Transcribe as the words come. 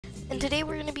And today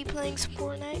we're gonna be playing some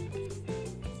Fortnite.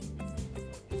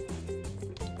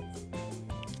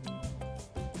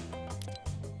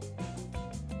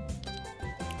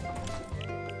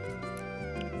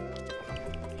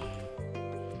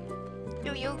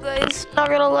 Yo guys, not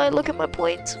gonna lie, look at my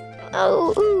points.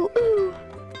 Oh, ooh, ooh.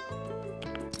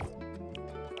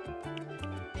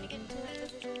 I'm gonna get into that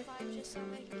Division 5 just so I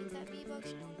can get that V-Bucks,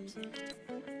 you know what I'm saying?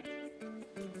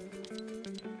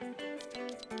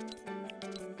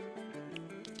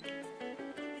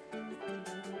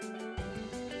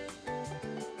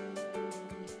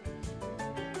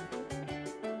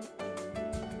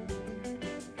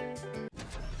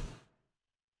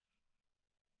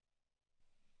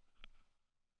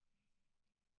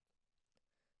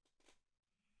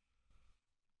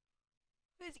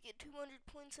 I have to get 200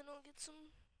 points and I'll get some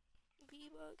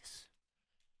V-Bucks.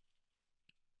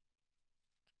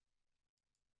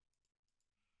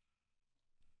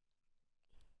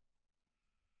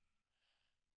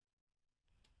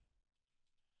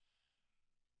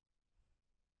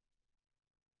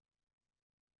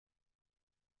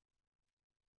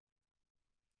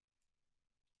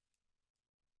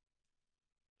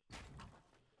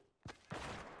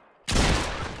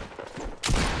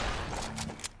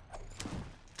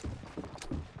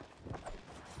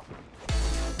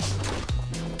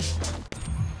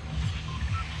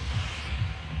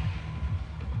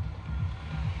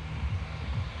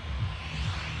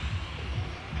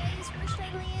 Where should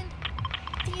I land?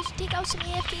 I think I should take out some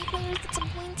AFK players, get some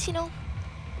points, you know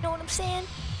what I'm saying?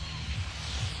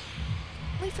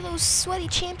 Wait for those sweaty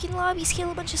champion lobbies,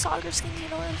 kill a bunch of soccer skins, you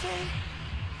know what I'm saying?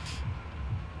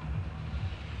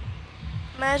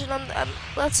 Imagine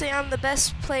let's say I'm the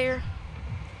best player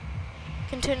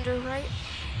contender, right?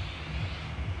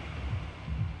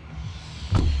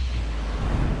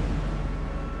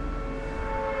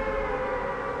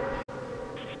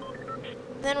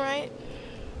 Then, right?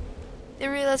 They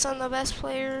realize I'm the best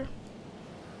player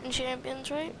in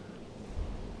champions, right?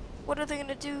 What are they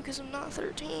gonna do because I'm not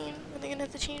 13? Are they gonna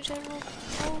have to change that rule?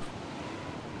 Oh.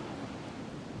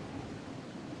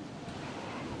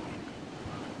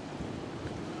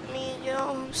 I mean, you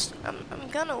know, I'm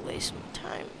gonna waste my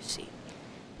time, you see.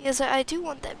 Because I do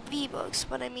want that V-Bucks,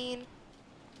 but I mean...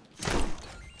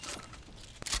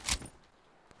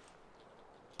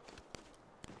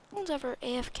 No one's ever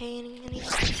AFKing anymore.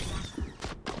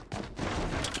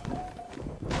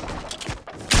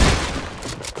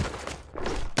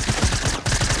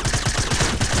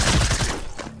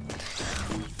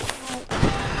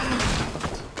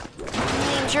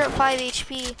 You're at 5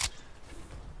 HP.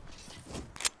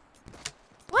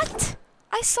 What?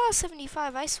 I saw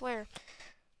 75, I swear.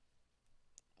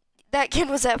 That kid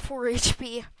was at 4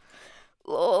 HP.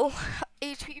 Lol.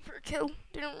 HP per kill.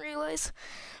 Didn't realize.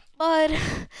 But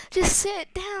just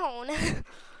sit down.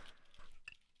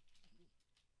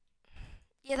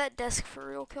 Yeah, that desk for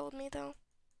real killed me though.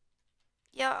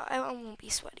 Yeah, I won't be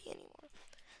sweaty anymore.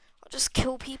 I'll just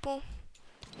kill people.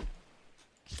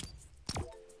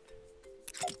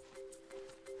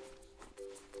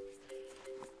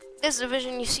 This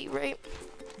division you see, right?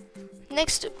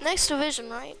 Next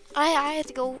division, right? I had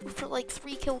to go for like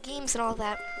 3 kill games and all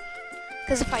that.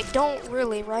 Because if I don't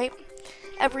really, right?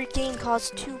 Every game costs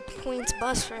 2 points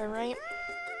bus fare, right?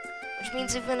 Which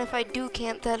means even if I do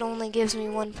camp, that only gives me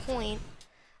 1 point.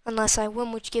 Unless I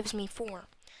win, which gives me 4.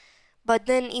 But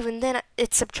then, even then,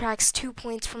 it subtracts 2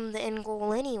 points from the end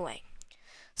goal anyway.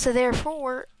 So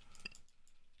therefore,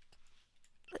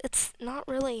 it's not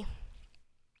really...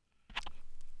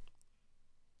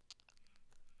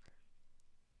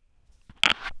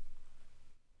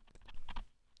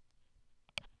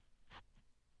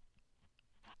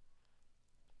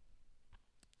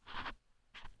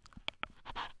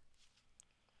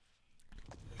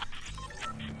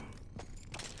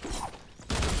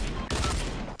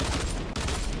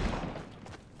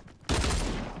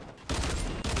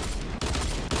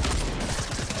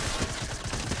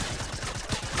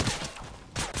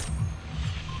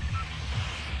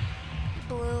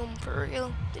 Bloom, for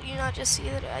real. Did you not just see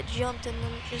that I jumped and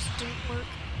then it just didn't work?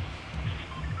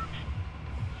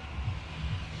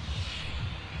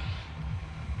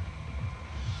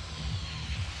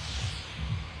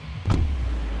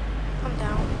 I'm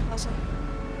down, awesome.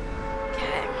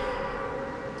 Okay.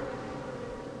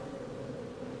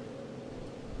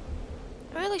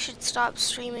 I really should stop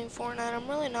streaming Fortnite. I'm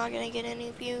really not gonna get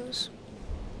any views.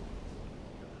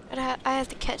 I have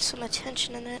to catch some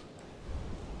attention in it.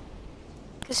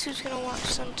 Cause who's gonna watch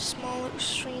some smaller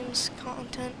streams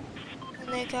content? And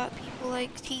they got people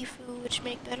like Tifu, which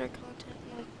make better content,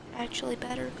 and are actually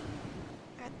better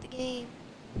at the game.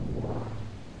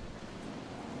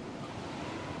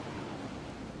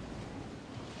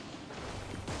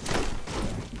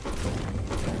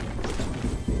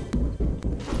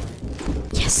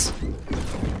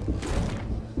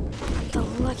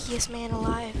 luckiest man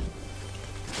alive.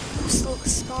 Who still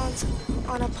spawns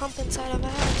on a pump inside of a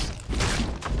house.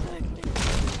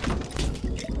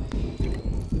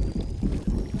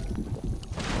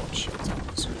 Oh, shields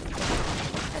almost.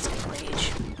 That's gonna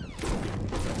rage.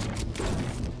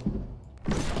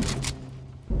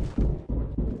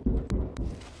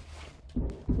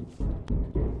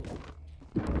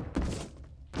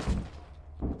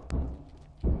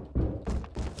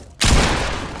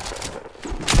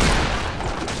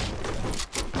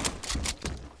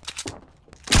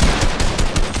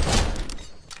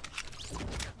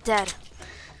 Dead.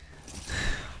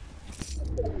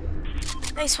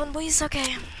 Nice one, boys.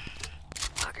 Okay.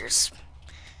 Buggers.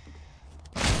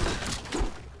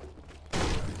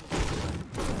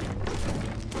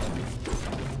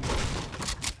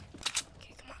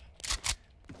 Okay, come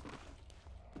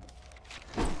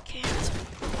on. Okay, that's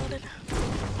loaded.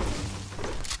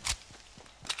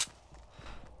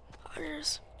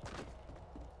 Buggers.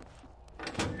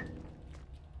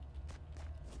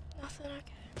 Nothing, okay.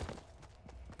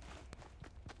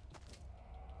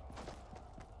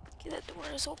 Okay, that door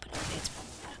is open. Okay, it's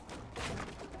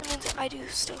that means that I do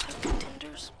still have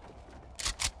contenders.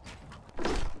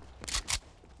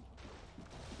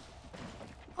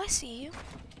 Oh, I see you.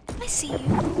 I see you.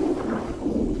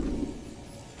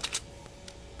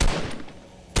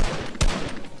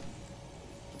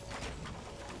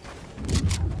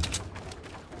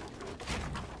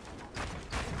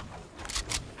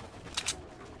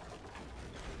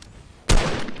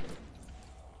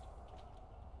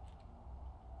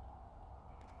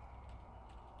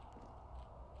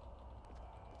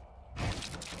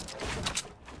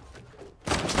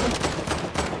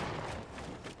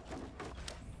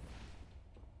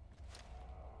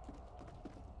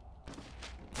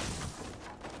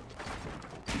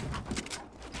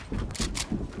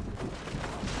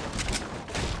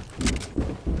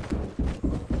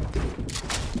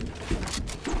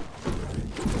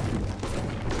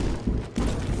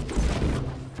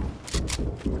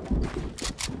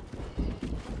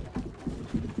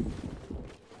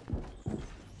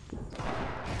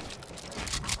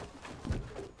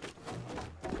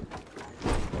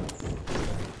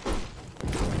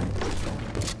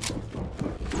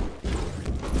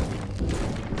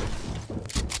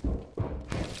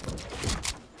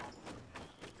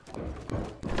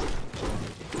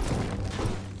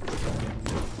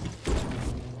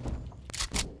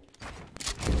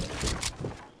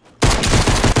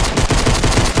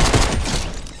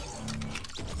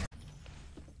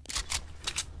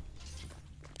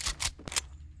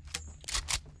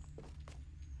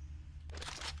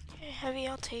 Heavy,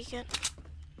 I'll take it.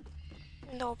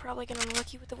 Even though we're probably gonna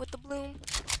unlucky with the bloom.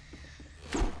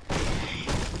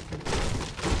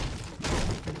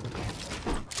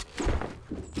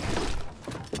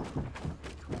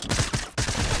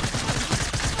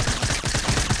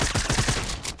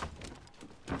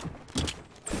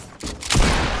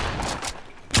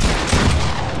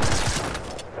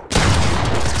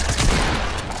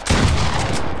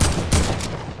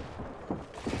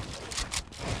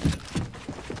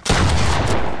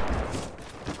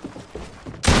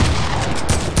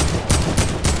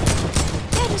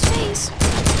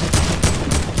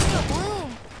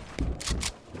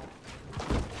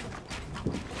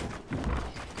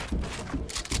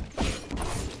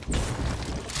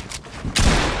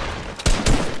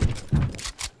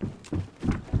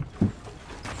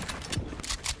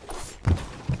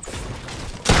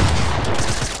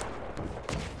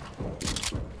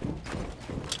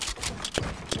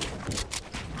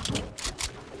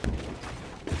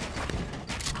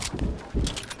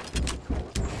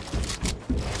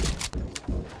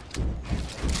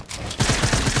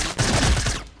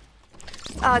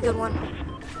 Ah, good one.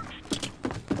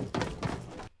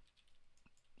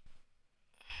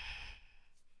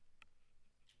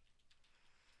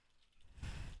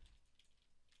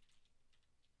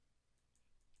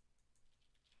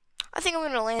 I think I'm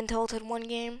gonna land tilted one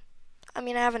game. I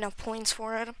mean, I have enough points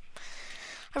for it.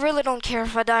 I really don't care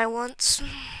if I die once.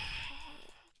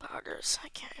 Buggers,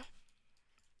 okay.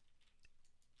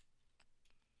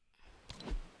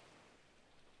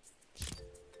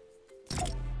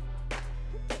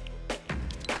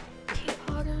 Okay,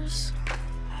 Poggers.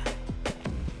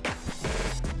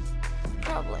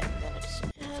 Probably I'm gonna just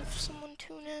have someone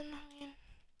tune in. I mean,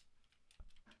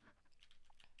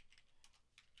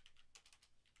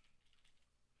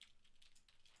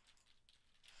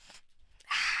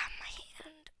 my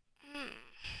hand.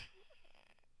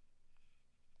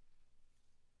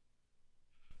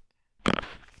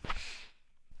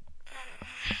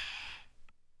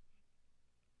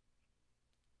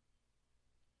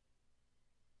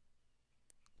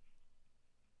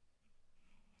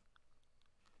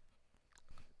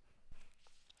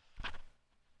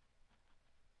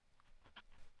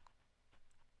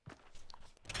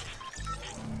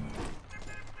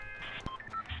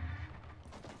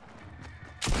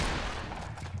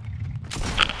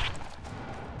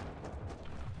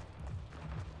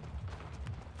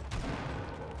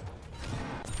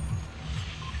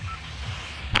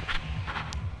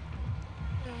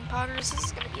 Poggers. This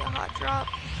is gonna be a hot drop.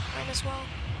 Might as well.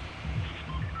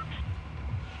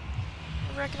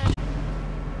 I reckon I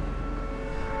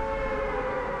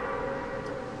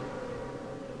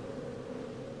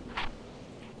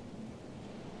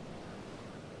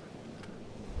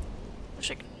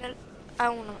wish I could get it.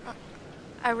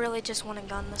 I really just want a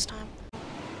gun this time. If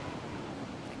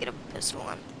I get a pistol,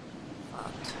 I'm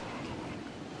fucked.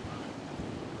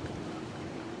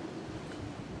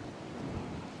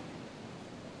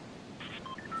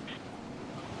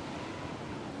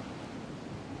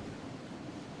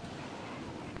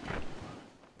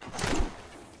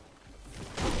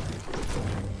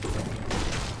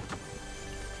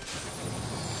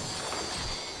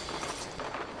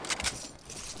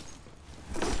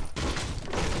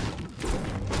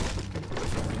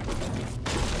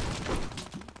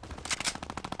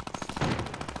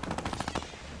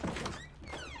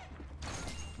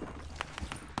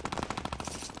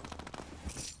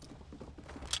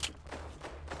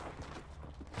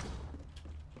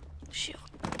 Shield.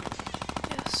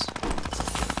 Yes.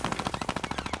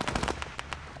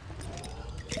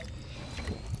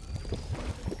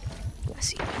 I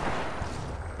see.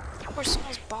 Where's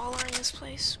someone's baller in this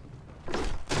place?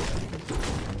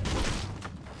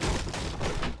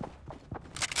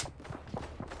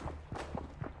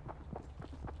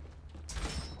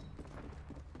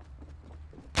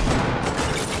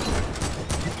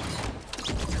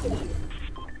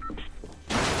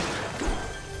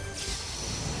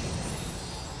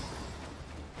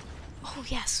 Oh,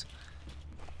 yes.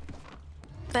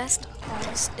 Best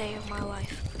honest day of my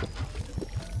life.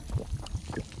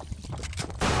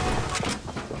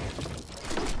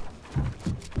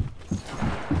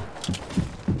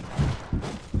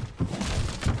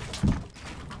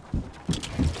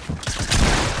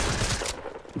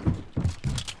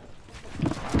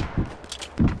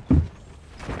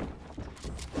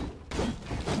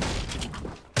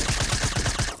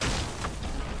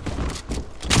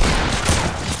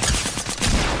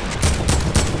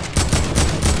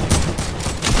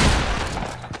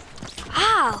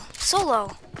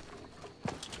 Solo.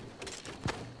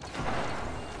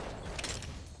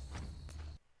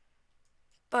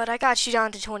 But I got you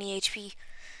down to 20 HP.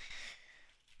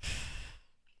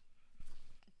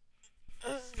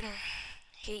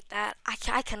 Hate that.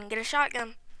 I couldn't get a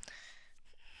shotgun.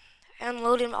 I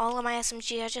unloaded all of my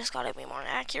SMG. I just gotta be more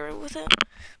accurate with it.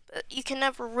 But you can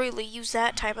never really use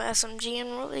that type of SMG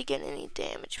and really get any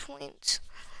damage points.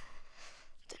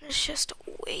 Then it's just a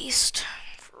waste.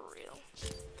 For real.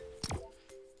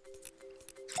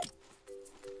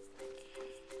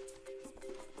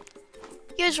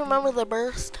 You guys remember the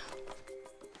burst?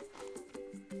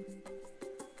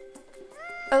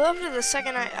 I loved it the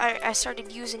second I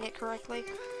started using it correctly.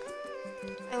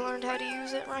 I learned how to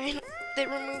use it right. They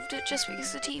removed it just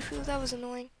because of Tfue. That was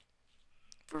annoying.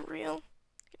 For real.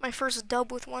 My first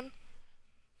dub with one.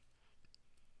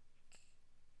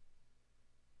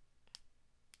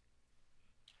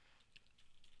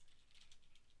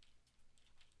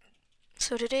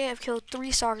 So today I've killed 3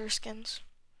 soccer skins.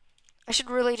 I should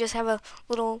really just have a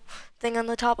little thing on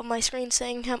the top of my screen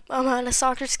saying how amount of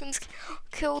soccer skins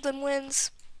killed and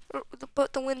wins.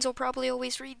 But the wins will probably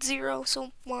always read 0,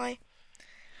 so why?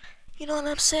 You know what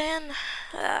I'm saying?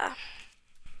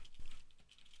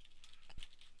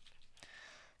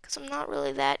 Because I'm not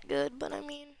really that good, but I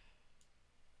mean...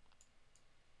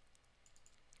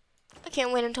 I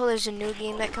can't wait until there's a new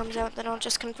game that comes out, then I'll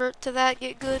just convert to that,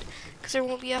 get good, because there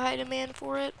won't be a high demand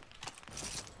for it.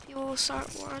 People will start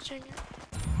watching it.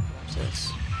 What's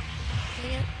this?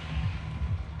 Dang it.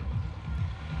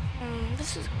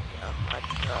 This is gonna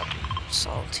be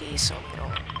salty, so I'm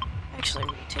going actually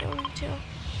retail.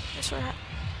 Guess we're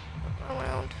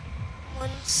around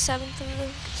 1/7 of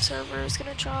the server is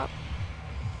gonna drop.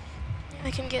 I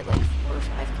can get like 4 or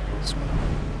 5 kills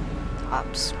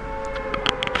tops.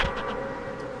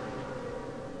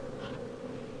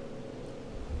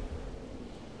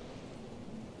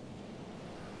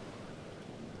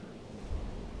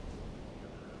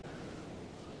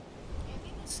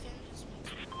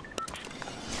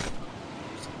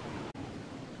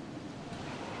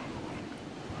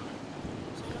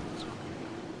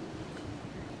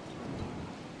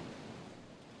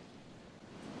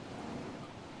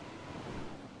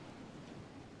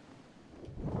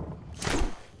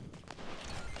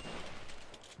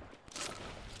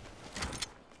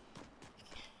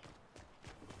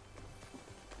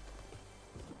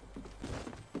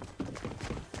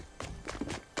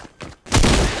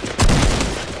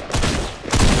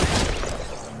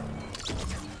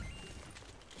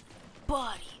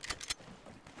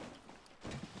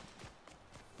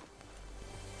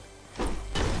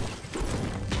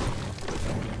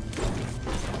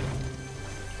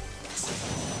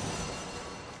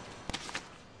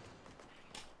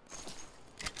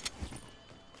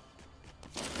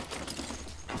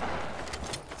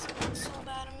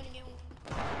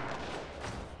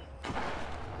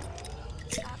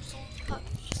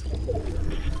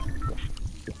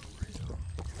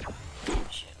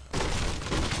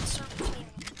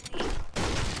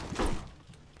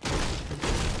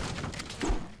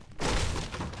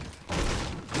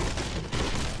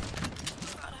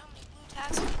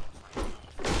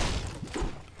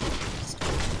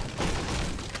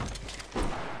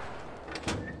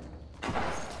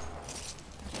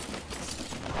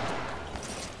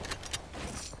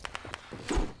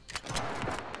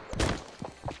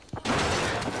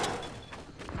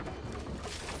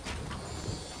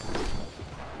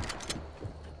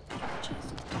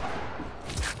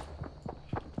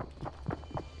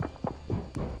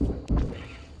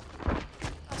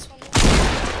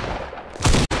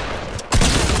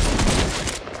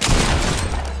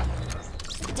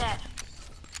 dead.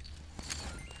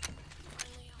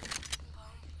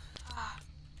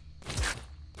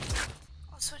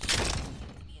 I'll switch to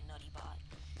be a nutty bot.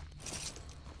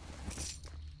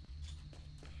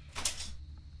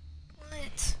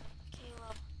 What?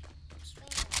 Caleb.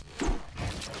 Streaming.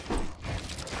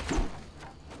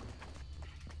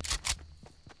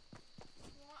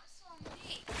 What's on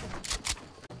me?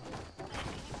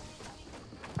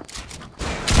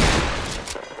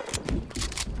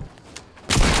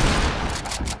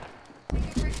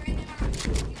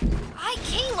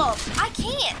 Caleb, I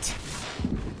can't.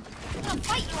 I'm gonna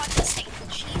fight you on this thing,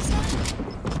 Jesus.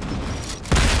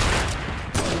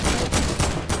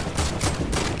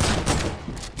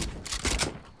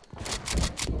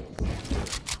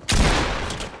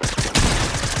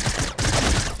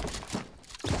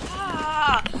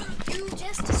 Ah, you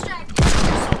just distracted me.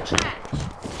 You're so trash.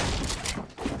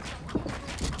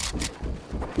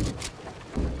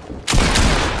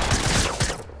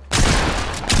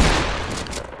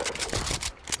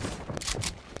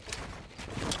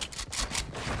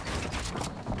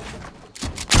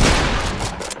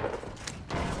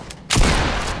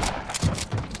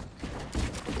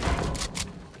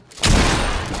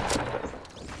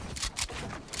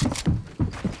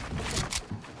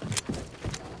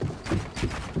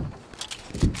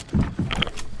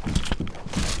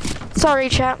 Sorry,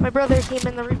 chat. My brother came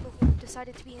in the room and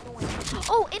decided to be annoying.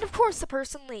 Oh, and of course the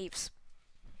person leaves.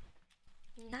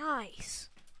 Nice.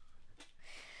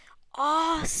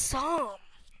 Awesome.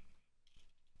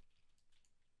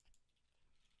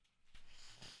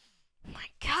 My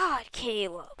God,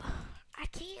 Caleb. I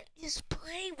can't just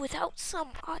play without some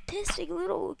autistic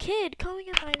little kid coming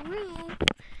in my room.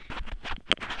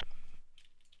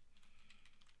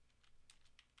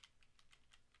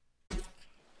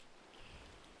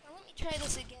 Try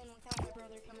this again without my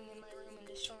brother coming in my room and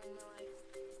destroying my life.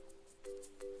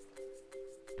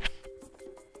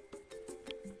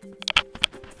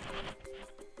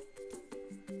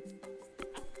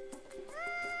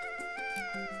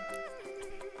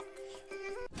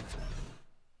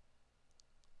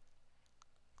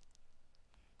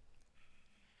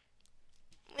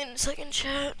 Wait a second,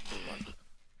 chat.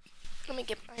 Let me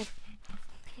get my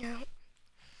thing out.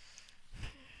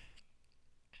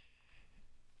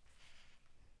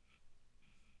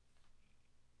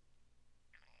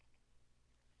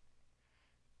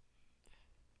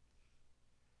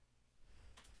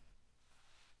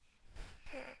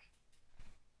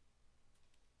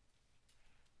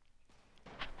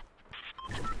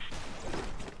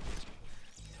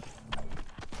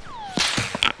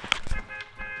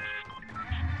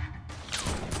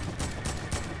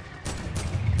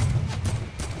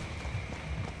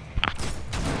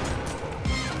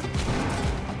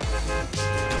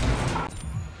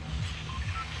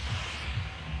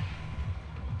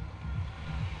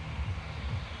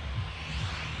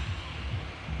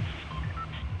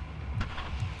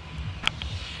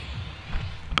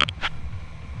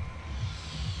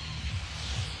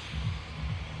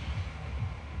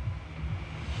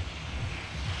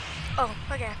 Oh,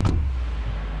 okay.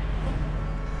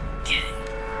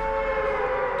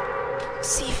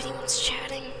 See if anyone's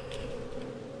chatting.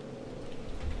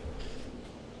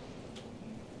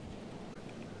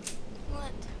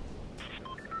 What?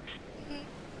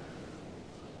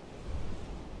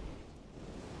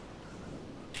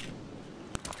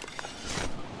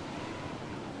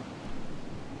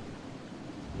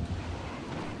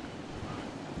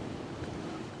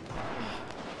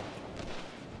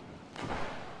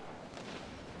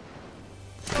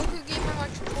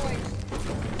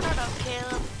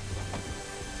 Caleb.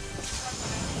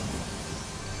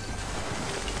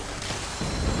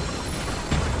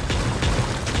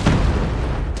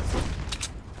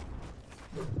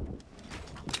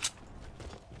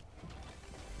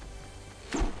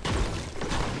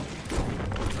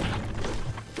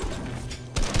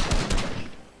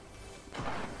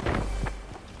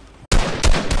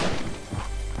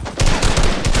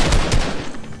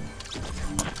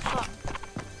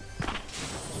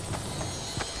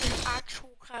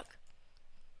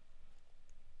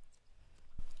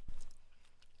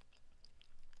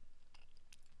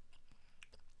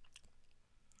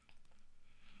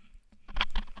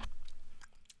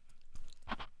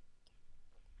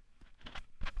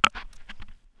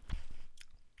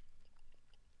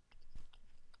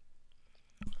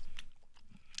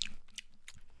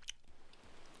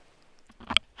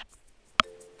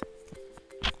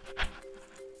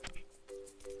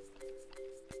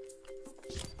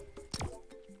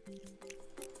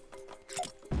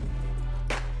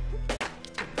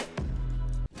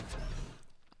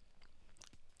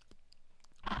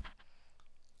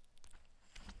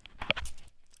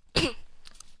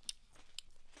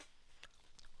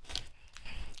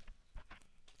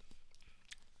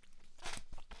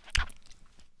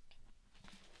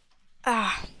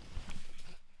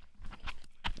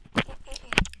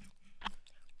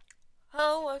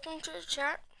 welcome to the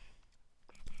chat.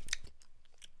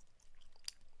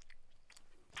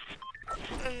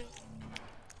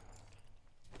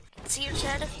 See your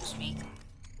chat if you speak.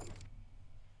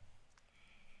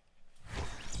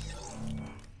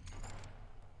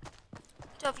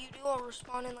 So if you do, I'll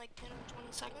respond in like 10 or 20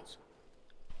 seconds.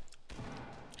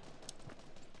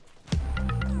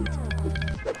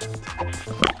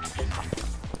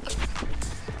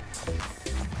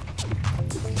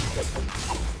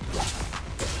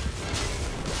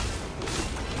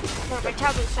 My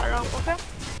tablet is set up, okay?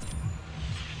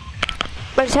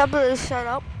 My tablet is set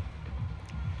up.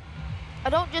 I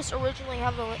don't just originally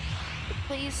have a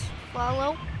please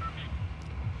follow.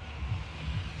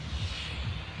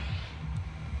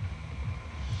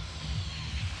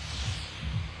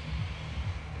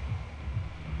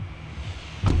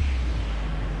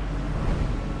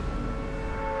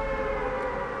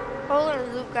 I'll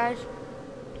land loot, guys.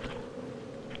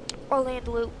 I'll land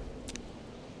loot.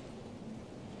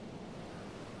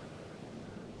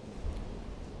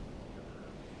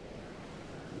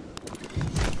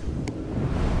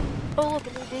 Oh, look, a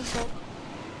new dig site.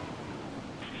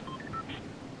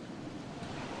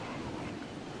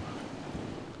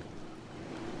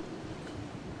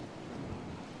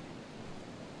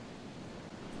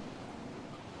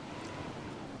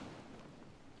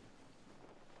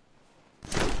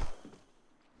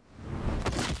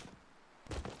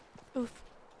 Oof.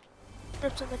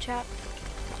 Rips in the chat.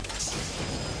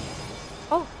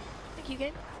 Oh, thank you,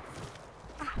 game.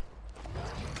 Ah.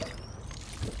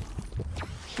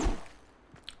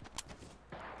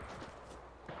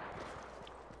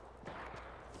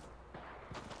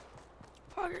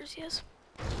 Poggers, yes.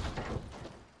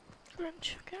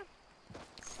 Grinch, okay.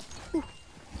 Ooh,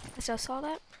 I just saw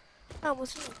that. I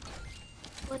almost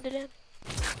blended in.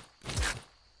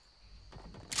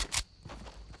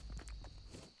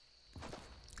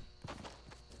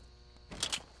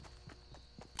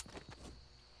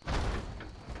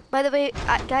 By the way,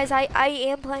 guys, I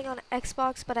am playing on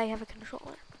Xbox, but I have a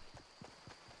controller.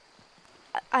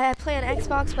 I play on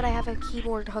Xbox, but I have a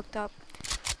keyboard hooked up.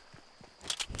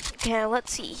 Okay,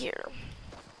 let's see here.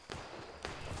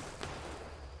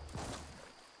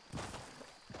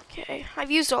 Okay, I've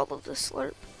used all of the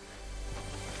slurp.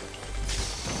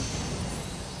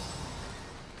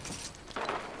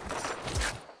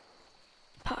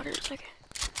 Potters, okay.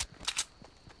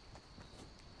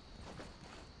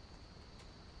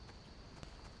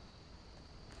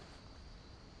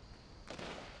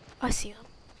 I see them.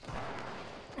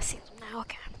 I see them now,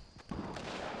 okay.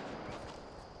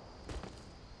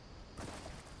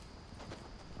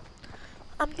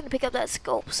 I'm gonna pick up that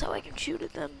scope so I can shoot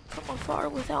at them from afar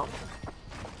without...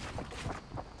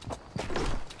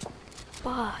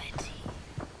 But...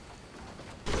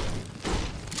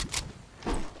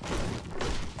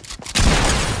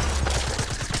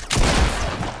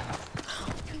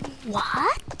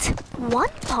 What? One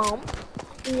pump?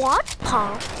 One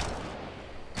pump?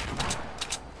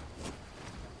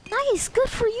 Nice, good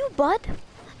for you, bud.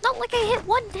 Not like I hit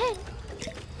 110.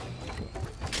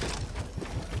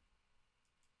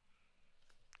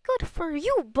 Good for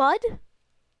you, bud.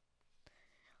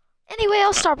 Anyway,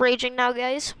 I'll stop raging now,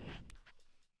 guys.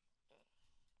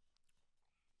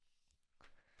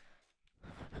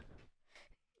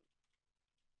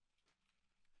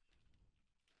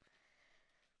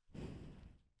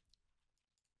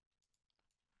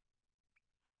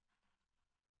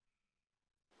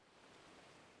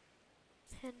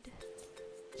 And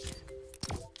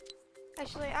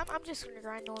actually, I'm just gonna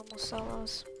grind normal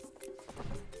solos.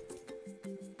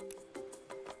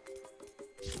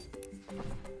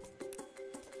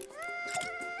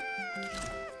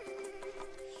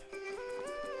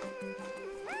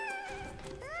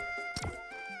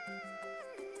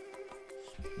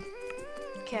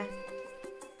 Okay.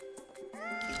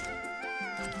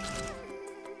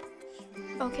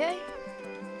 Okay.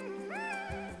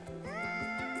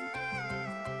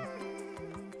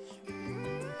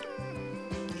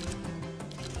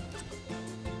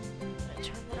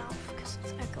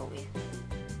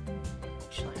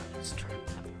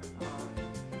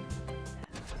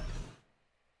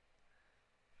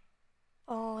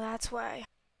 Oh, that's why.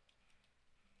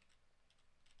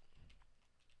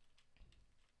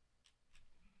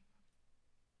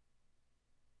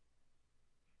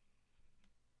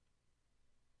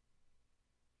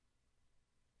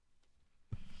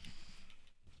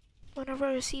 Whenever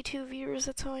I see 2 viewers,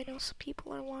 that's how I know some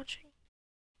people are watching.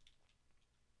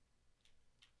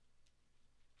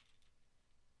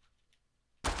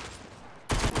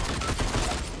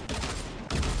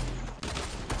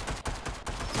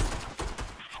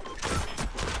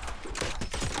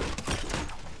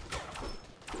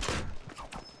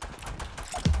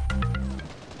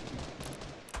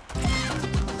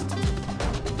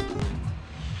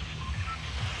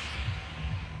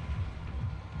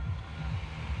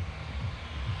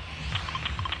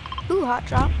 Ooh, hot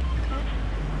drop.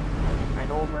 Okay.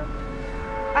 Right over.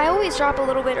 I always drop a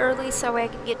little bit early so I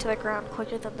can get to the ground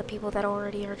quicker than the people that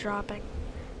already are dropping.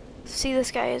 See, this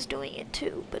guy is doing it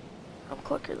too, but I'm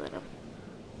quicker than him.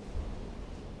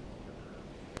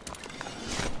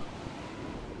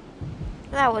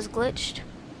 That was glitched.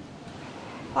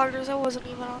 Loggers, I wasn't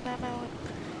even on that mountain.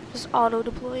 Just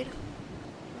auto-deployed.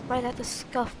 Might have to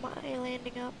scuff my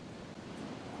landing up.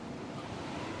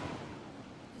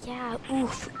 Yeah,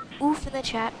 oof. Oof in the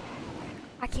chat.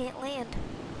 I can't land.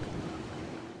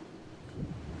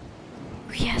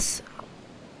 Yes.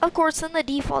 Of course, then the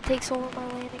default takes over my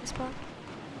landing spot.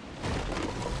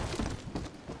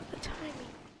 The timing.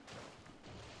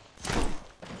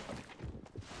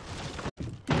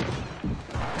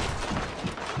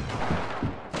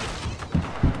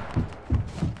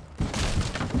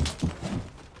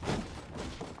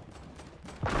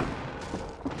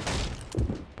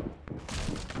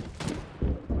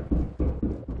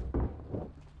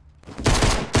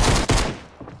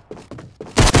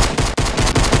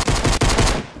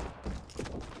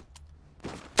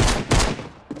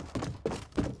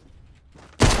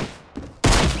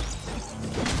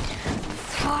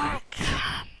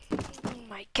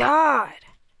 God,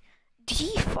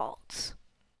 defaults.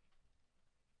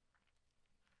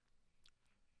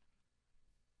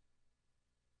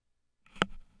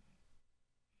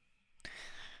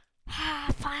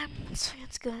 Fine,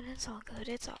 it's good, it's all good,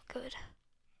 it's all good.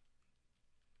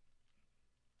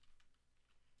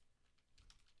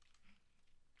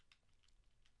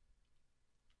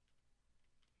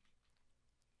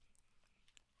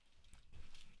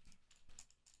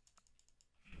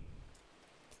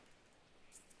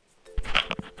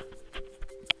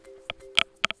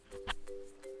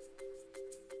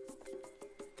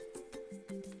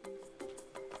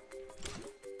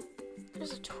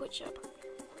 There's a Twitch up.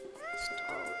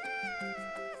 Start.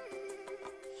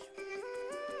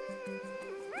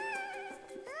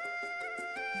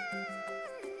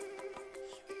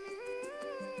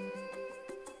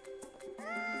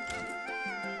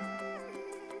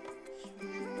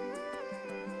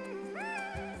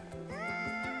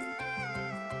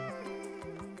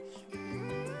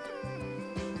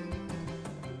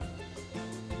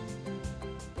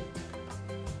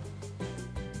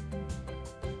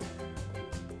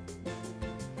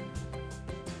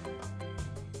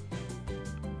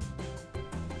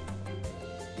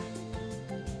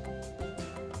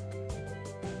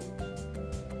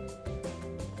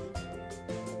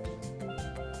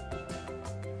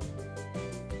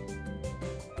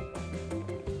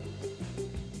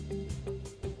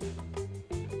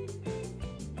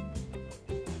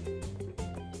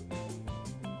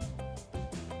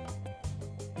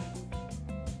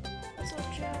 What's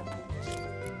up, chat?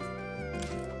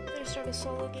 I'm gonna start a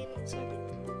solo game in a second.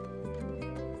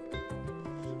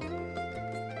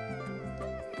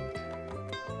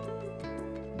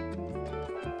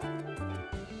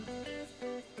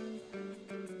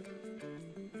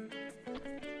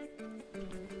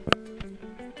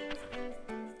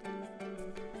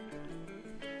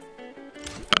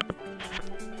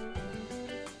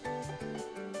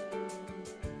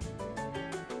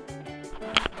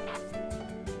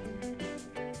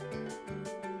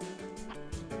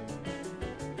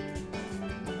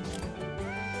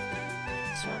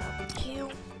 Start up with Q.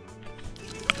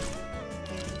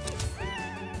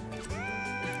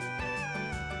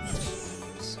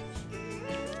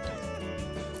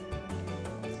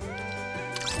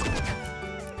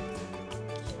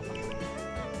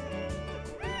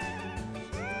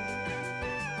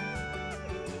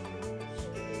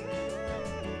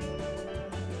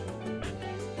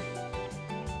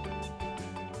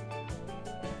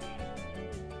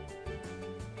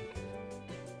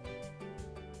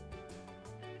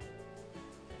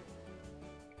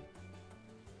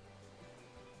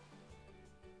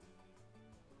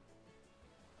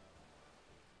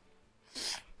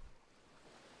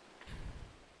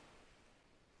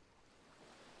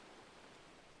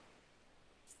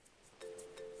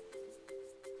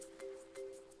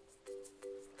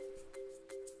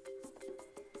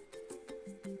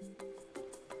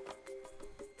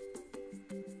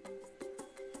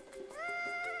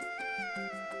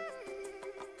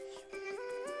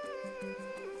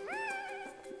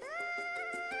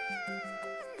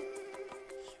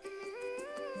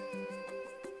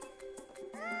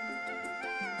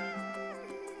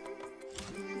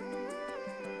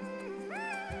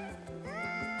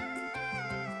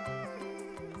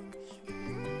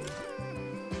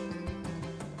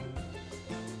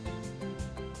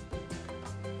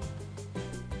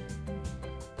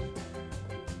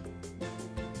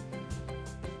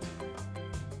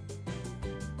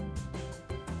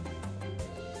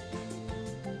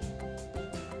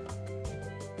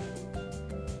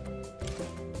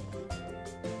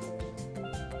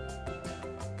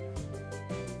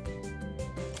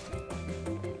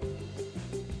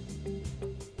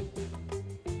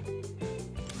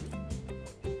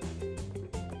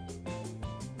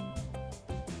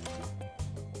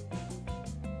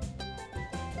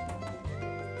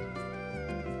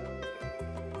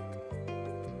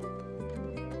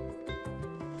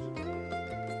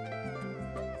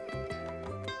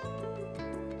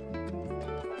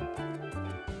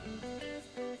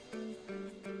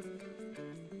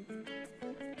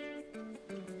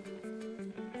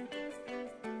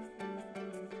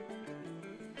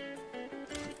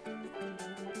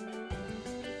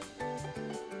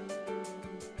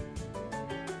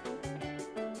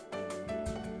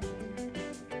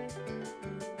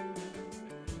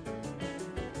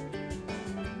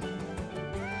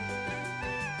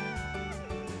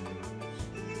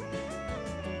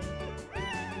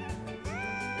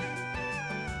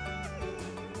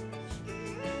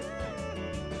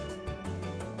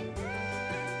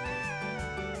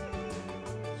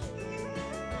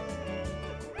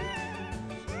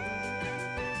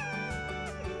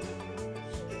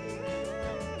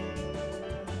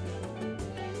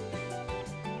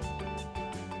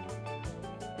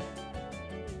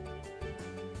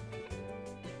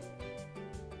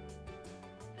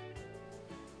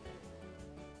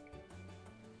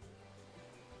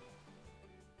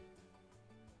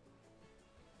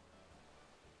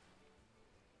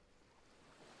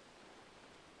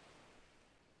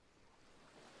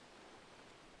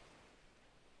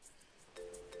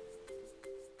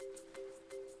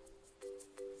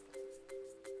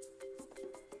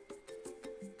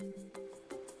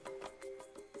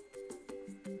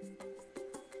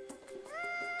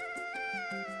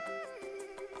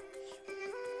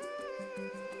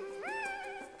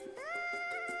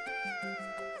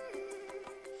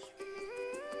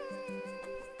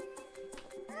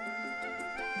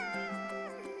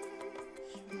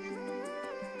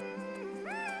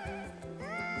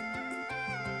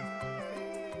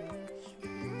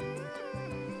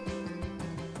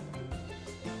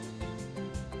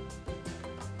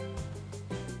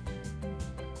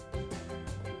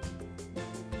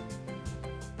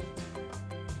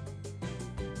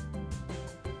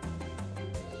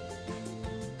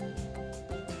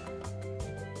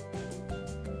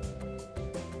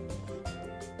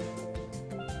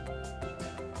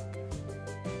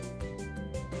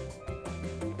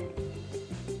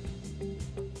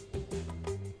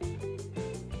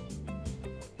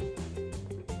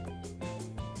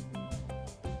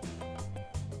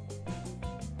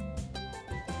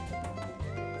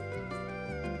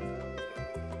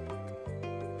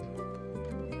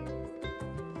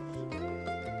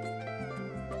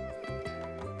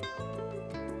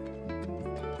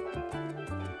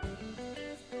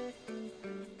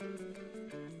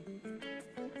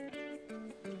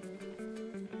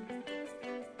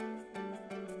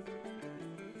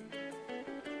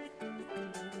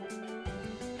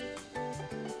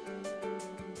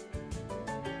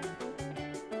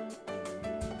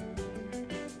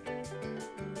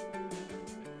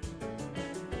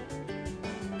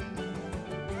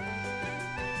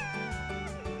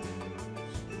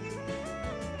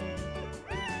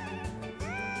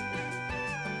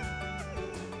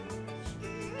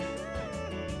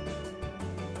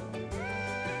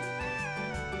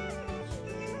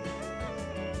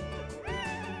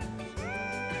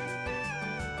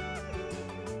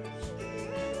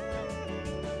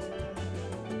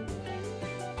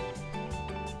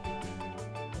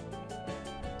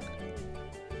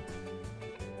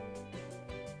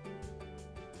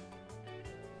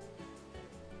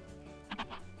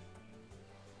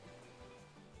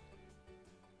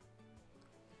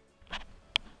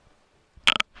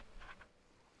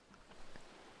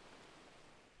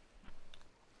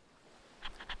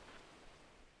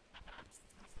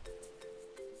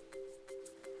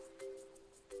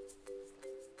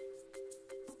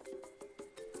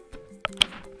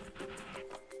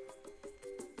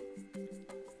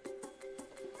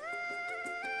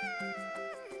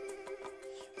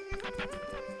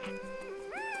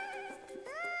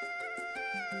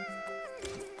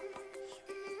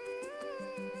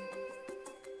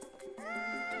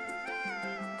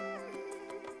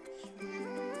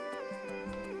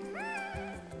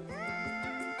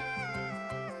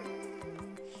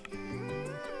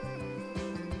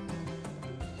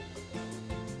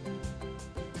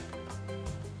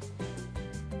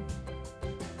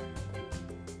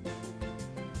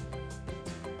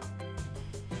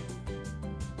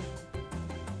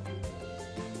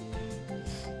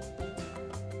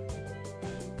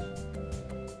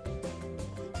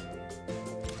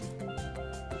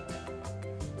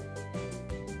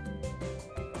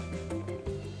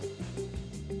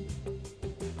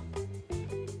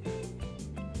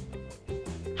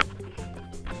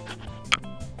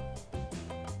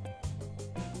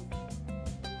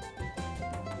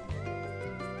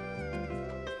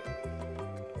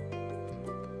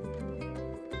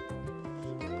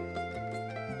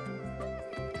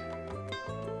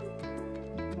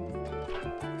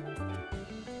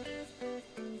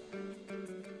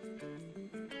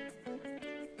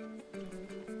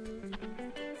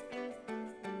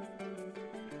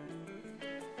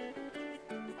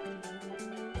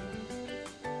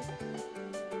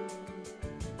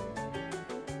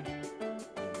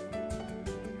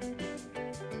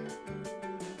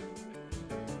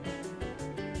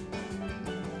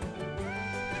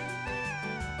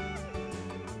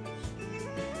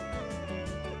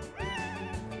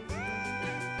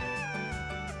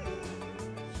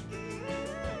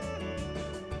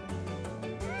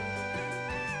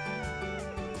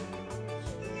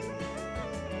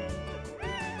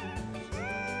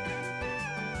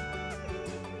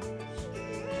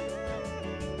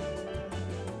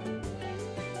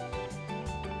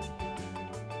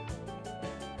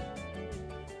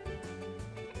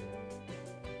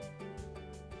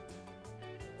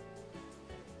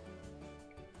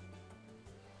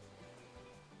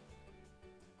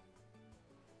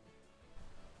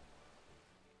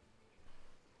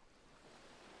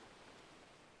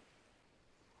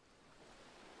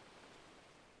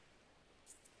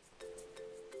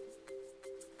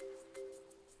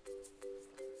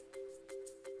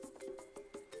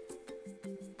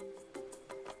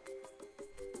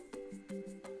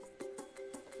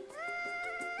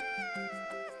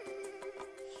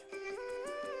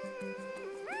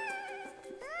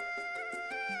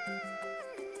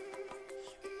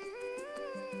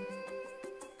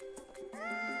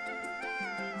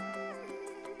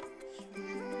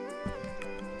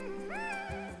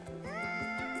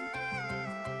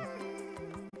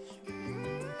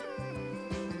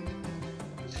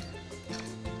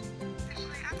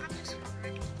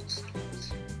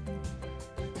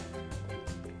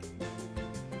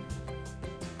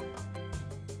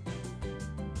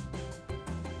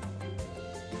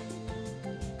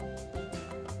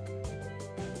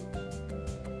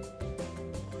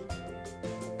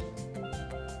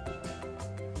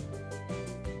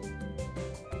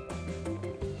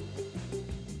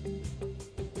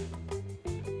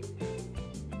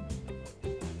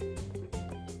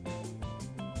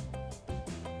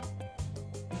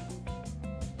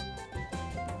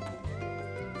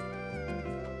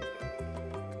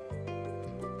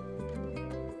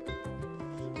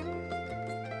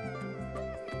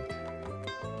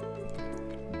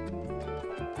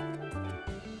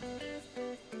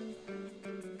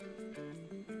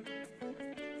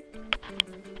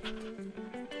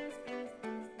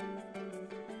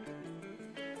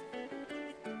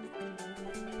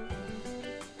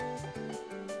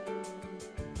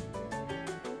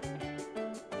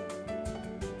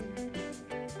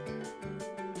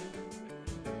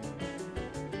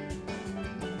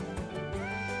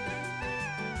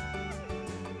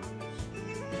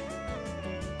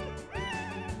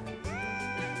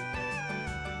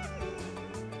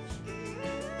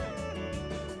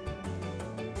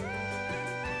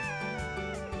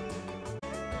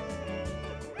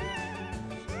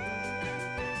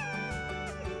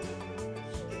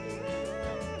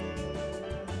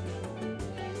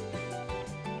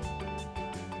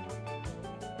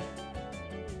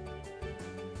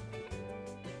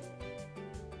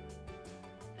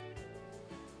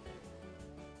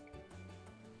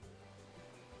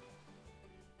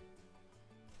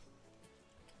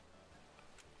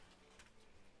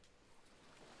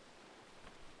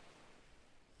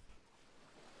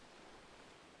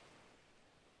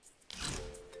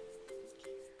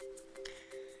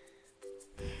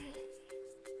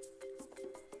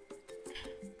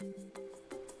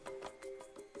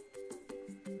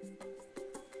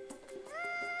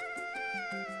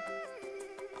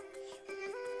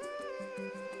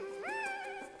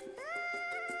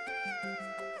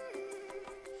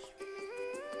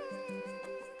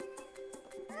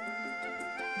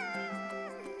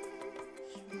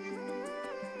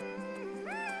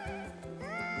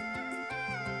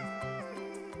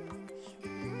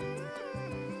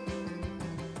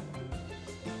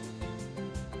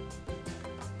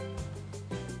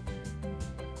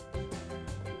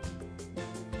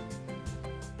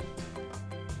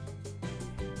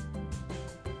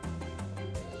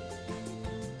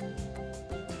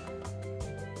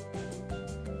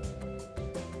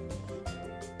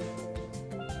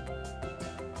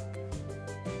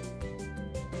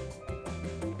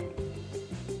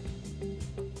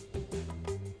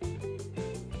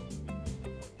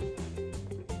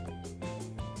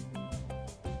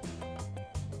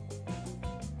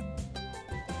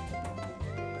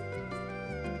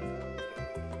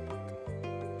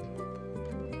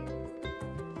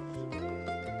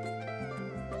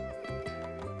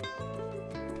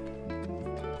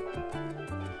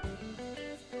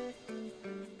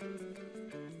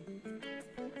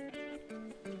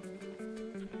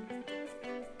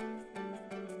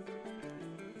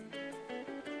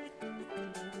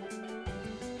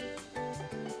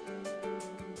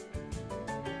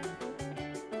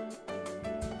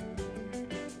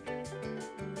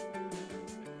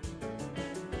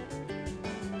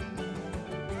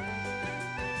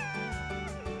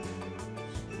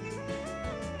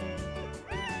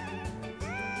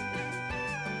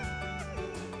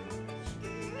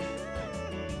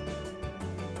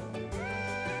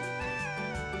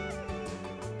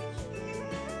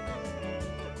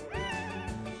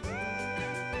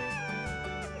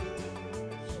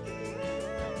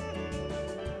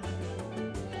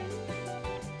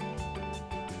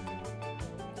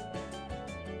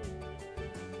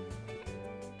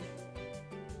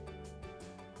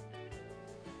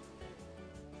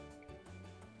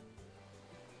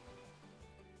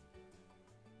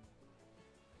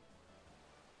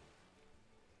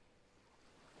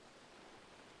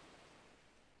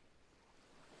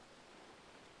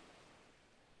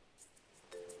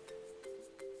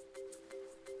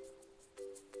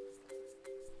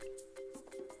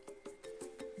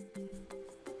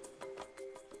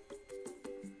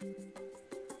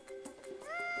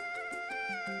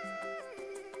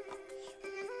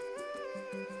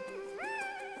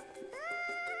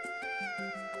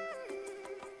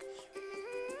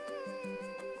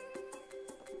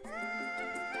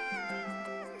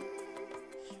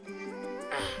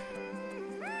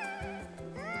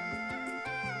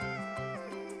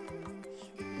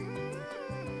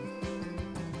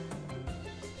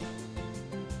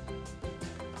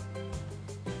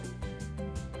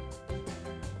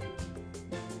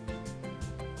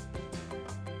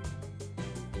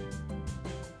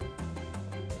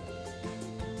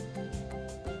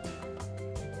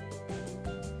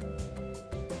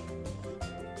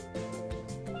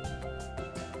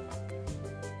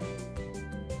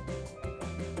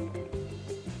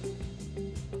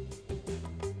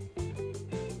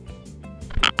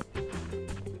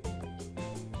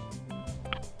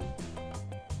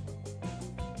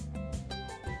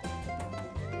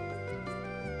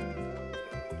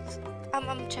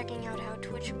 I'm checking out how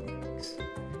Twitch works.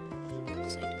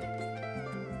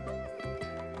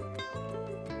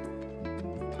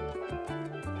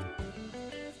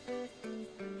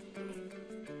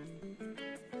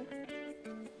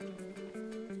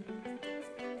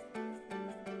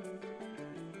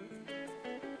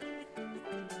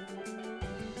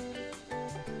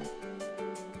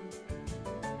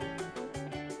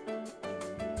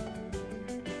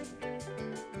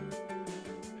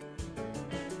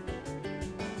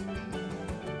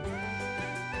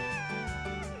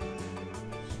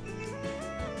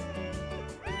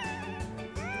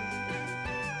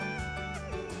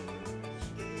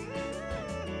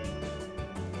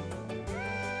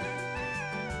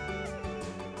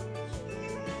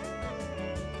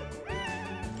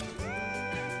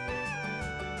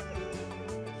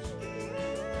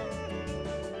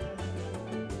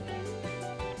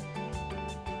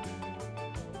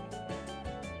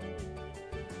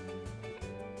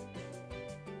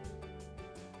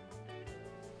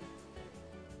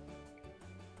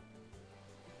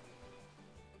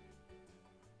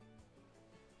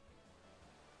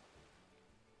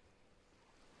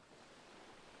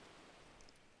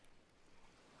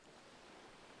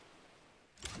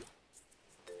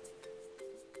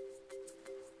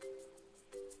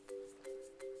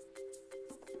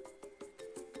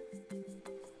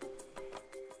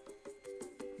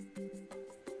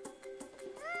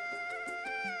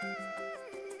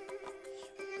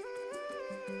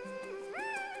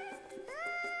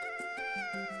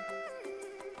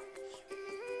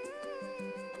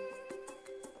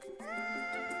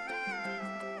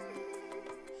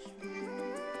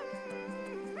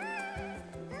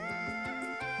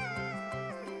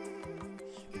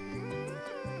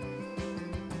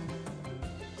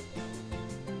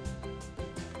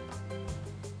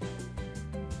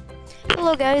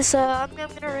 Hello guys, I'm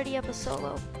gonna ready up a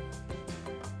solo.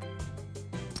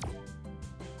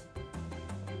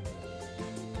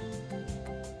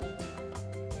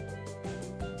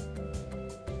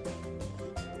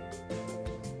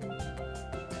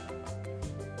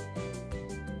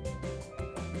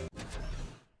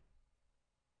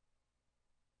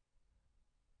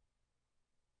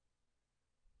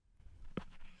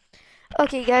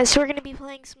 Okay guys, so we're gonna be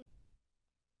playing some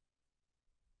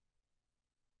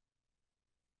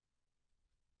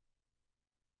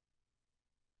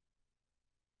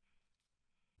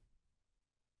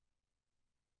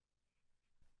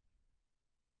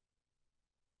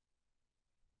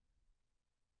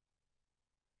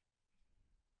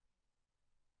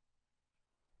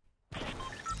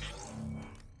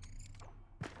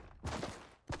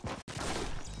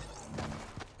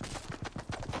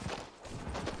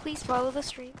please follow the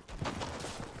stream.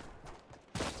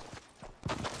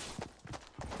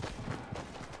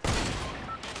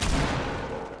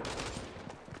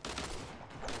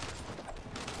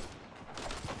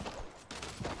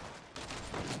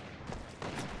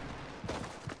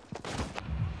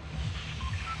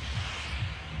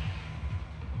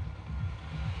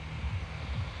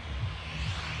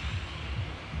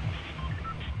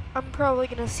 I'm probably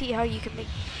gonna see how you can make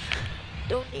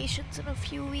donations in a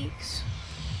few weeks.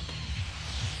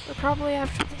 Or probably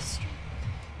after this stream.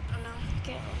 I don't know.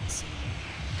 Okay, let's see.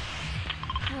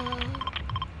 I'm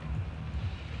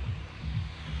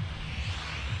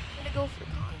gonna go for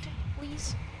content,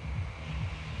 please.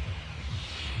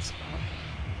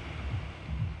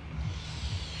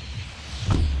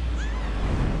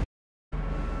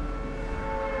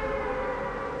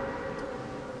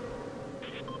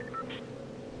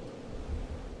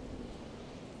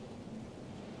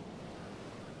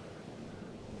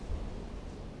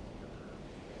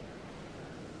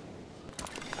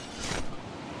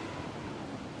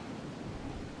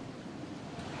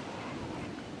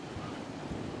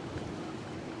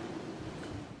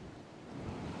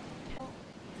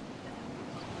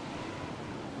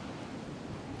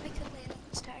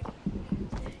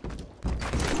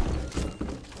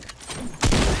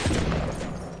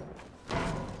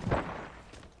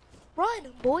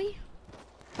 Run, boy.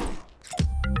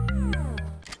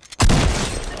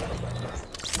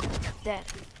 Dead.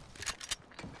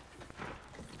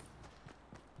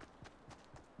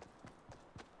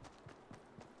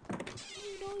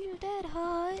 You know you're dead,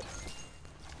 hot.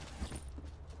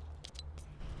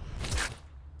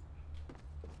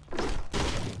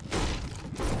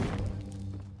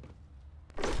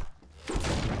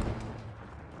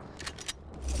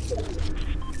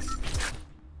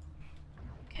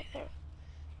 Okay,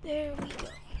 there we go.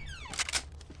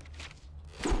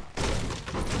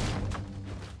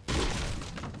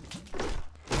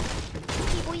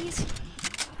 Hey, boys.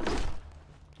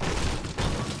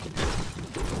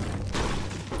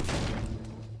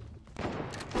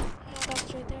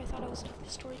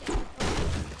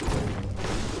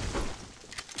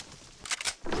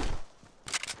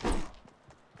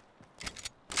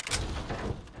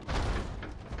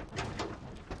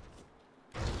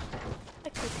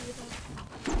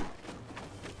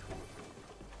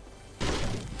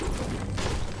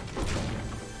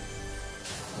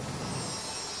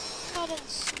 hot and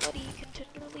sweaty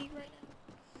continually right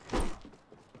now.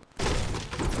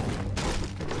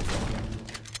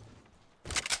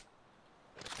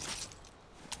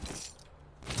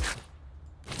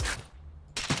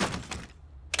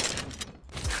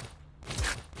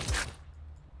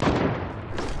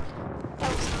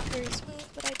 That was not very smooth,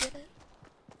 but I did it.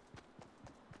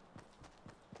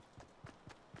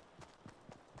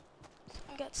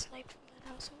 I got sniped from that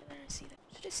house over there. I see that.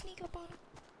 Should I sneak up on him?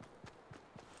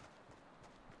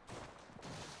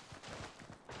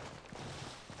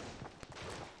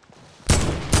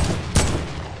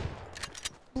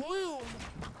 Bloom!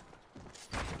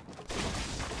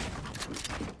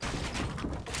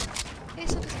 Okay,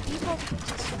 so this default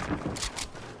princess.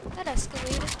 That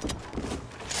escalated.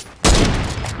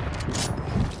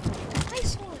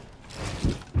 Nice one!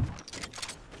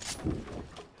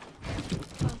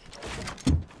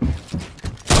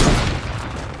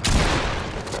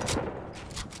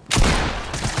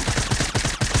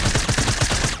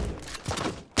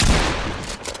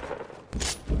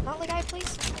 Not like I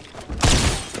please.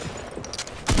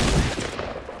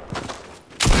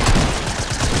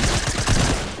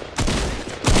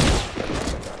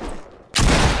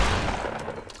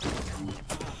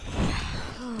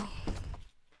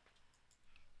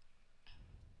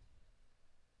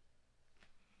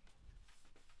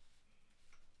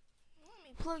 Let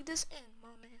me plug this in, my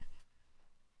man.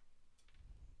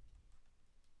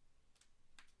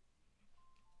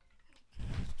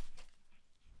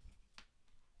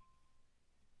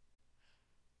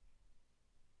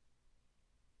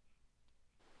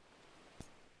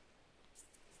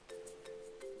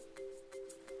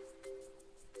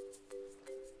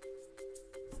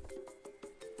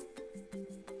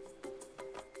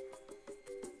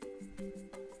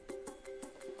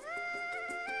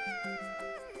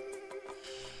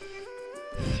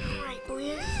 Alright,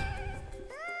 boys.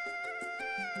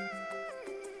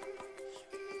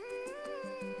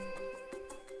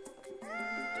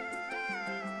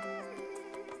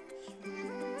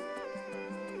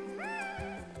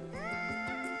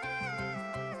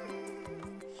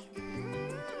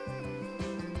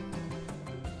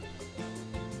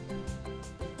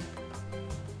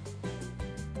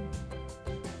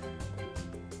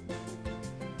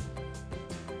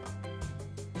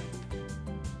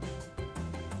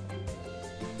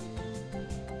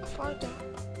 Far down.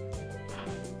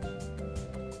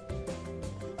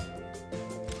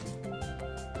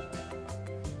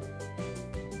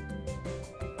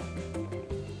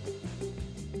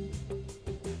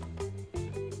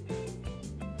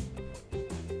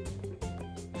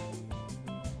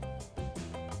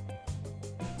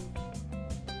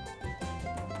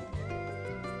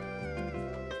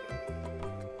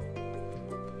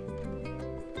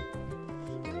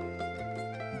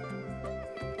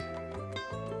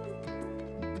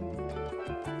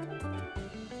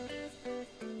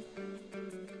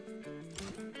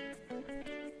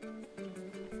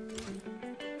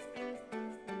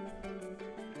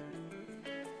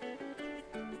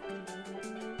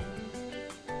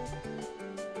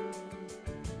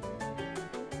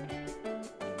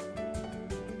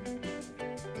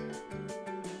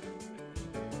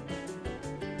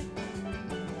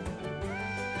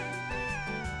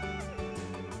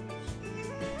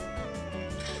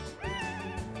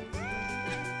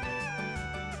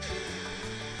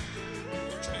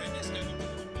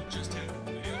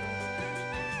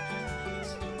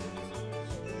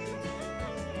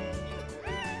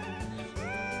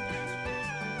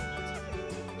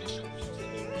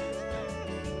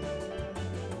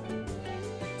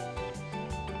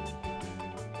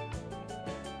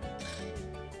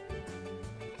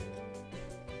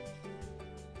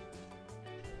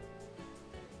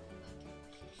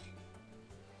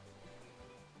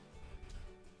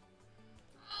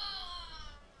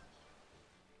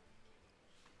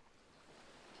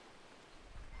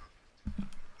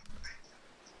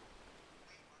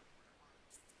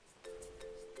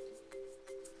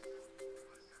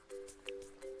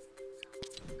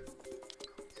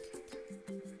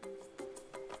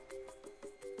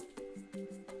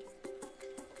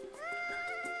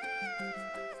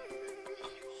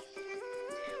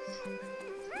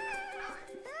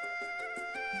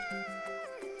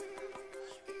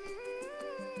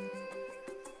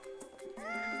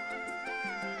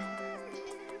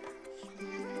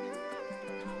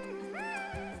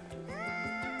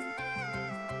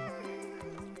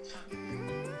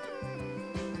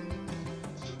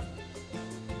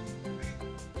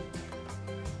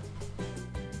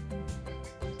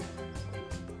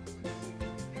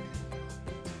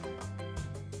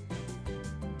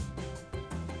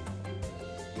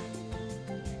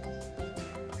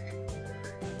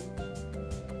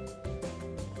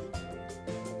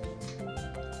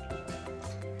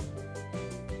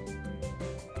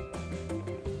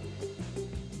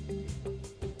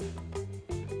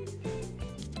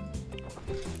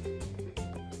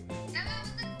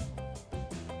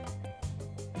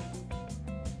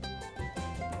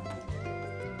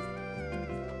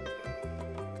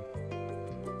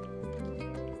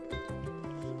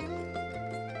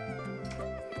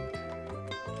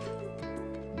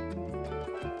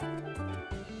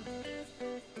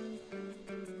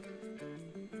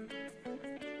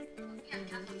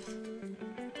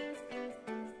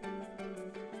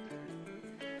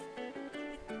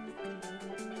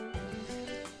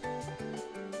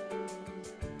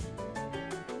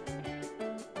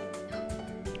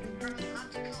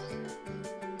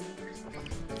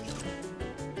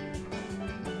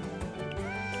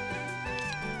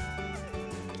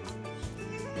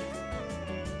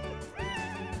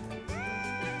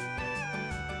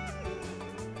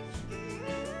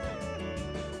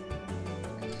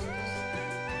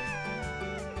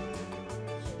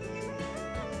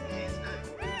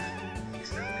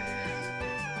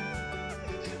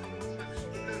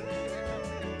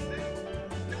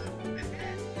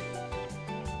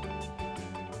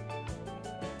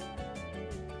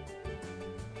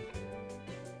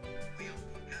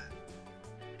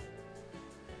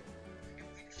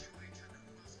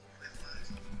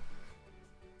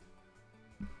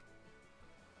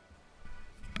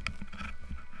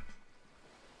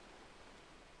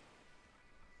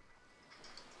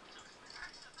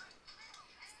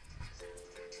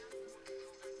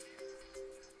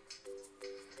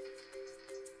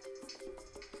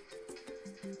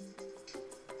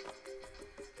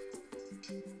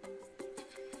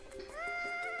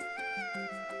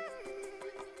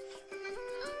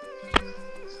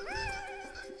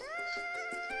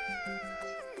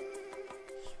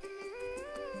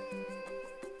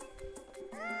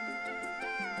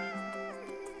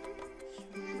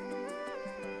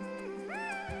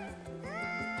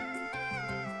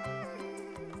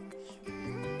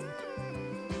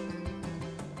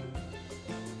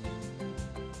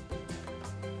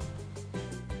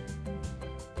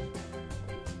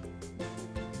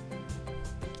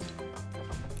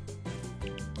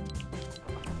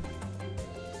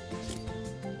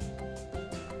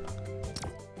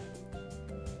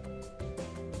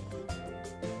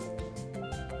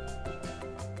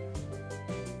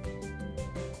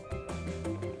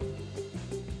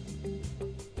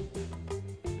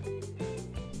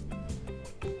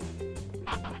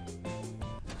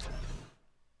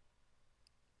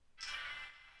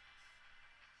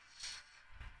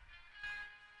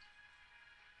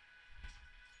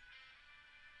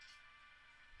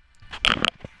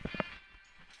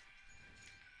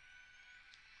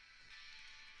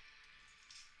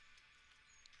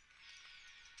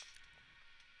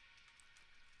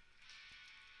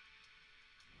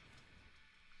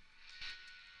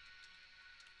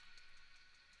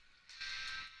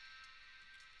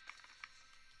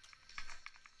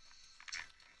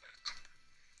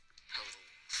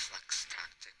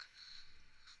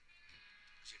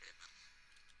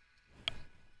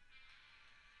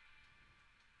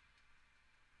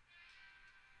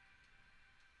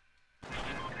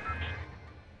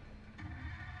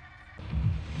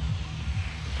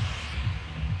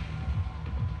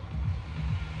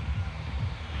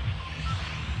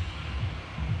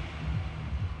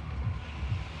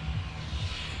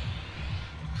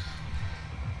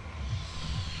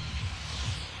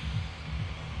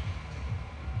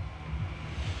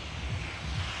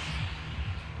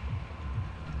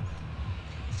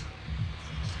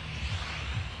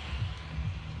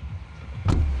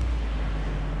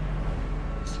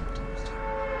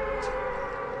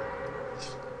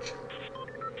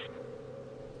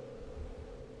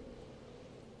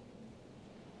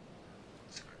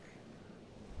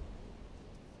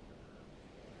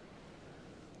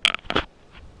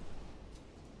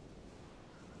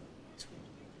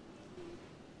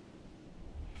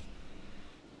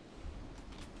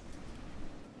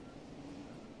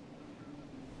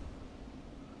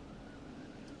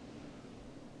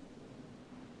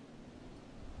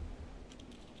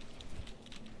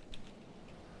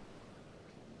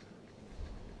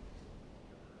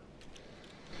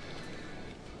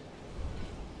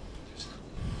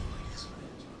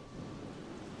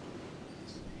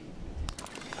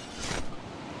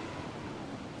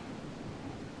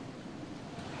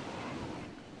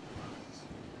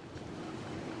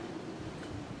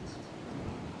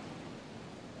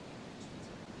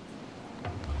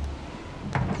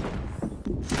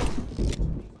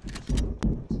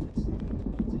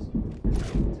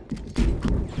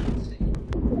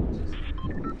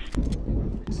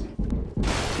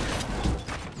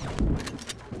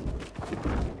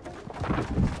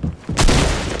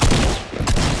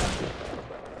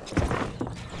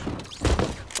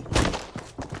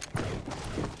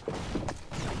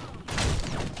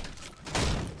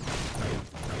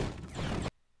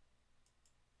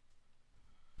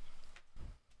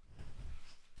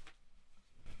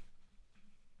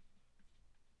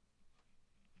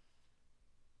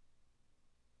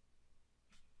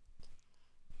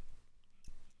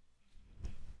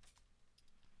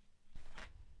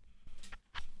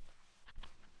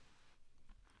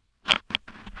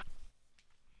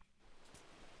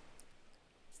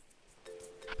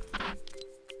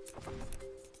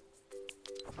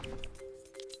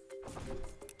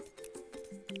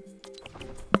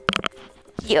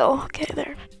 Yo, okay,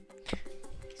 there.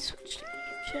 Switch to game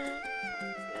chat.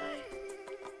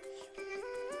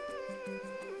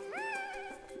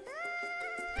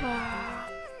 Ah.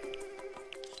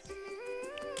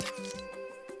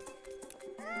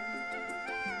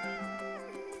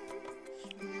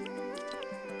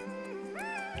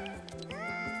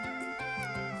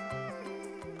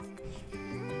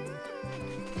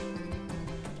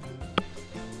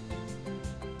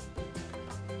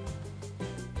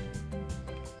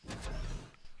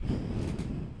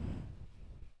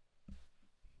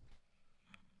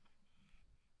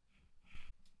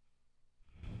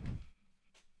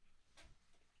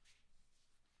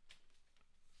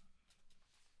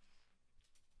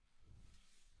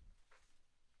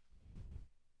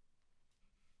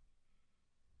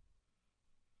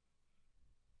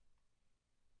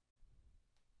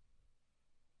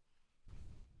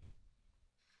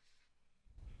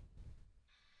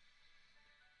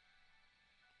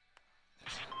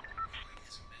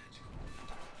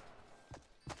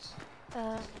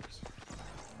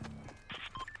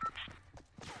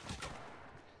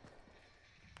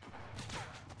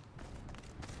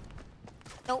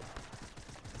 Nope.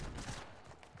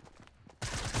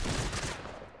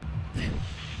 Can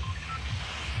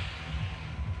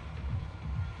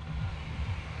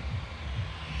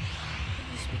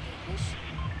you speak English?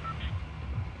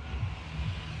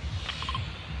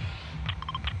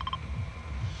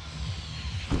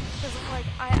 Cause I'm like,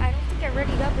 I don't think I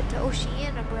readied up into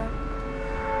Oceania, bro.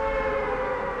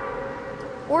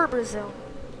 Or Brazil.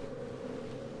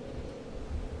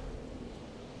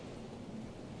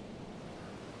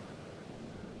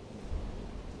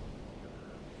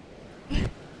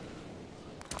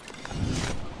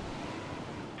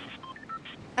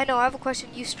 I know, I have a question.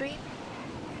 You stream?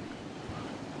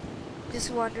 Just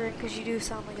wondering, because you do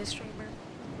sound like a streamer.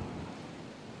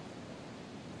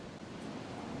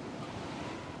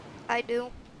 I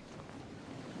do.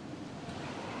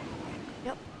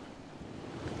 Yep.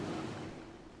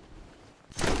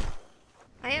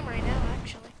 I am right now,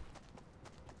 actually.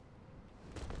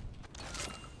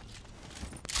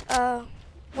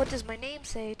 What does my name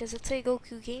say? Does it say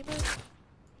Goku Gamer?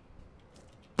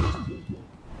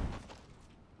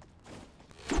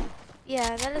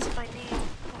 Yeah, that is my name.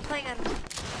 I'm playing on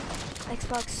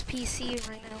Xbox PC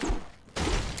right now.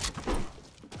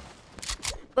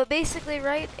 But basically,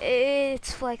 right,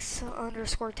 it's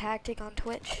flex_tactic on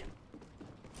Twitch.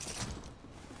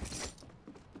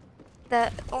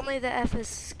 Only the F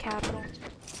is capital.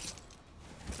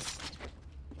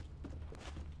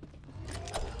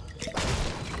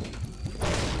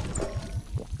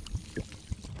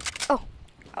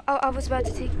 Oh, I was about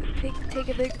to take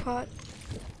a big pot.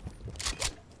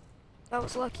 That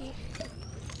was lucky.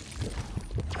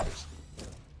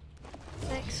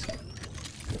 Thanks.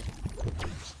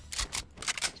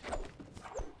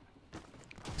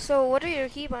 So, what are your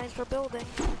keybinds for building?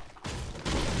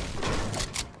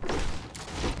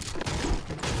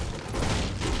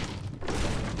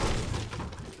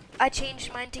 I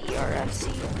changed mine to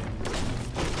ERFC.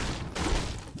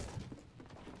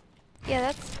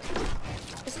 Yeah,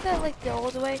 isn't that like the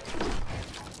old way?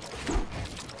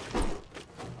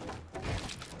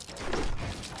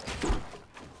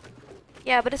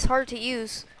 Yeah, but it's hard to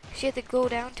use. 'Cause you have to go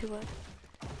down to it.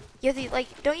 You have to,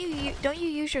 like, don't you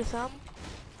use your thumb?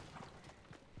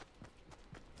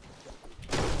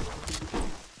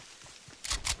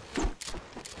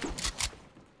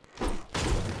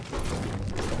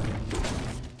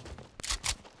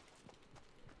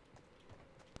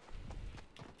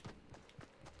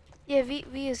 Yeah,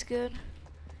 V is good.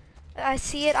 I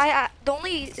see it. The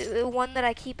only one that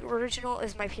I keep original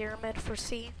is my pyramid for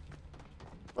C.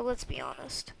 But let's be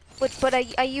honest. But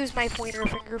I use my pointer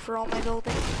finger for all my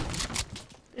building.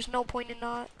 There's no point in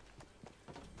not.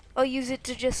 I'll use it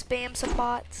to just spam some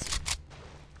bots.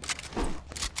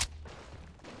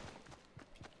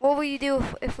 What will you do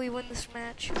if we win this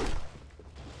match?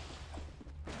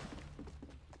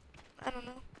 I don't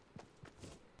know.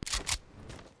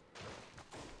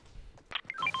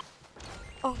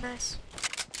 Oh, nice.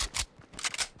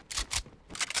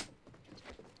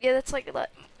 Yeah, that's like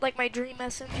my dream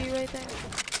SMG right there.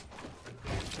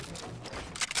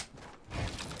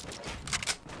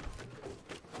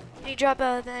 Can you drop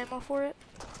the ammo for it?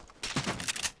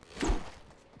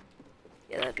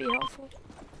 Yeah, that'd be helpful.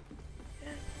 Yeah.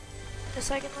 In a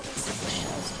second, let me put the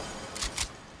shields.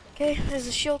 Okay, there's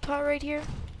a shield pot right here.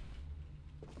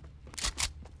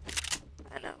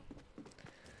 I know.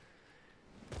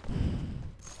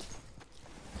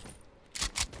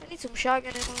 I need some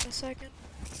shotgun ammo in a second.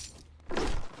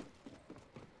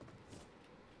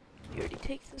 You already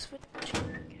take this footage.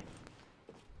 Okay.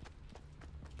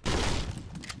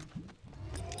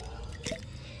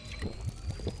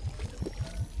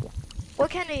 What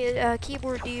kind of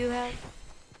keyboard do you have?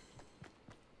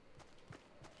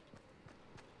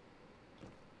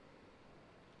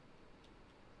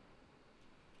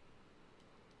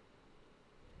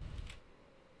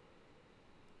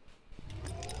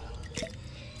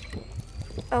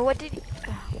 Oh, what did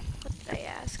I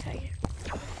ask?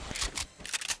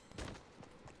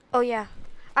 Oh yeah,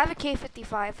 I have a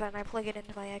K55 and I plug it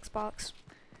into my Xbox.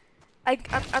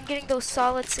 I'm getting those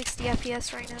solid 60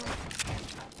 FPS right now.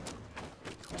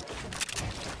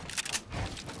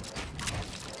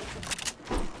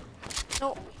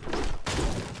 No,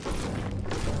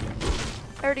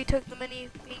 I already took the mini,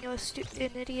 being an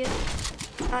idiot,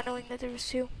 not knowing that there was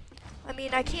two. I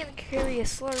mean, I can't carry a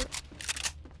slurp.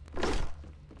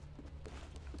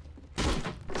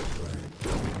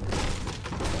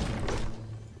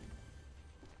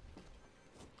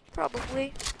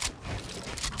 Probably.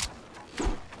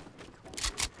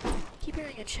 Keep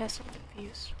hearing a chest, I'm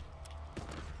confused.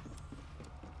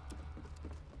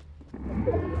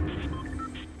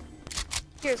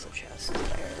 Here's the chest.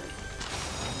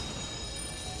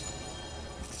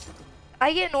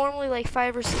 I get normally like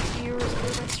 5 or 6 viewers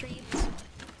for my streams.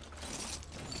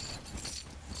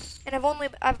 And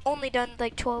I've only done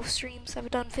like 12 streams. I've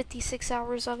done 56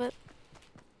 hours of it.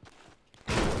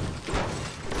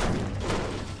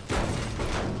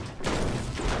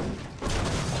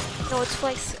 No, it's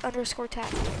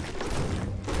flex_tactic.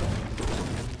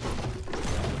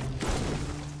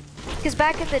 Because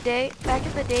back in the day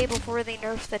before they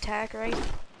nerfed the tac, right?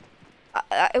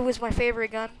 It was my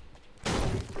favorite gun.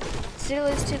 Still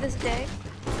is to this day.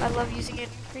 I love using it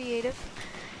in creative.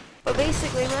 But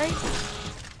basically, right?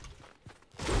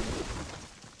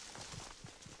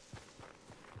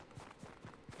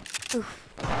 Oof.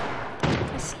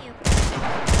 I see him.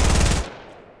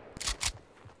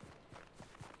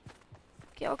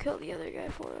 Okay, I'll kill the other guy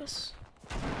for us.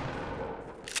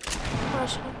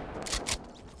 Rushing him.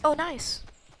 Oh, nice.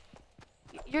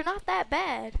 You're not that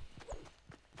bad.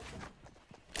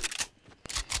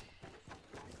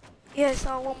 Yeah, I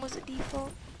saw one was a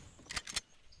default.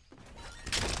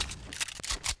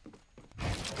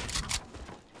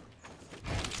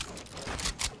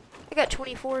 I got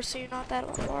 24, so you're not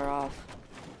that far off.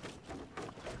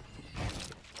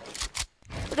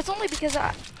 But it's only because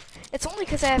I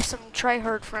have some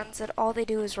tryhard friends that all they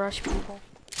do is rush people.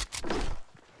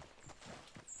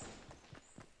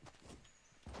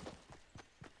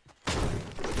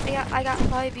 I got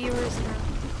 5 viewers now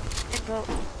in the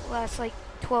last like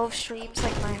 12 streams.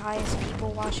 Like my highest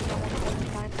people watching at one point in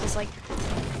time was like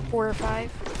 4 or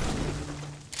 5.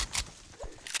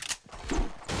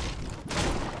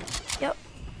 Yep.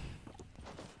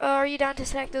 Are you down to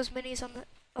stack those minis on the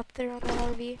up there on that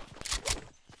RV?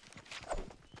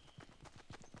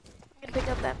 I'm gonna pick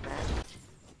up that mat.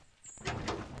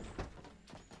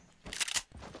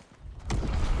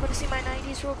 Wanna see my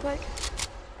 90s real quick?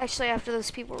 Actually, after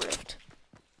those people rift.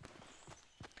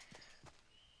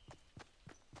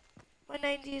 My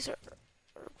 90s are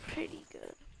pretty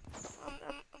good.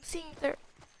 I'm seeing their...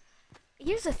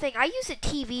 Here's the thing, I use a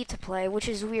TV to play, which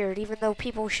is weird, even though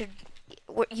people should...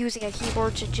 using a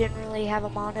keyboard should generally have a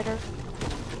monitor.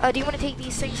 Do you want to take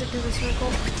these things into the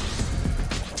circle?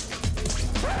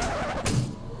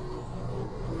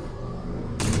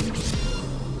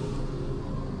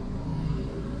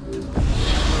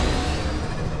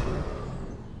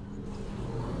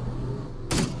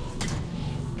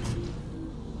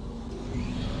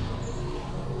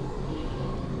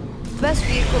 Best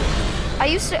vehicle. I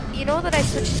used to, you know that I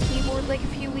switched to keyboard like a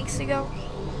few weeks ago?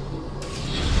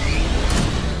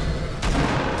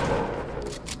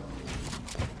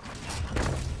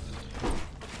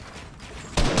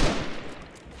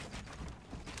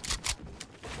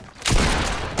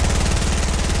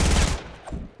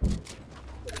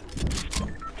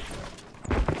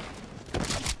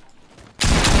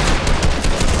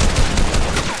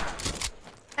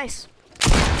 Nice.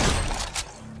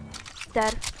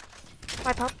 Dead.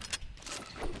 My pump.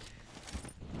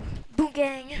 Boom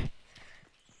gang.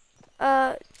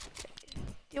 Do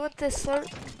you want this slurp?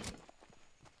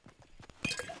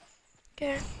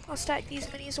 Okay, I'll stack these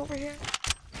minis over here.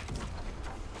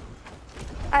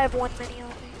 I have one mini on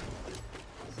me.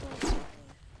 So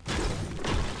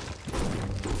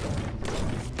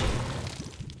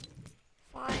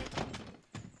fine.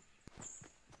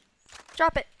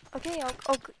 Drop it. Okay,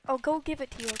 I'll go give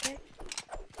it to you, okay?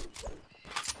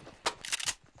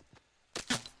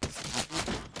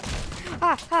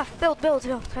 Build.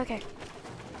 Okay.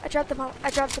 I dropped the pump.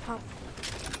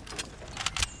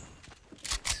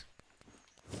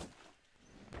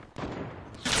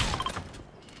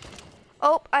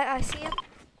 Oh, I see him.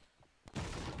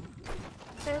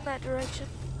 that direction.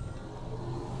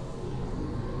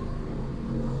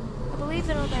 I believe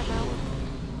they're on that mountain.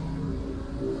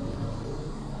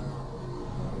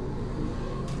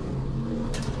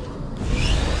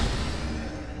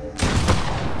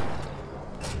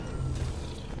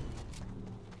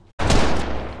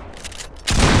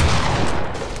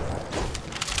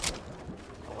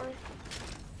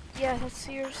 Yeah, that's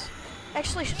yours.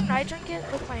 Actually, shouldn't I drink it?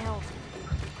 Look at my health.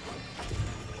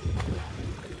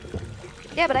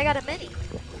 Yeah, but I got a mini.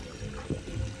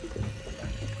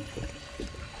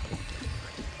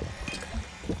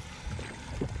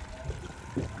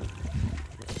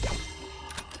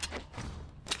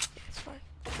 It's fine.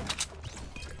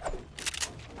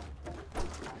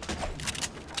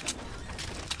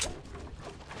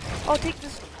 I'll take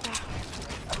this.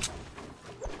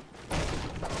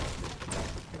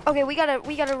 Okay, we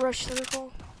gotta rush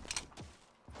circle.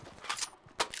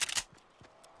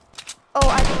 Oh,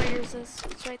 I know where yours is.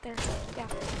 It's right there. Yeah.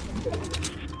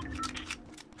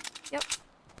 Yep.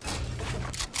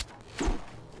 I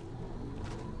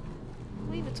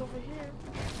believe it's over here.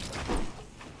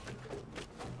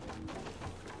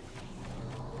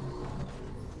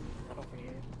 Not over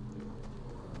here.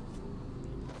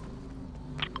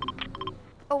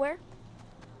 Oh, where?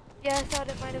 Yeah, I thought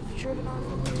it might have driven off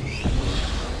over here.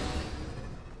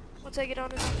 Once I get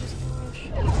on it, I'm just gonna rush.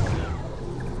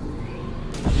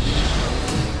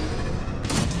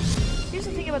 Here's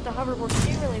the thing about the hoverboard, you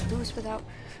can't really boost without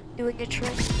doing a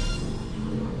trick.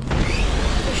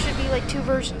 There should be like 2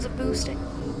 versions of boosting.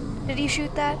 Did you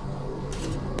shoot that?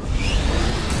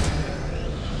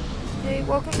 Hey,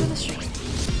 welcome to the stream.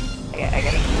 I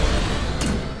gotta...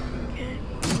 Okay.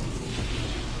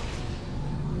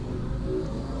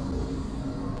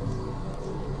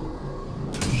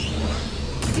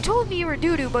 You told me you were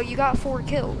doo-doo, but you got 4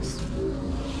 kills.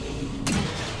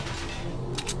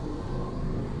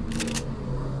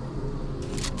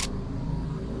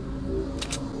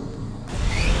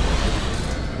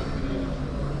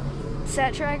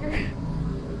 Stat tracker.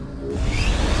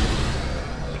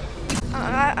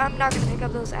 I'm not gonna pick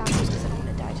up those apples because I don't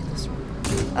want to die to this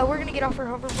one. We're gonna get off our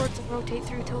hoverboards and rotate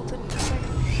through Tilted in a second.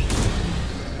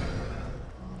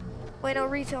 Wait, no,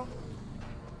 retail.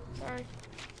 Sorry.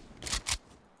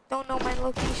 Don't know my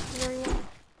locations very well.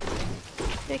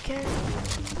 Take care.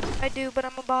 I do, but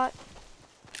I'm a bot.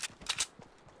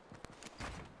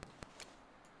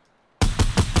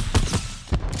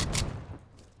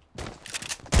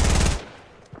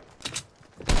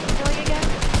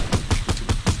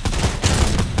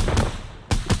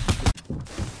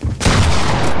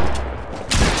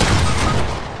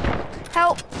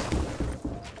 Help!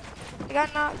 I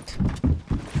got knocked.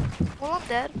 Well, I'm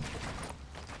dead.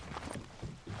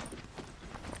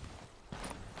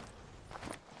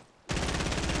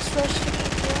 Just rush to me,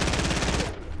 yeah.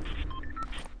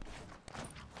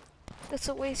 That's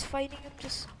a waste fighting him,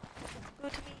 just go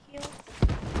to me, heal.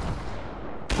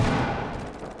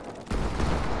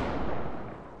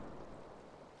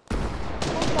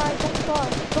 Don't die,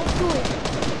 don't do it.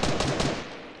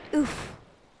 Oof,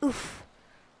 oof.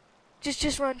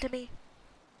 Just run to me.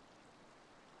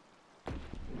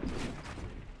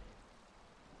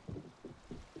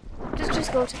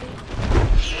 Just go to me.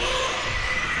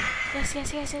 Yes.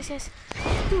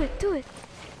 Do it.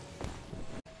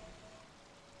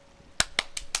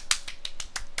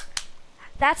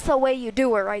 That's the way you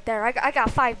do it right there. I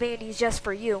got 5 bandies just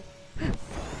for you.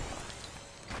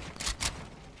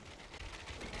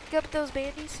 Get up those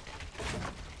bandies.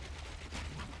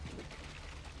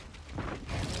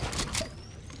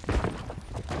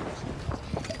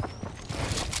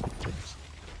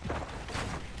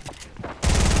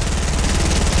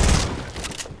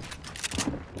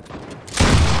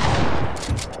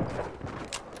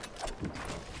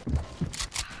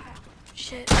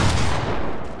 Shit.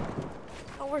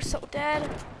 Oh, we're so dead.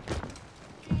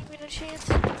 We had a chance.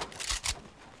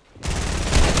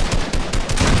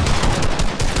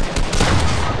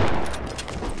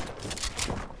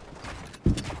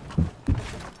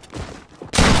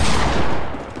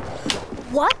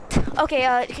 What?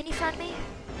 Okay, can you friend me?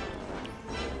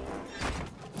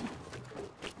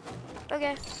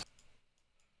 Okay.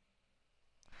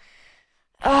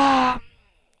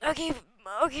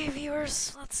 Okay,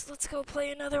 viewers, let's go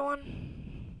play another one.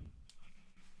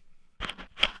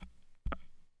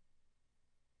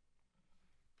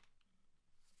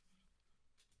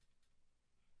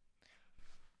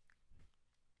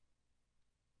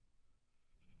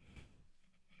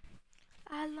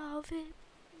 I love it.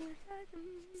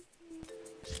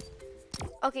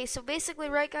 Okay, so basically,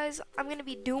 right, guys, I'm gonna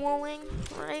be dueling,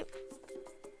 right?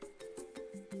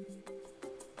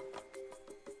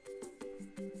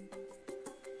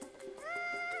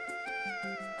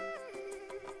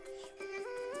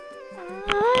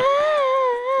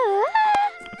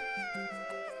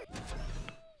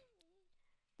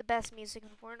 best music in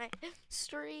Fortnite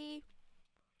history.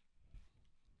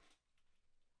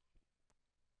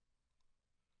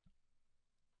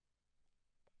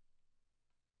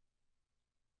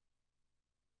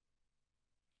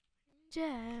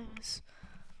 Jazz.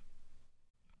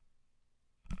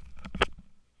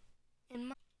 In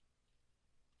my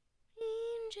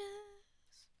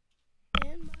angels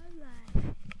in my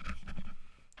life.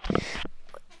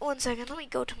 1 second, let me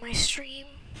go to my stream.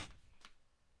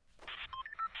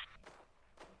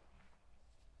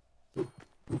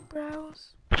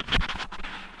 Browse.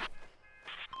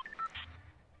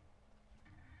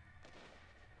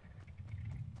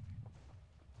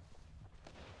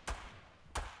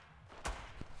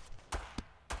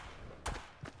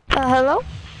 Hello?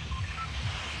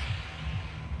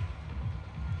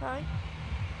 Hi.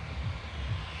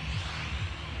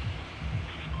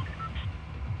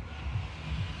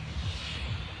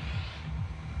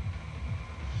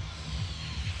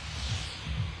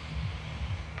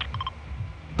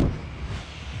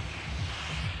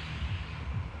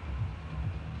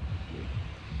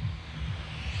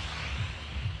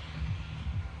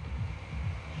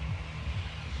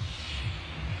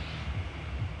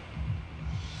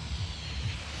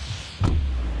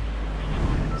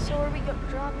 So where we go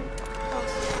dropping? Oh,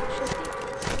 shifty.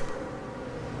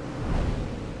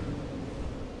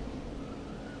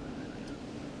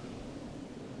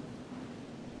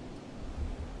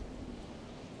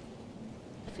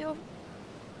 I feel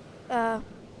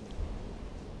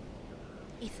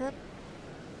Ethan.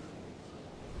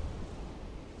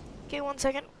 Okay, 1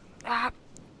 second. Ah.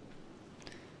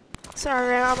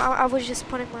 Sorry, I was just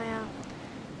putting my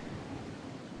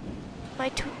my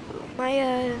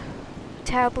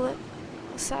tablet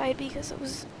aside because it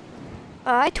was.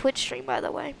 I Twitch stream, by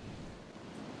the way.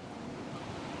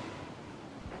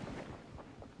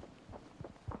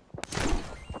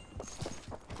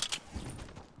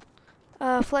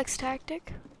 Flex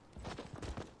tactic.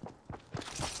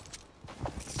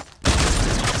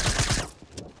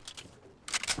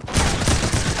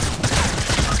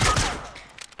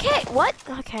 Okay, what?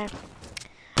 Okay.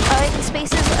 In the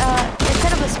spaces,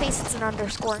 instead of a space, it's an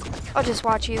underscore. I'll just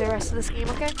watch you the rest of this game,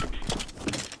 okay?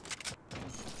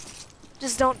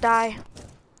 Just don't die.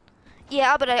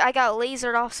 Yeah, but I got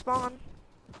lasered off spawn.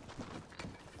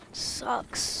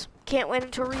 Sucks. Can't wait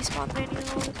until respawn, man, you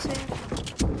know what I'm saying?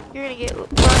 You're gonna get run.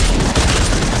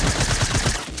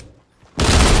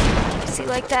 See,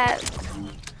 like that.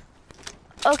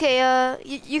 Okay,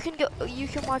 you can go, you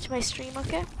can watch my stream,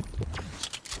 okay?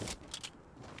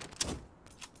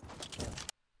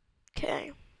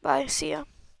 Okay, bye, see ya.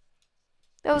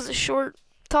 That was a short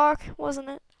talk, wasn't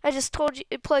it? I just told you,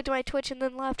 it plugged my Twitch and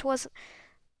then left, wasn't.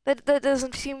 That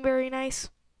doesn't seem very nice.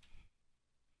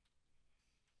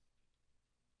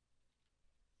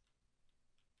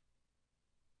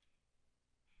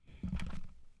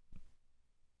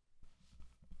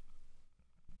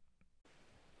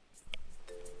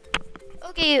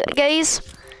 Okay, guys,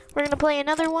 we're gonna play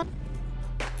another one.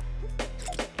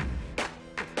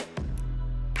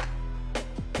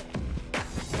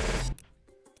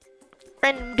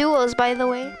 Random duos, by the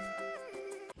way.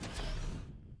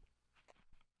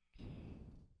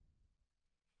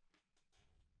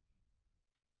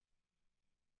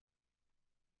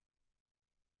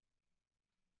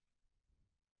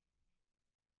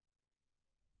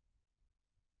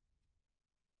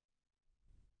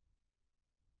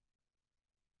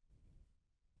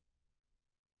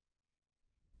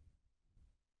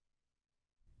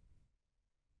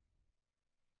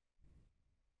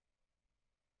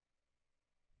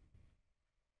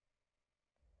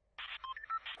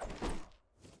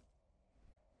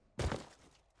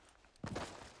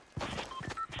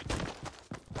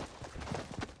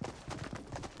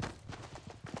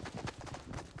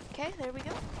 Okay, there we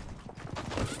go.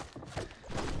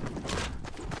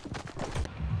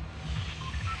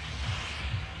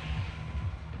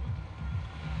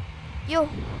 Yo,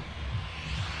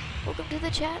 welcome to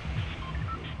the chat.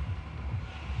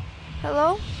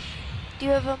 Hello? Do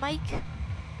you have a mic?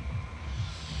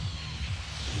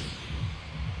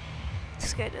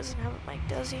 This guy doesn't have a mic,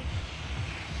 does he?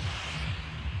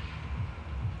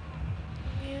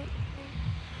 Mute.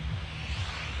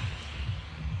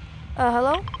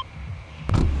 Hello?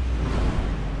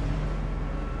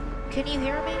 Can you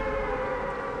hear me?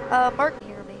 Mark can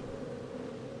hear me.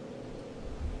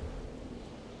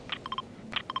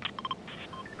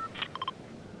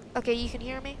 Okay, you can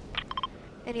hear me?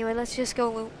 Anyway, let's just go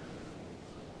loot.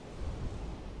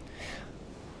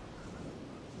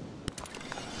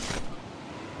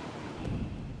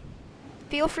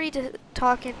 Feel free to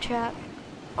talk in chat.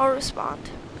 I'll respond,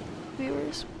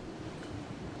 viewers.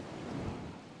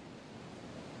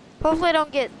 Hopefully I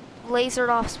don't get lasered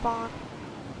off spawn.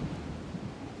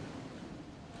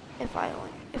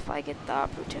 If I get the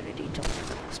opportunity to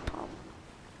learn this pump,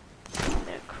 I'm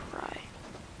gonna cry.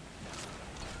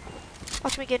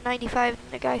 Watch me get 95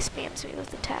 and the guy spams me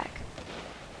with attack.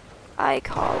 I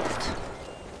call it.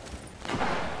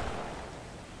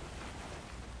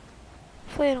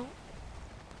 Hopefully I don't.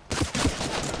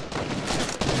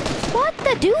 What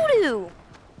the doo-doo?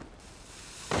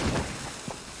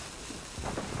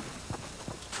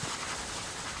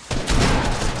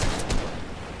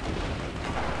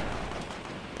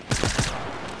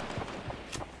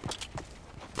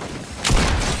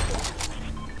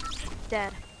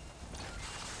 Dead.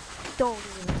 Don't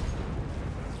even.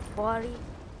 Body.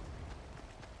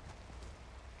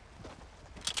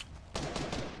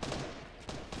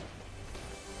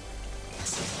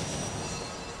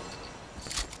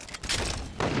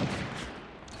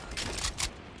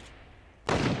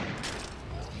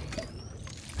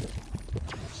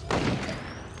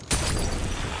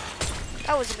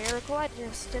 That was a miracle. I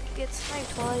just didn't get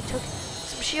sniped while I took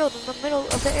some shield in the middle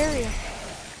of the area.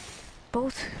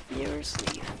 Both viewers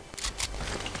leave.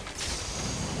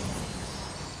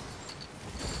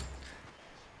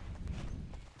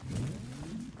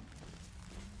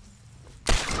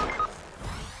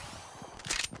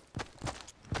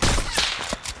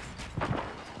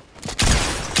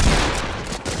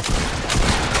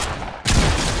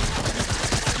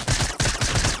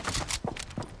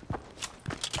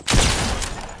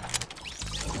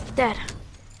 Dead.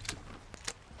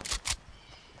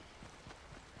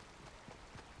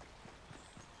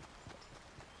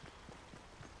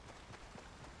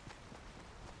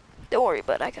 Don't worry,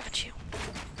 bud, I got you.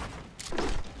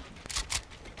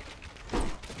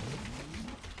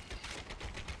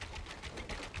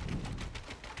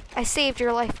 I saved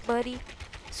your life, buddy.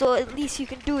 So at least you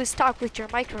can do is talk with your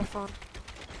microphone.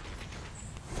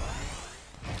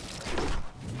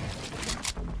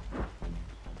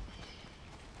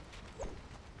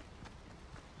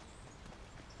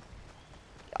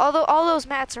 Although all those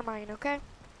mats are mine, okay?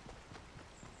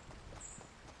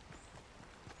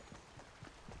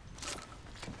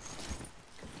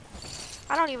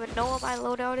 I don't even know what my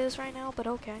loadout is right now, but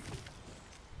okay.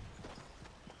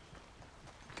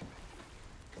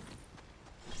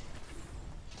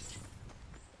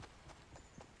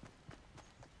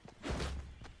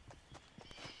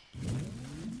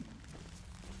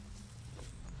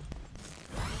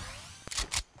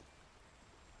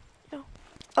 Oh.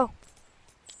 Oh.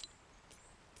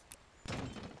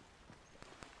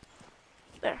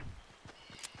 There.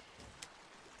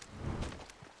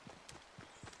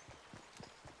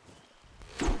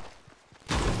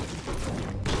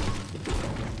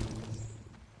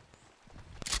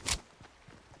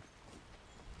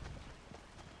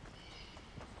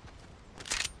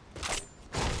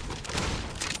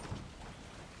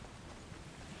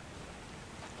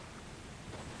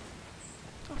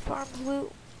 Farm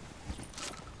loot.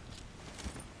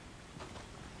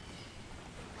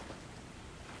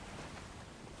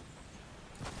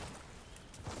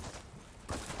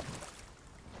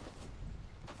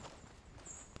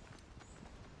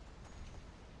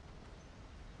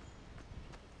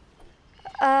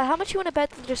 How much you want to bet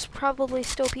that there's probably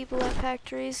still people at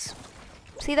factories?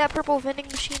 See that purple vending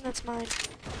machine? That's mine.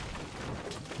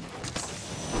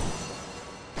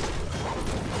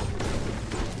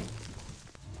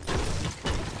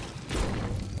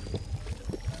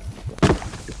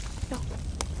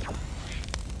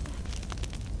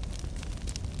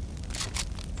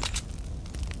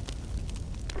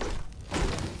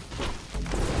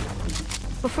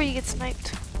 Before you get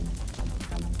sniped.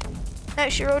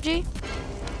 Nice, Shiroji.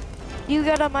 You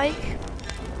got a mic?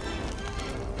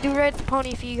 Do ride the pony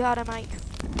if you got a mic.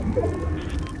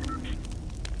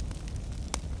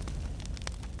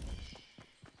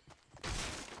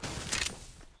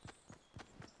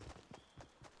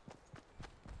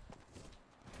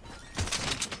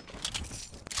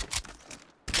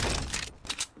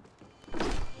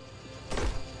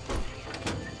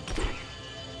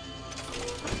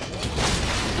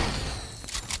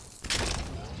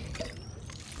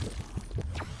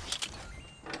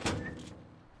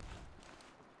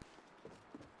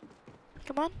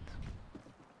 Come on.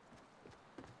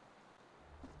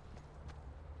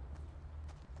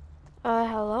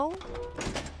 Hello?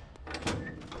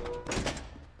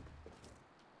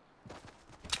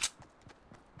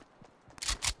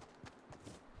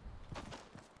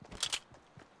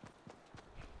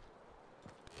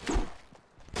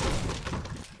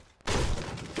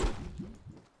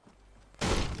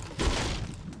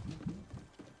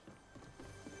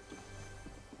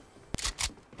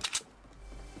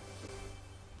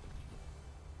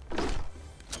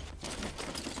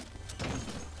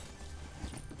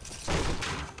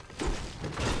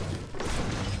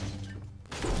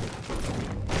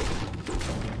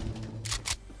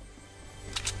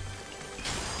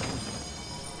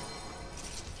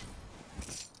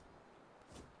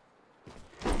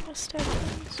 gonna stack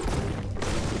things.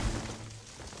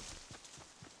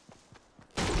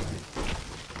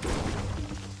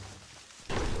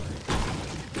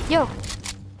 Yo!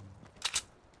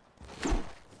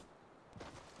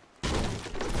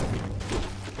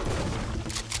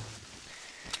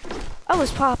 I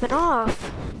was popping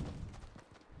off.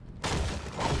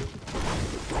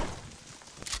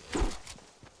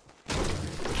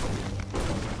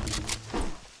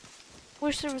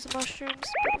 Wish there was mushrooms,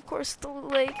 but of course the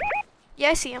lake. Yeah,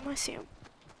 I see him, I see him.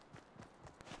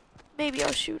 Maybe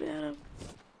I'll shoot at him.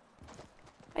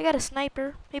 I got a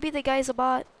sniper. Maybe the guy's a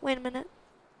bot. Wait a minute.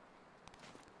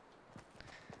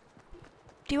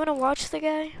 Do you want to watch the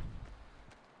guy?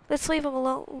 Let's leave him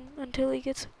alone until he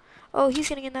gets... Oh, he's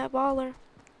getting in that baller.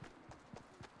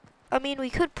 I mean, we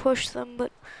could push them,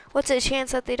 but what's the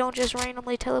chance that they don't just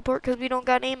randomly teleport because we don't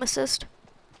got aim assist?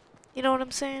 You know what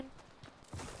I'm saying?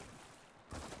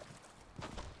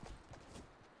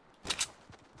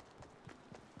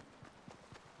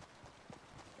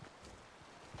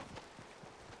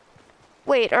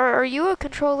 Wait, are you a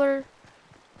controller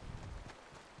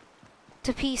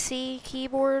to PC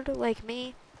keyboard like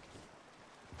me?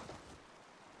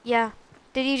 Yeah.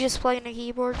 Did you just plug in a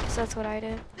keyboard? Because that's what I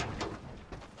did.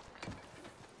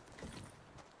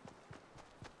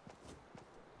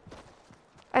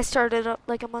 I started up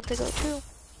like a month ago too.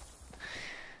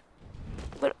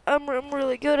 But I'm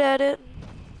really good at it.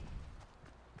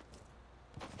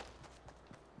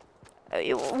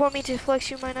 You want me to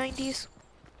flex you my 90s?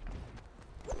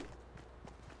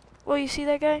 Well, you see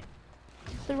that guy?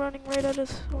 They're running right at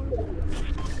us.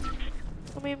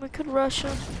 I mean, we could rush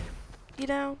him. You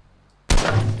down?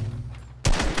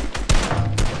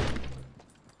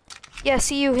 Yeah,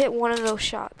 see, you hit one of those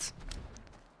shots.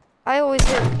 I always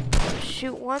hit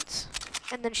shoot once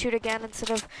and then shoot again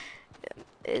instead of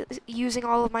using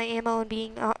all of my ammo and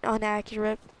being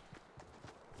inaccurate.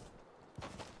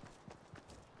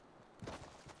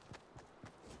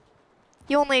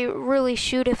 You only really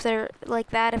shoot if they're like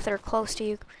that, if they're close to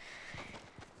you.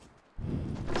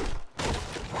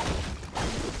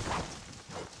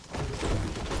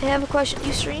 I have a question.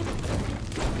 You stream?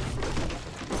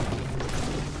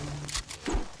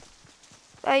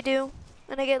 I do.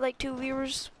 And I get like 2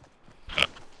 viewers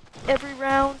every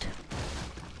round.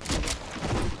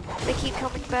 They keep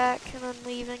coming back and then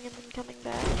leaving and then coming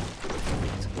back.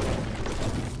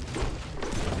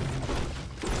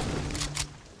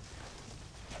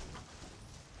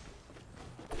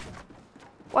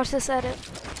 Watch this edit.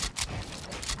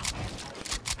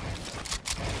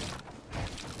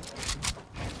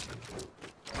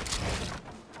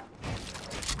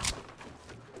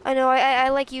 I know, I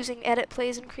like using edit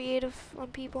plays in creative on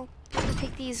people.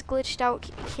 Take these glitched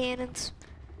out cannons.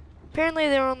 Apparently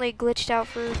they're only glitched out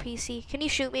for PC. Can you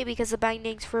shoot me because the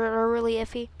bindings for it are really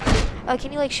iffy?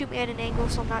 Can you like shoot me at an angle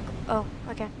so I'm not... Oh,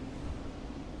 okay.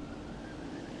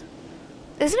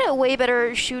 Isn't it way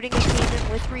better shooting a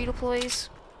cannon with redeploys?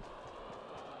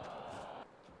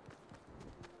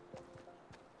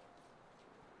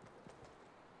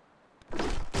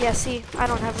 Yeah, see, I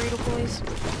don't have redeploys.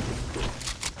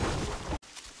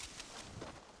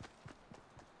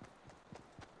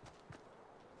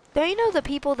 Don't you know the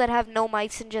people that have no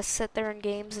mics and just sit there in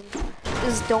games and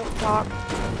just don't talk?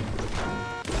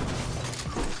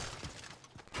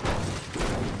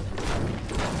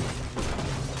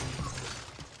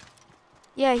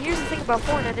 Yeah, here's the thing about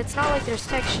Fortnite. It's not like there's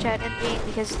text chat in game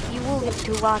because you will get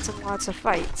into lots and lots of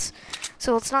fights.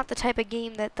 So it's not the type of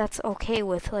game that's okay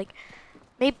with. Like,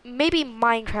 maybe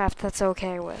Minecraft that's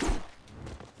okay with.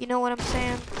 You know what I'm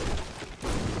saying?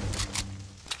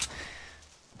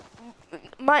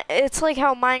 It's like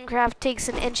how Minecraft takes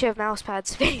an inch of mousepad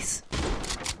space.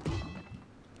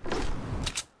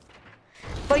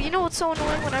 But you know what's so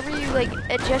annoying? Whenever you like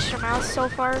adjust your mouse so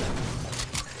far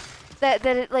that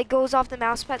it like goes off the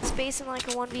mousepad space in like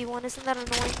a 1v1, isn't that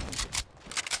annoying?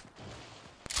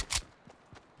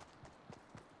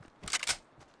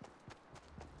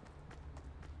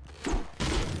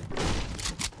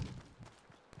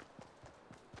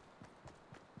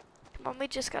 Come on, we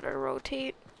just gotta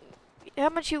rotate. How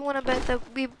much you want to bet that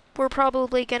we're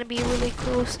probably going to be really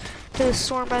close to the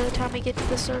storm by the time we get to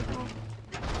the circle?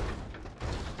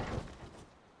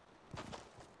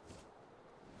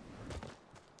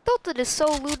 Tilted is so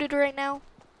looted right now.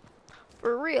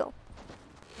 For real.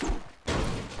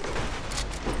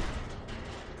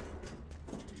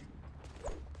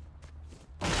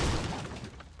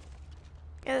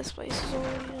 Yeah, this place is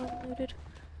already looted.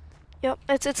 Yep,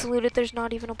 it's looted. There's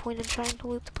not even a point in trying to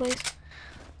loot the place.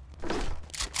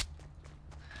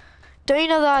 Don't you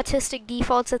know the autistic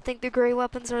defaults that think the gray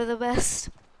weapons are the best?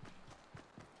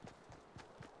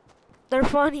 They're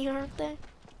funny, aren't they?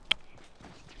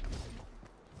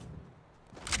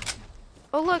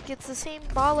 Oh look, it's the same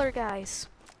baller guys.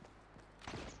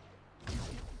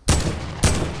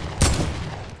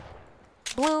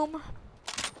 Bloom.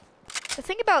 The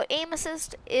thing about aim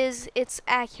assist is it's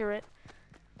accurate.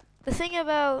 The thing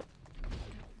about...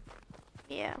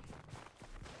 Yeah.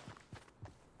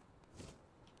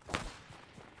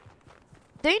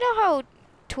 Do you know how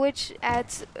Twitch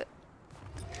adds...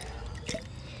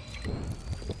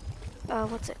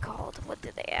 what's it called? What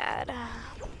did they add?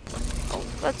 Oh,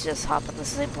 let's just hop on the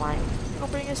zip line. It'll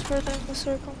bring us further in the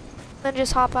circle. Then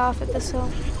just hop off at this hill.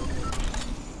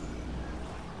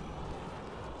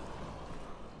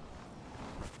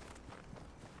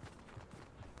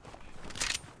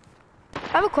 I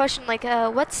have a question, like,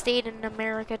 what state in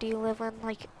America do you live in,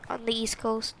 like, on the East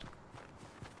Coast?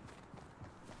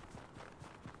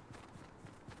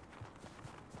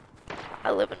 I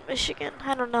live in Michigan.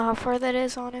 I don't know how far that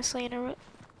is, honestly,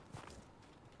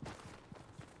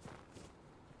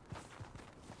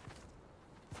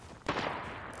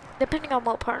 depending on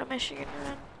what part of Michigan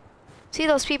you're in. See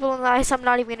those people in the ice? I'm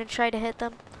not even gonna try to hit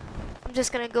them. I'm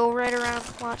just gonna go right around.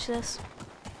 Watch this.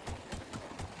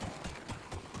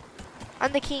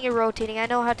 I'm the king of rotating. I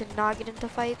know how to not get into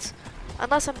fights.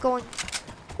 Unless I'm going...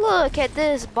 Look at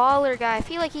this baller guy. I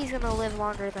feel like he's gonna live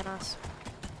longer than us.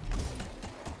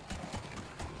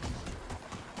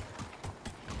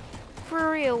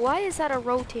 For real, why is that a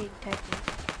rotating technique?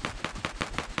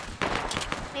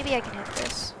 Maybe I can hit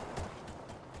this.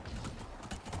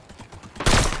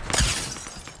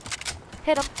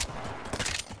 Hit him.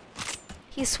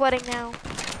 He's sweating now.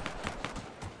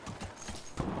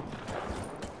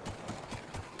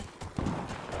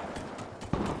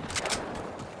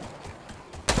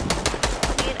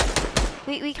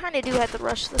 We kind of do have to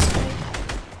rush this way.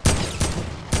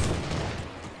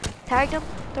 Tagged him,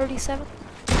 37.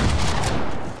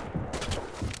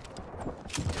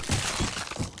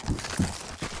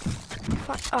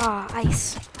 Ah,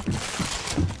 ice.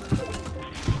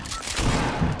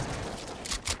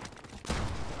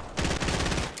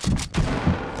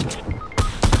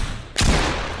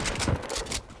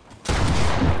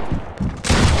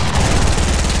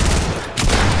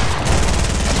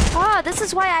 This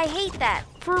is why I hate that.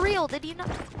 For real, did you not?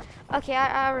 Okay,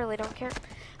 I really don't care.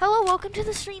 Hello, welcome to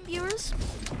the stream, viewers.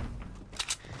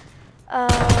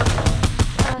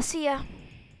 See ya.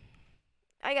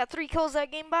 I got 3 kills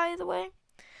that game, by the way.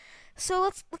 So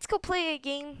let's go play a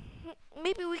game.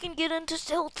 Maybe we can get into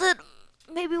Tilted.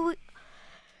 Maybe we...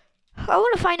 I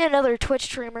want to find another Twitch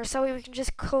streamer so we can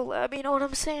just collab, you know what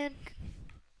I'm saying?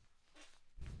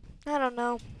 I don't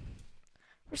know.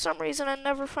 For some reason, I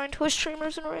never find Twitch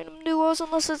streamers in random duos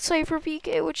unless it's Cypher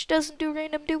PK, which doesn't do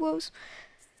random duos.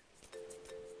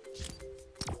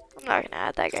 I'm not gonna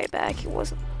add that guy back. He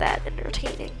wasn't that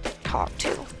entertaining to talk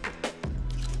to.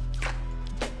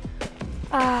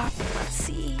 Let's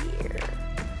see here.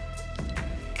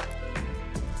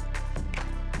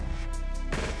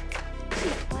 Who's he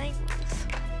playing with?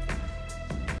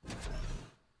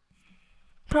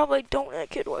 Probably Donut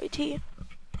Kid YT.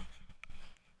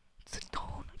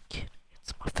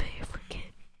 My favorite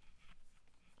kid.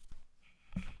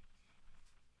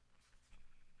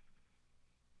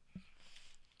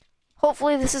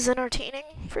 Hopefully this is entertaining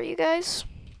for you guys.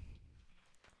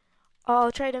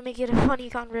 I'll try to make it a funny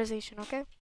conversation, okay?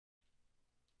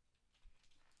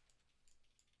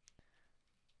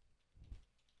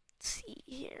 Let's see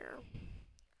here.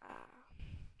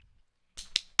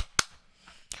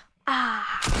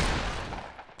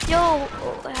 Yo,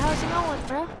 how's it going,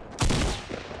 bro?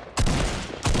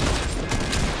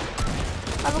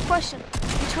 I have a question.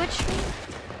 You Twitch stream?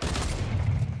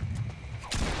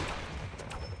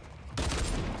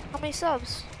 How many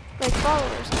subs? Like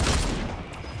followers?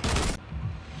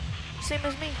 Same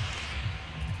as me.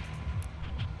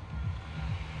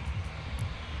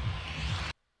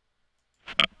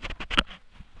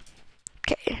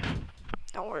 Okay.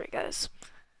 Don't worry, guys.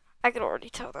 I could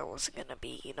already tell that wasn't gonna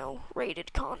be, you know,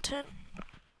 rated content.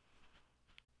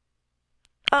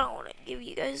 I don't want to give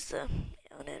you guys the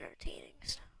unentertaining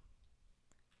stuff.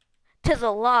 To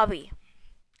the lobby.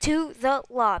 To the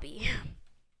lobby.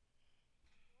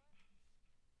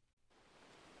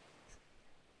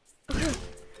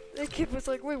 The kid was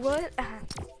like, wait, what?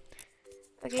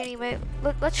 Okay, anyway,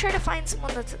 let's try to find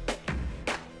someone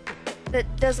that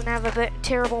doesn't have a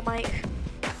terrible mic.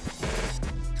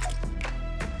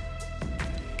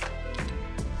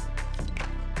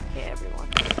 Okay, everyone.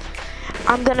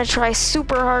 I'm gonna try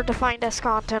super hard to find us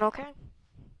content, okay?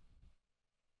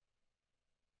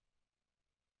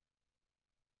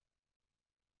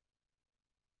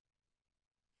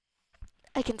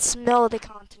 I can smell the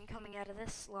content coming out of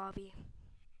this lobby.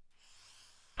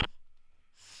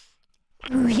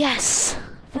 Ooh, yes.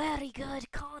 Very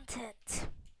good content.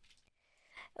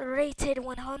 Rated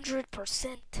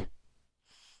 100%.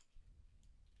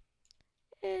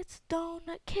 It's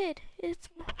Donut Kid. It's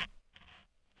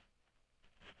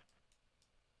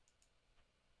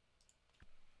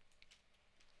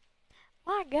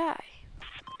my guy.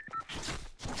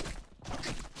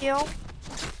 Yo.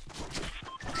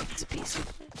 It's a piece of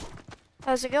it.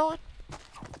 How's it going?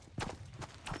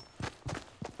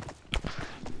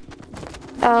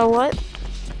 What?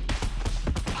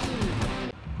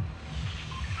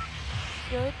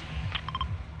 Good.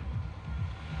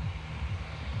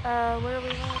 Where are we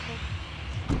landing?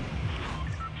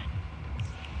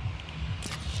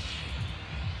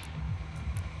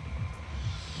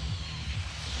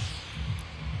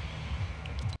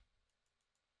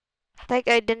 That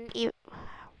guy didn't even...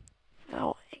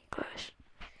 No English.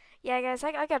 Yeah, guys,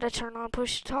 I gotta turn on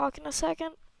push to talk in a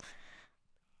second.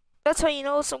 That's how you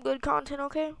know some good content,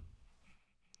 okay?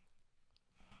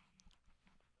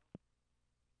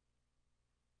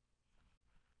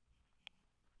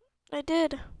 I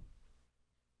did.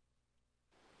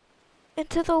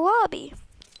 Into the lobby.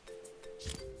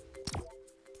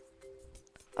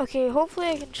 Okay, hopefully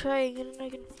I can try again and I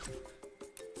can...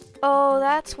 Oh,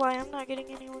 that's why I'm not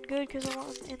getting anyone good, because I'm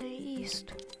in the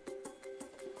east.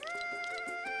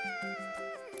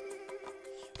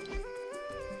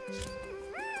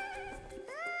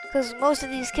 Because most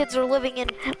of these kids are living in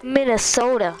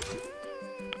Minnesota.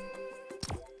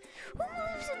 Who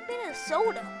lives in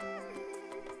Minnesota?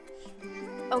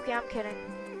 Okay, I'm kidding.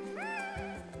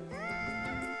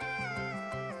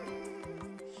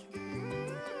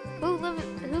 Who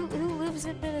lives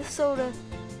in Minnesota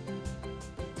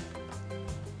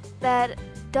that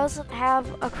doesn't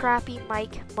have a crappy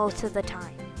mic most of the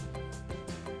time?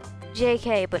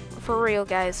 JK, but for real,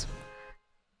 guys.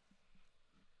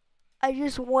 I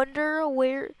just wonder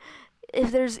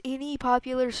if there's any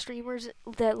popular streamers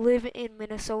that live in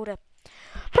Minnesota.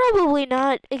 Probably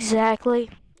not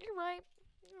exactly. You're right.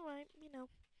 You're right. You know,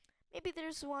 maybe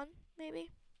there's one.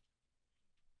 Maybe.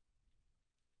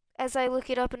 As I look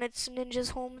it up and it's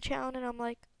Ninja's hometown, and I'm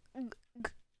like,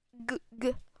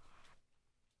 g.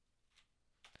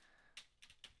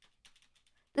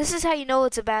 This is how you know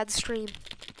it's a bad stream.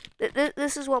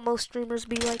 This is what most streamers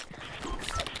be like.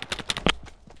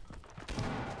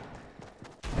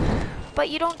 But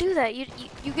you don't do that. You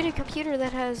get a computer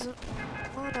that has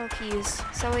mono keys.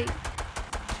 So wait,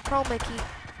 chroma key.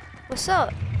 What's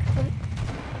up?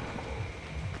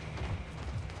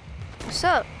 What's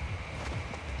up?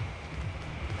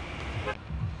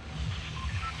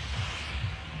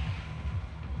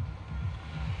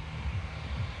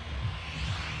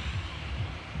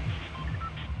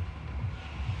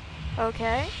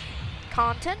 Okay.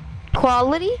 Content?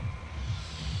 Quality?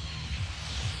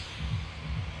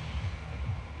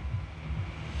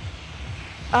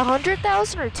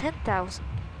 $100,000 or 10,000?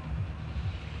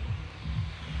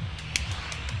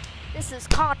 This is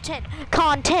content.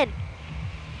 Content!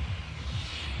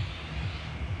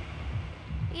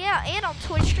 Yeah, and I'm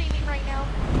Twitch streaming right now.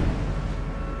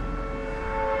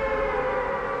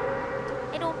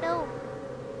 I don't know.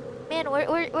 Man,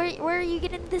 where are you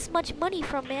getting this much money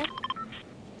from, man?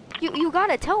 You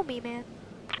gotta tell me, man.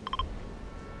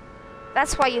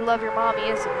 That's why you love your mommy,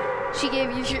 isn't it? She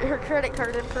gave you her credit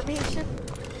card information.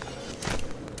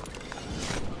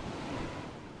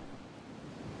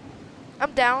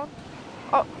 I'm down.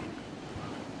 Oh.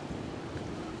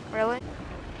 Really?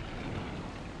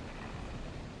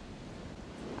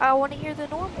 I want to hear the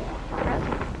normal.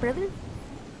 Really?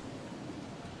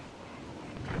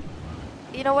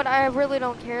 You know what? I really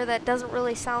don't care. That doesn't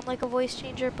really sound like a voice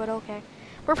changer, but okay.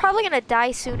 We're probably gonna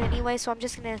die soon anyway, so I'm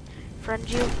just gonna friend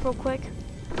you real quick.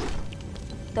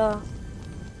 Duh.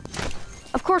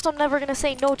 Of course, I'm never gonna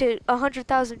say no to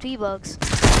 100,000 V-Bucks. You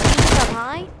think I'm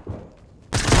high?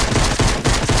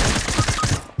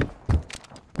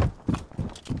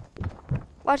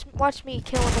 Watch me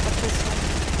kill him with a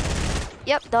pistol.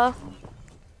 Yep, duh.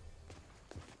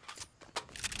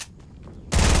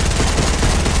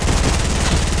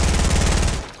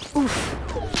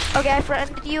 Oof. Okay, I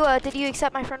friended you. Did you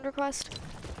accept my friend request?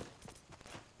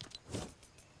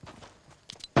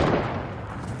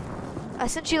 I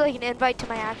sent you like an invite to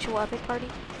my actual epic party.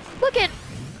 Look at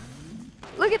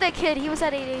that kid. He was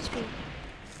at 8 HP.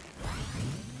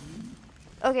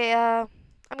 Okay, I'm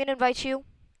gonna invite you.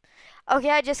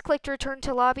 Okay, I just clicked return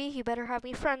to lobby. You better have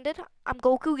me friended. I'm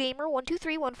Goku Gamer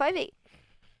 123158.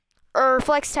 Or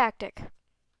Flex Tactic.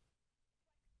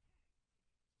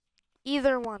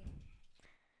 Either one.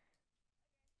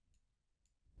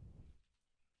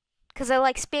 Because I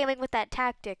like spamming with that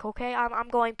tactic, okay? I'm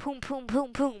going boom, boom,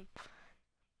 boom, boom.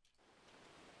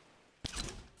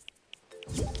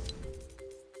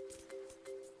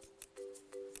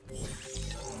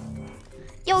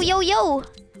 Yo, yo, yo!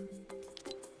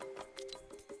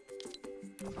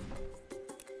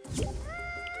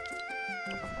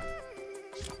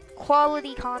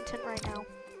 Quality content right now.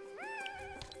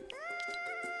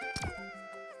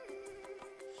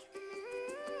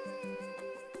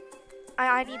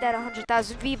 I need that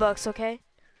 100,000 V-Bucks, okay?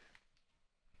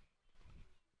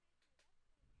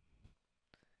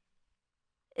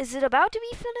 Is it about to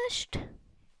be finished?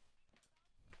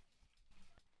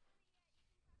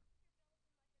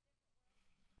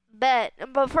 Bet.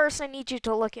 But first I need you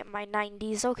to look at my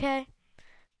 90s, okay?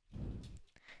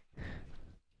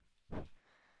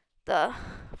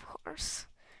 Of course.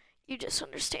 You just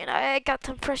understand. I got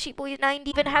them freshy boy 90.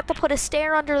 Even had to put a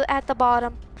stair under at the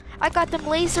bottom. I got them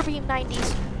laser beam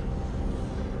 90s.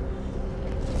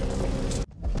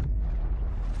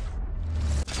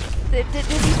 Did you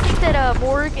think that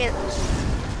Morgan?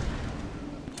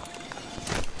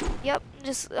 Yep,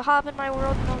 just hop in my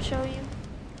world and I'll show you.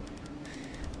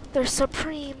 They're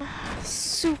supreme,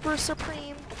 super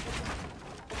supreme.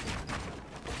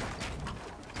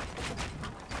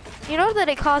 You know that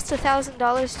it costs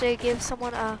 $1,000 to give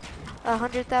someone a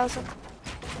 100,000?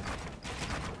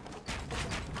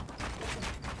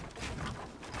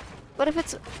 What if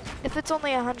it's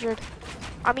only 100?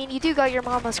 I mean, you do got your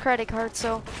mama's credit card,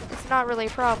 so it's not really a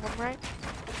problem, right?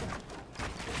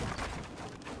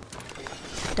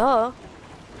 Duh.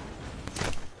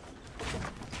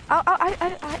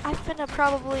 I finna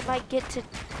probably might get to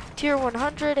tier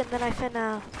 100, and then I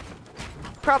finna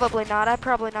probably not. I'm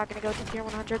probably not gonna go to tier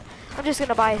 100. I'm just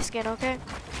gonna buy a skin, okay?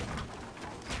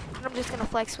 And I'm just gonna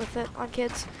flex with it on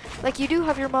kids. Like, you do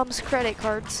have your mom's credit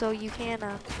card, so you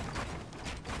can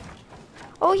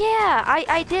Oh yeah,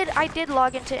 I did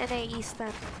log into NA East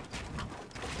then.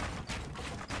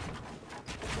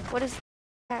 What does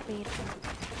that mean?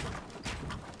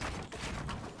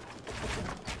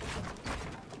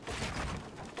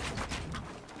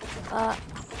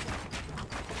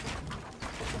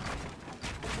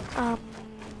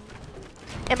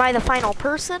 Am I the final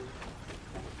person?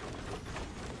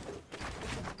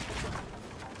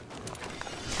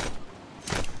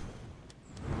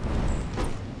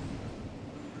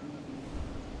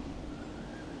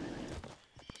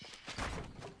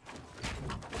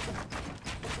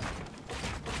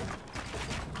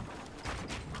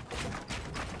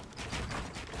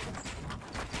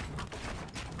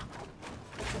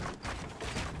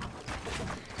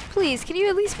 Please, can you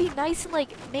at least be nice and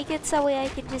like make it so way I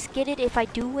can just get it if I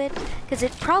do win? Because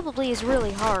it probably is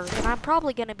really hard, and I'm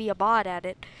probably gonna be a bot at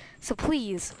it. So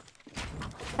please,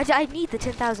 I need the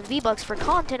 10,000 V-Bucks for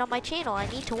content on my channel. I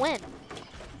need to win.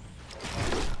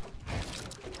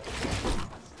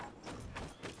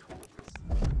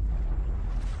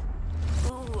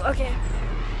 Ooh, okay.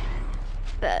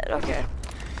 Okay.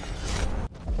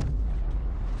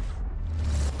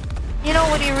 You know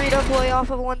when you redeploy off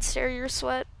of one stair, you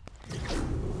sweat?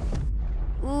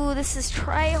 Ooh, this is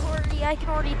try-hardy. I can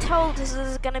already tell this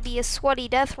is gonna be a sweaty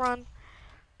death run.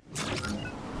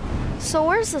 So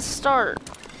where's the start?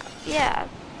 Yeah.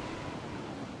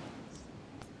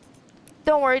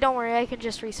 Don't worry, I can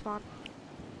just respawn.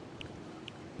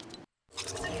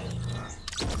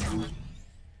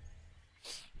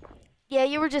 Yeah,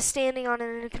 you were just standing on it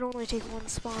and it can only take one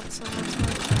spawn, so that's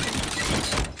fine.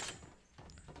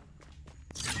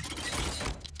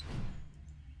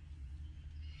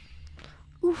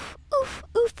 Oof, oof,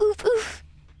 oof, oof, oof.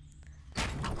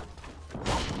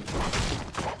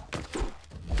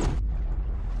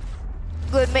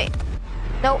 Good mate.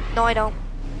 Nope, no I don't.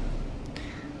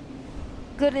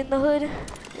 Good in the hood.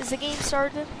 Is the game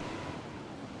started?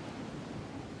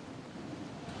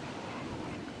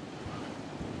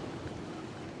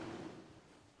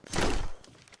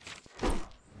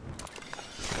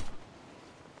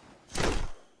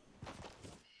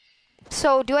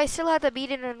 So, do I still have to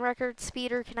beat it in record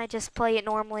speed, or can I just play it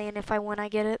normally, and if I win, I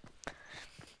get it?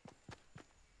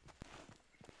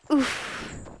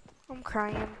 Oof. I'm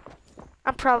crying.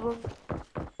 I'm probably...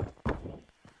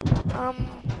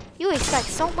 You expect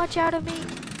so much out of me?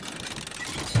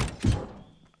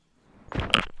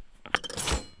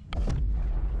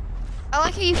 I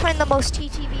like how you find the most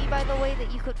TTV, by the way,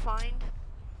 that you could find.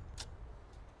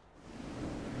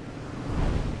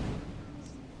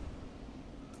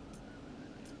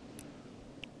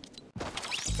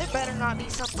 There better not be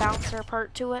some bouncer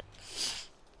part to it.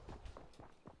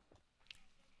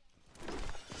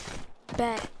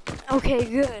 Bet. Okay,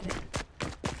 good.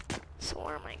 So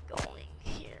where am I going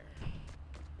here?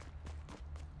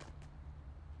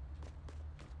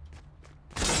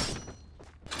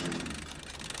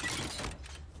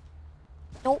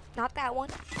 Nope, not that one.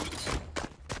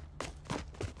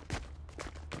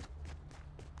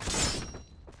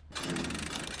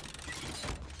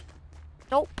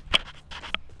 Nope.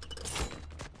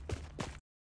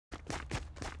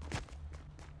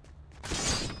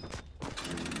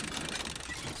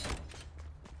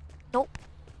 Nope.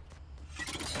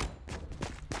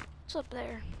 What's up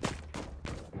there?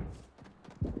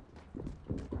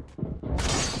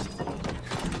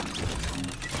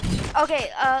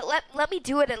 Okay, let me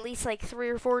do it at least like 3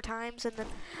 or 4 times, and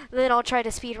then I'll try to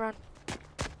speedrun.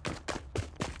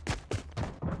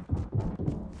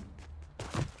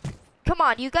 Come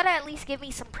on, you gotta at least give me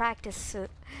some practice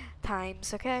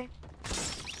times, okay?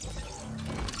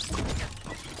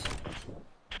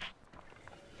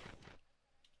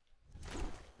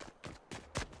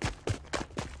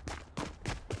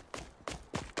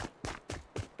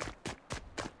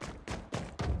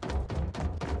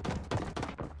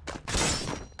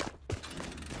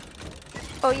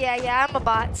 Oh yeah, I'm a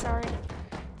bot, sorry.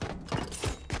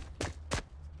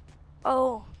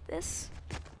 Oh, this?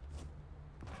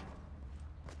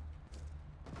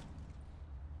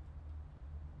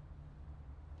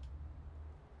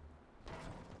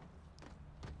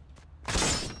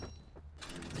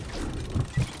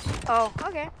 Oh,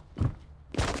 okay.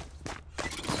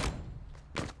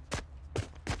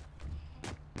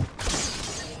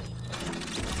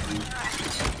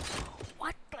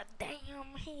 What the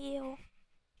damn hell?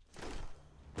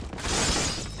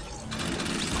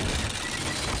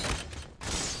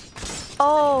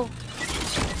 Oh.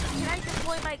 Can I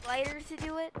deploy my glider to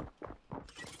do it?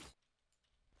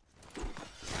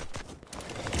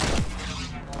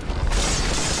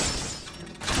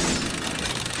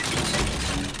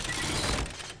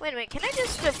 Wait a minute, can I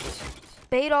just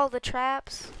bait all the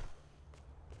traps?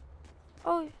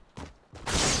 Oh.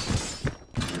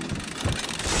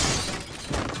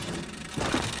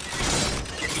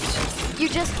 You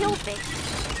just killed me.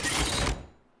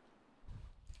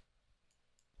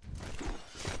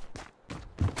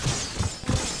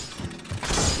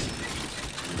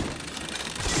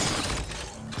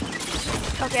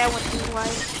 Okay, I went too wide.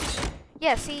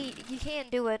 Yeah, see, you can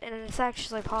do it, and it's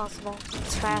actually possible.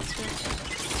 It's faster.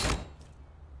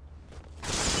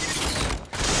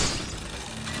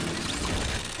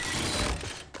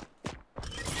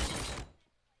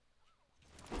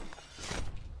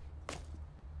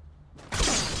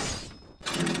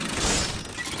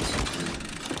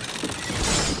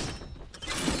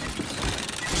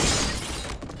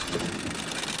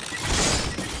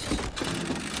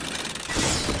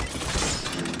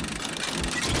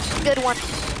 Good one.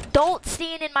 Don't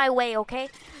stand in my way, okay?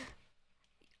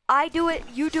 I do it,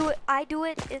 you do it, I do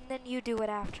it, and then you do it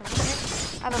after. Okay?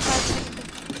 I have a 5-second thing.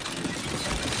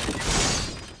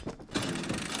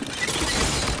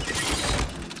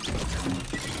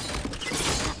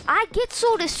 I get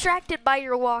so distracted by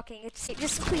your walking.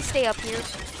 Just please stay up here.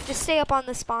 Just stay up on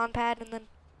the spawn pad and then.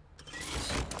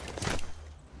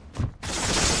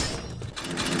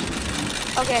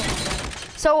 Okay.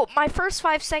 So my first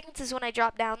 5 seconds is when I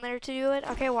drop down there to do it.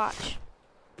 Okay, watch.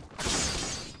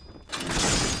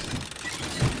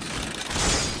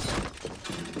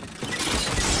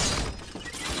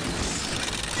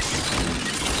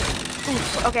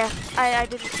 Oof, okay. I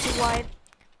did it too wide.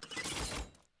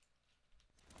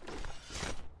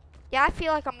 Yeah, I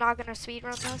feel like I'm not gonna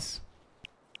speedrun this.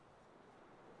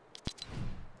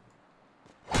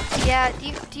 Yeah,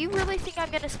 do you really think I'm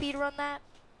gonna speedrun that?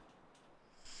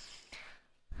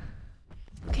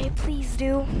 Okay, please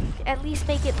do. At least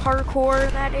make it parkour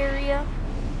in that area.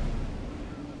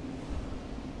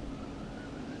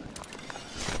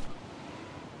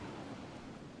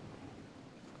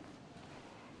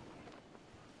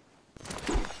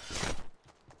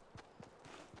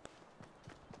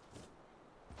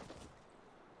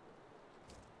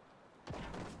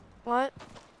 What?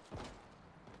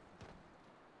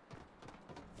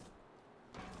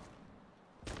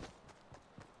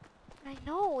 I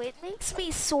know, it makes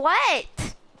me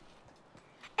sweat.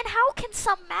 And how can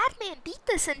some madman beat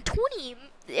this in 2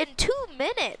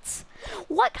 minutes?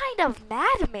 What kind of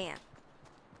madman?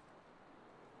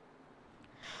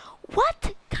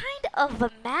 What kind of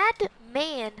a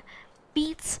madman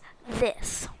beats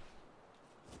this?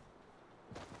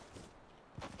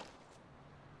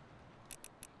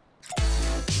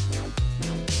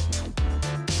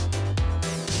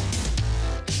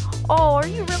 Oh, are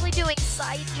you really doing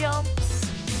side jumps?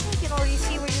 I can already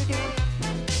see what you're doing.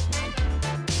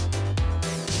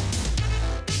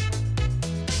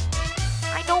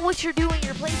 I know what you're doing.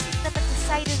 You're placing them at the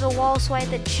side of the wall so I have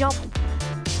to jump.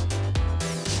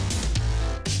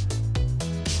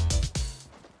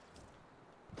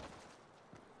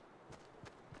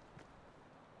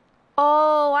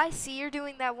 I see you're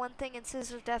doing that one thing in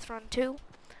Scissor Death Run too.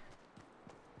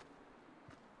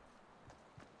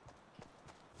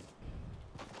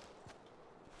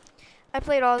 I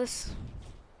played all this.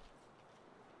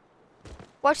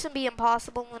 Watch them be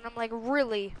impossible, and I'm like,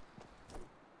 really?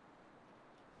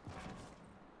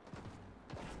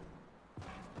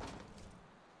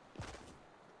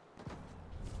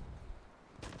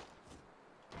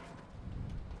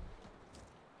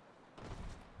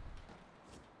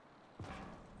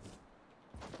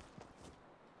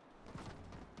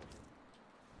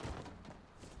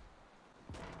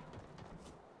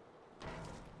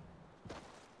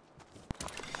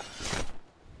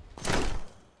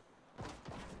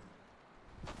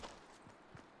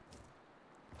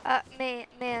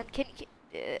 Man,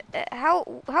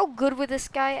 how good was this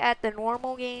guy at the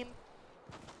normal game?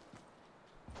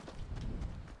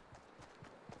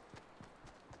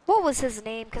 What was his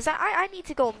name? Cause I need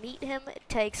to go meet him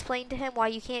to explain to him why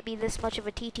you can't be this much of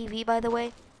a TTV. By the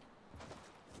way.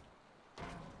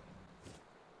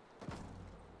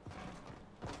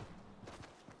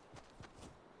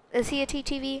 Is he a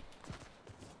TTV?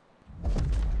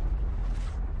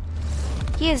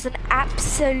 He is an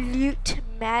absolute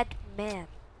madman.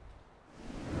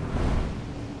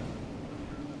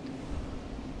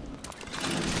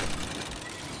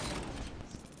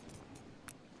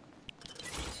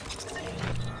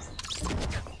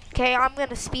 Okay, I'm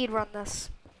gonna speed run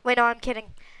this. Wait, no, I'm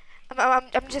kidding.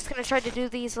 I'm just gonna try to do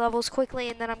these levels quickly,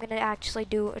 and then I'm gonna actually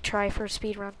do a try for a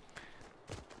speed run.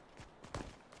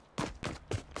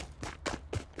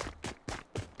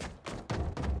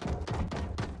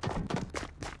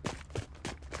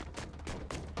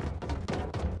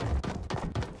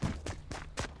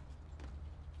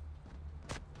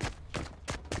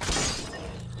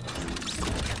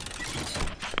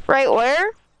 Right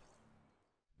where?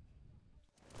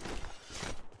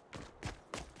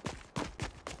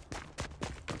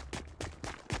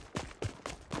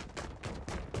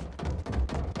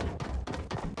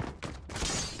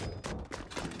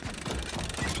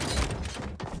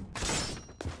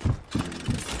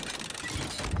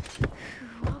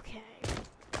 Okay.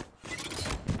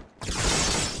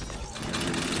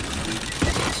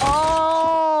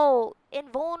 Oh,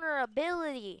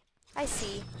 invulnerability. I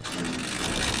see.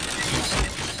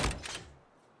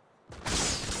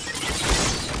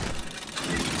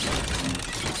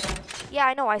 Yeah,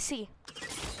 I know, I see.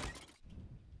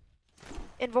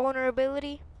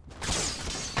 Invulnerability.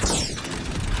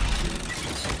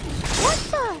 What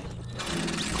the?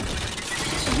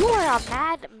 You are a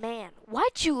madman.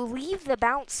 Why'd you leave the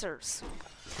bouncers?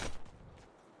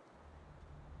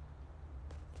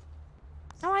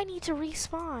 Now I need to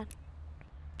respawn.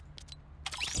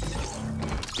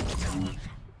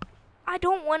 I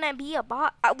don't want to be a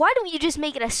bot. Why don't you just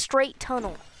make it a straight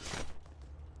tunnel?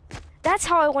 That's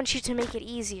how I want you to make it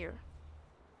easier.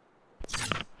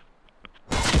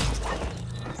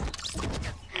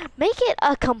 Make it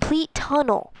a complete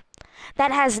tunnel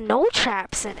that has no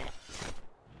traps in it.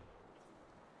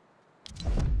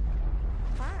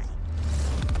 Fine.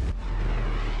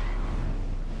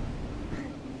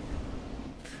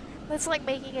 That's like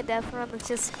making a death run that's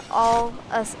just all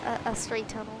a straight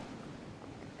tunnel.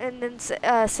 And then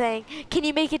saying, can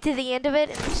you make it to the end of it?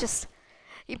 And it's just...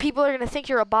 People are going to think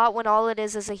you're a bot when all it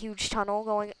is a huge tunnel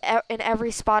going in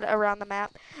every spot around the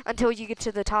map until you get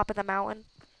to the top of the mountain.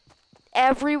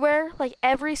 Everywhere, like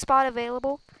every spot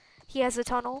available, he has a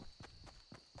tunnel.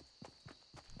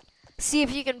 See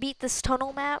if you can beat this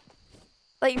tunnel map.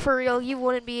 Like, for real, you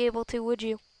wouldn't be able to, would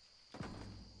you?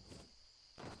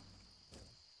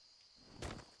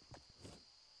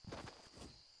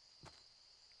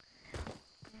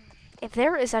 If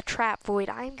there is a trap void,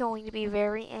 I'm going to be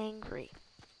very angry.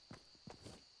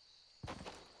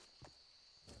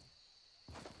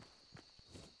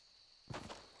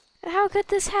 How could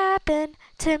this happen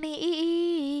to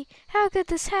me? How could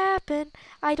this happen?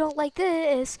 I don't like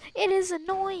this. It is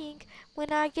annoying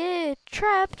when I get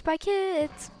trapped by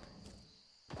kids.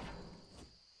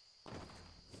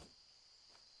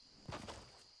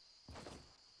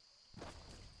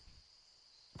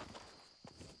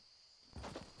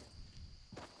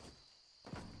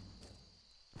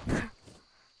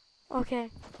 Okay.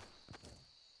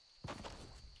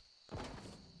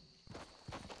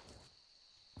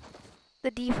 The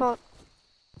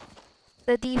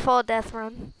default death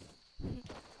run.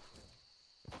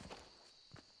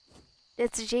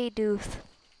 It's J-Dooth.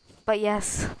 But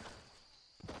yes.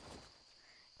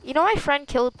 You know my friend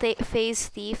killed Phase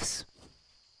Thieves?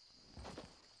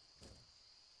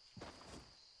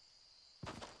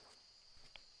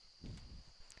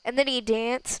 And then he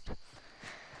danced.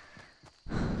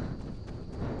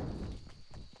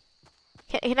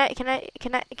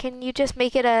 Can you just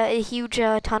make it a huge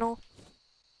tunnel?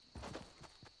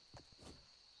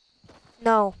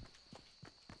 No.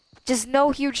 Just no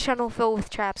huge tunnel filled with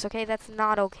traps, okay? That's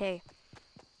not okay.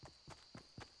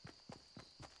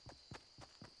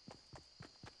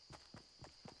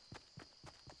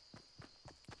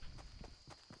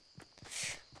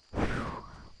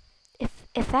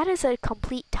 If that is a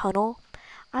complete tunnel,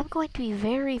 I'm going to be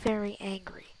very, very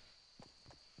angry.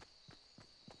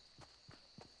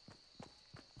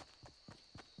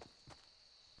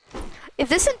 If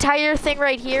this entire thing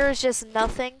right here is just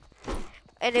nothing,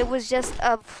 and it was just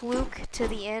a fluke to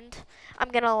the end, I'm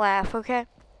gonna laugh, okay?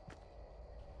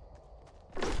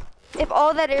 If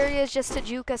all that area is just to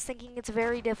juke us thinking it's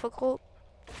very difficult.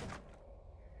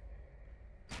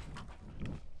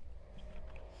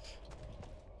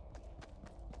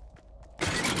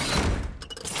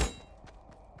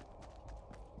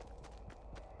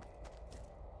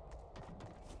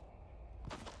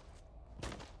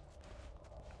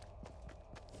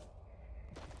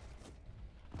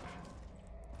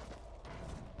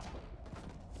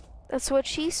 That's what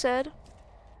she said.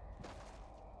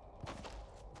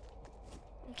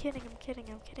 I'm kidding,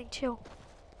 chill.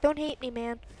 Don't hate me,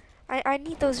 man. I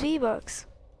need those V-Bucks.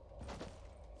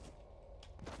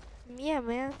 Yeah,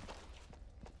 man.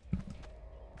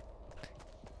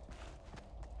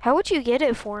 How would you get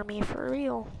it for me, for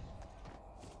real?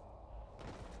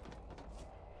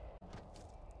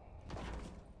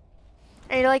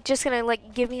 Are you like just gonna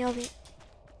like give me all the...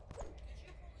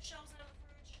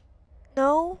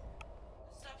 No.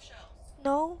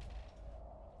 No.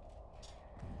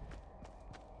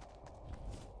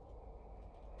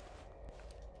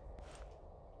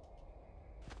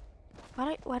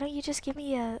 Why don't you just give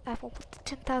me a apple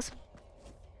 10,000?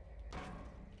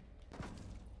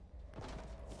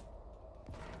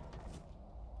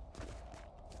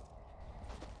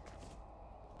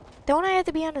 Don't I have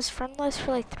to be on his friend list for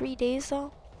like 3 days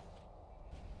though?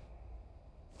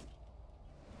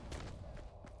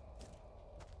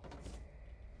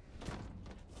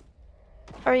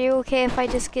 Are you okay if I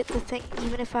just get the thing,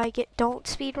 even if I don't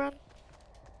speedrun?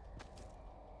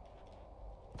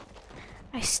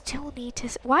 I still need to,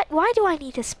 why do I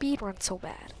need to speedrun so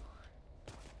bad?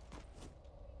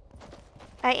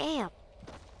 I am.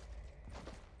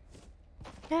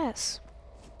 Yes.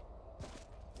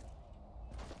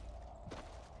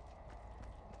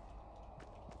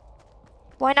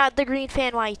 Why not the Green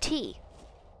Fan YT?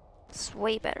 It's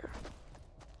way better.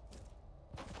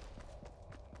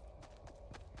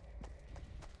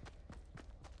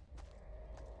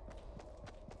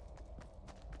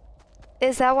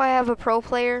 Is that why I have a pro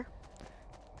player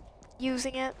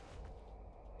using it?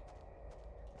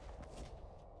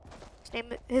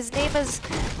 His name is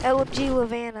LMG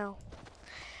Levano.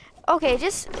 Okay,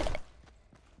 just...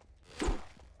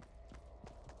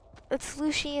 It's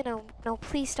Luciano. No,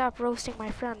 please stop roasting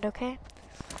my friend, okay?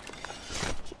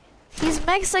 He's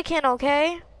Mexican,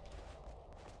 okay?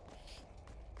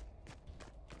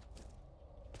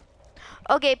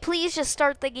 Okay, please just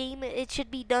start the game. It should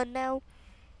be done now.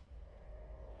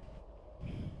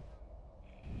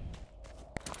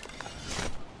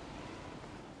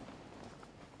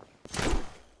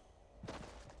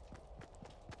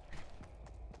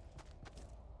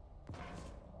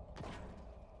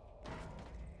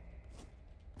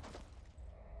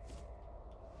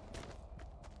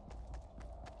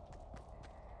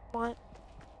 What?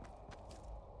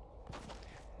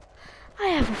 I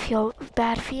have a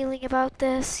bad feeling about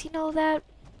this, you know that?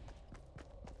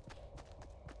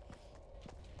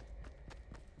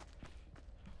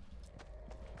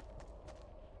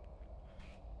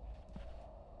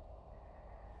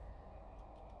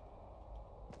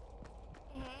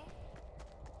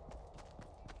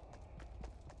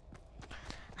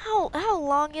 How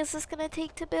long is this gonna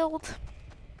take to build?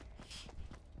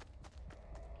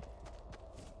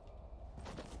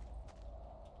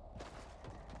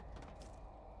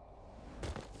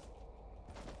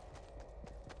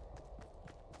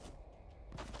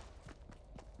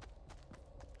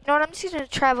 You know what, I'm just gonna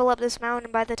travel up this mountain,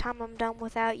 and by the time I'm done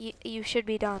with that, you should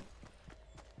be done.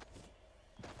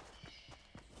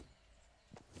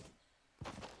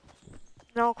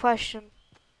 No question.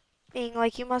 Being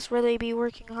like, you must really be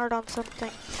working hard on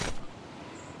something.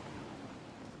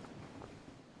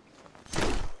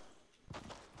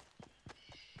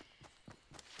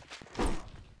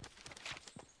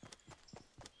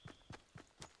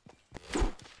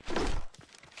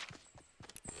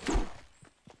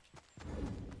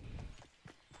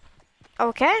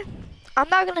 Okay, I'm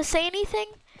not gonna say anything,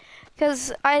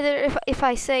 because either if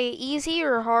I say easy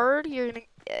or hard,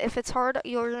 if it's hard,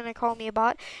 you're gonna call me a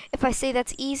bot. If I say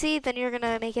that's easy, then you're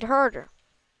gonna make it harder.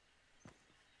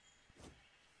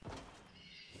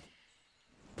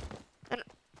 And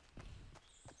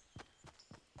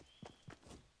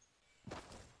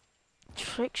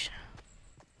trick shot.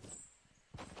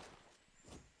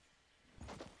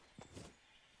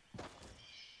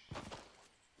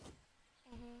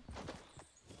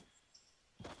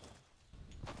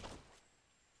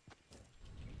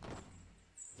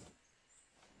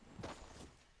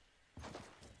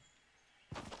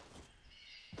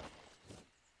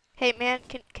 Hey man,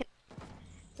 can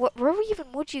where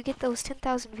even would you get those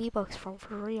 10,000 V-Bucks from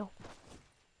for real?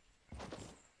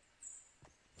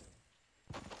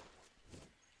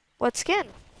 What skin?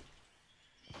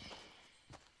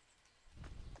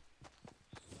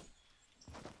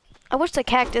 I wish the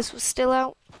cactus was still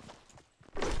out.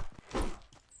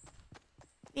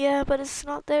 Yeah, but it's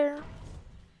not there.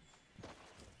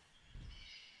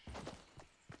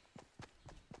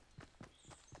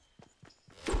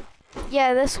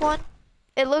 Yeah, this one.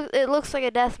 It looks like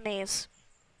a death maze.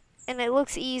 And it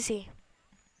looks easy.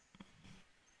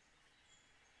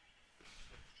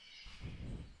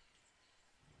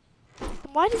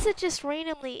 Why does it just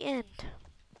randomly end?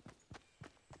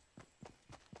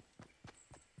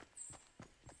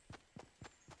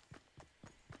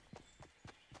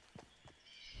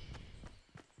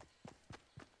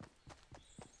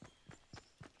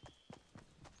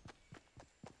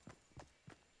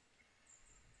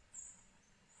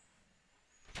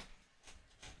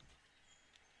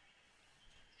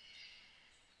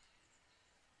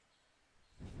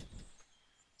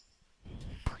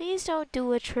 Please don't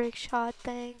do a trick shot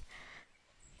thing.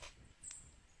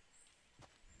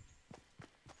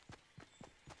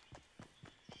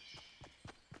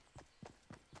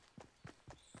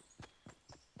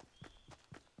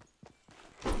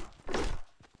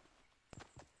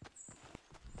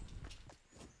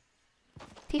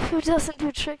 Tifu doesn't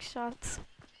do trick shots.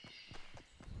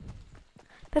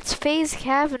 That's FaZe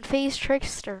Cav and FaZe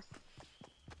Trickster.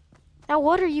 Now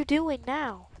what are you doing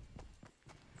now?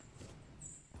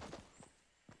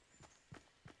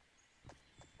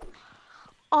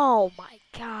 Oh my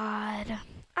god.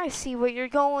 I see what you're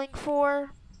going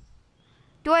for.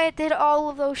 Did all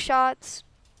of those shots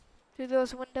through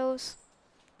those windows?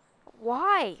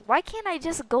 Why? Why can't I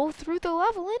just go through the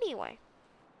level anyway?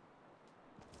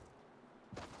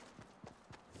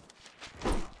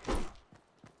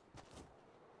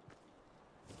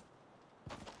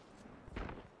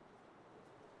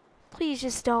 Please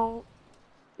just don't.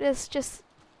 It's just...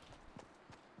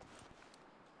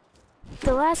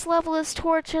 The last level is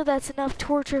torture. That's enough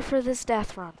torture for this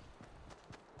death run.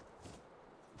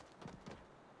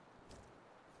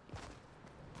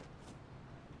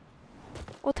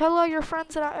 Well, tell all your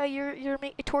friends that you're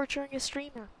torturing a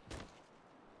streamer.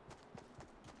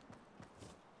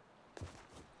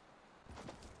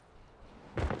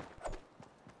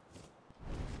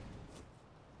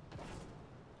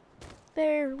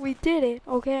 There, we did it.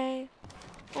 Okay.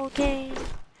 Okay.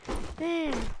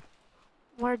 There.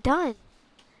 We're done.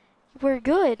 We're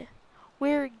good.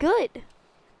 We're good.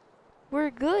 We're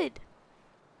good.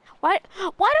 Why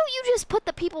don't you just put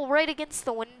the people right against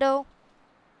the window?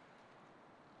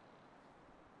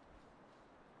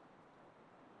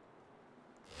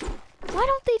 Why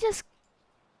don't they just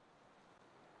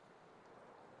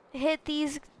hit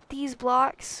these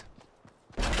blocks?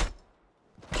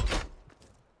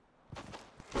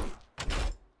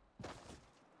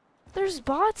 There's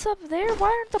bots up there. Why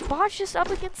aren't the bots just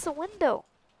up against the window?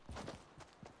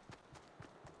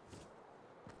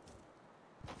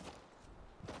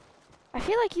 I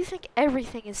feel like you think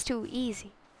everything is too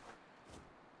easy.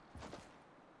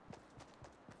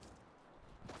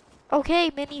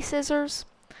 Okay, mini scissors.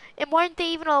 And why aren't they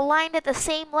even aligned at the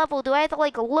same level? Do I have to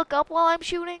like look up while I'm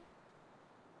shooting?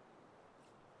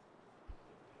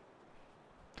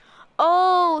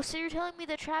 Oh, so you're telling me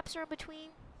the traps are in between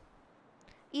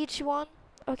each one?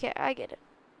 Okay, I get it.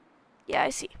 Yeah, I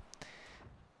see.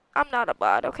 I'm not a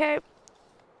bot, okay?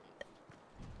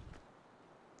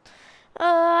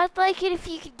 I'd like it if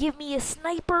you could give me a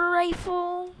sniper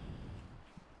rifle.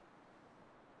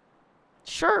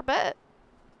 Sure, bet.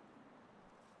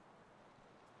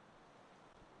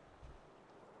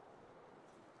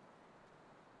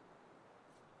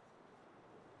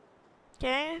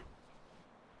 Okay.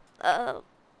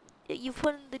 You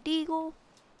put in the deagle.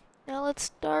 Now let's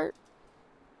start.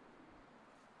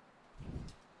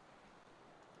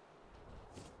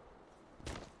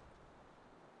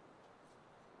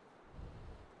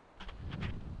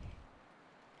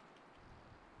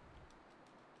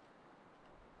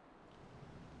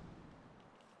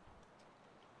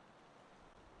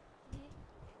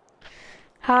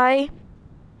 Hi.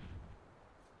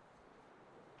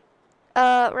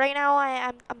 Right now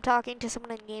I'm talking to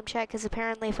someone in game chat because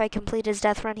apparently if I complete his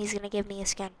death run, he's gonna give me a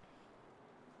skin.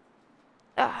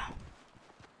 Ah.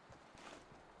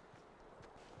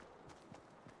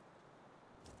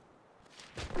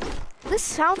 This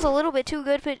sounds a little bit too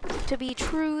good to be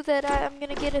true that I'm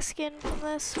gonna get a skin from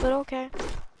this, but okay.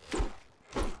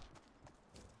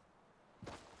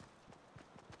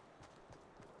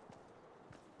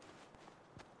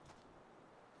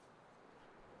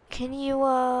 Can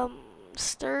you,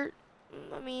 start?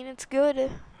 I mean, it's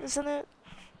good, isn't it?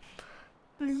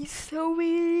 Please tell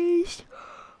me.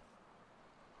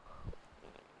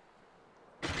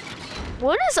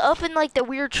 What is up in, like, the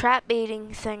weird trap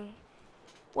baiting thing?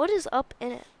 What is up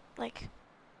in it? Like,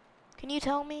 can you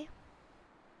tell me?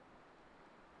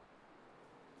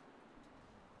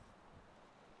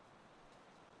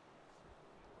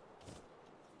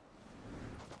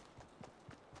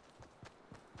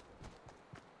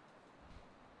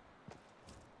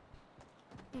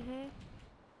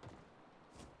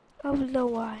 Oh, no,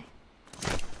 why?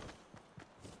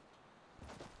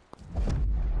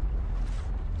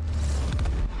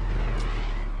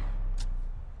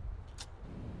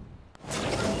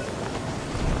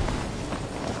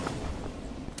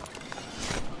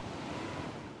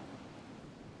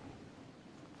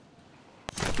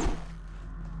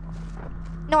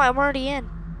 No, I'm already in.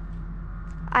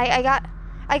 I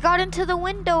got into the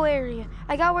window area.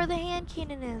 I got where the hand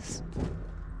cannon is.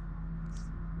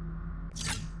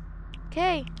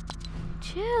 Okay.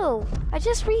 Chill.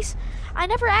 I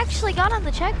never actually got on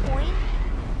the checkpoint.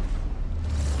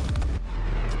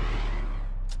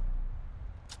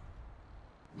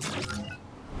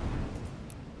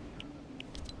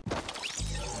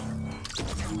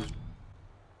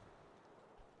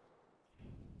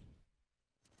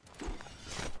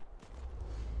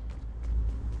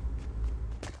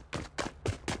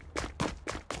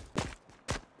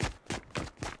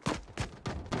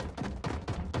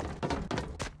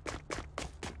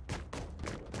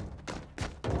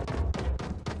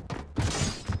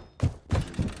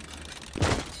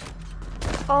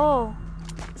 Oh.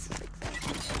 This is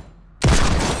exciting.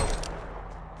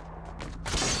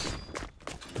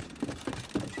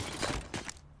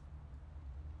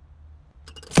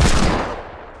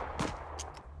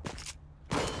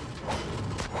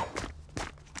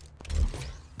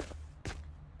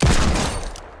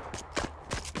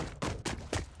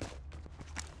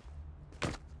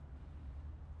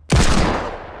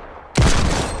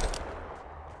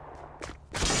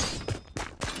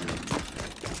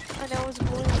 I know it was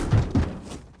blue.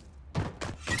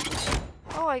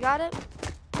 Oh, I got it.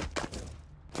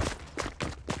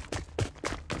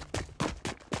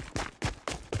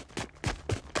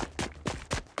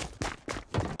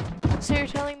 So you're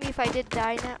telling me if I did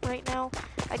die right now,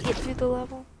 I'd get through the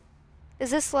level?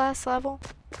 Is this last level?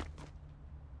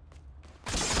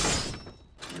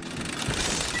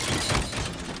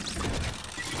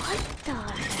 What the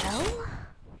hell?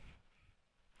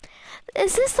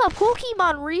 Is this the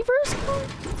Pokemon Reverse card?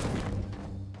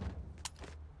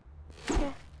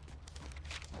 Okay.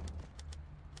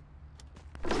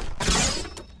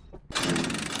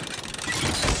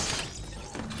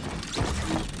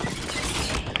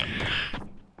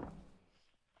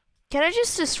 Can I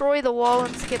just destroy the wall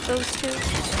and skip those two?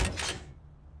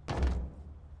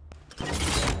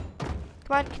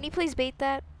 Come on, can you please bait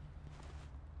that?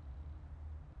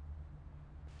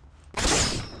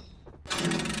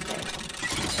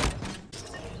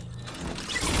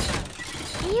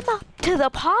 Aim up to the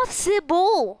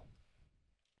possible!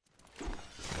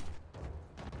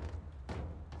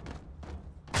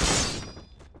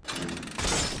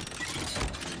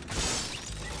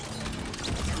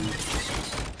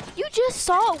 You just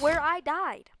saw where I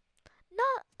died.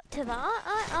 Not to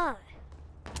the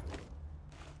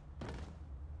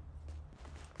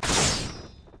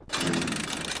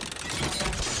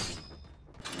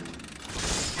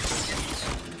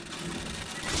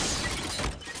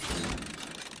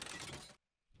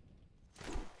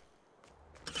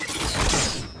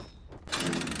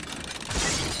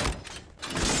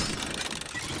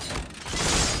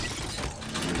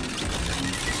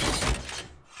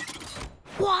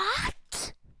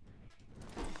What?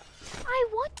 I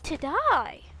want to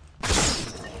die.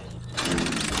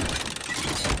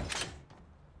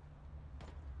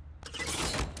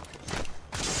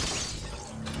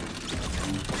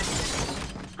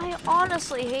 I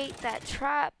honestly hate that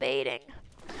trap baiting.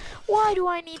 Why do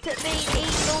I need to make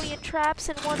 8 million traps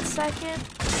in 1 second?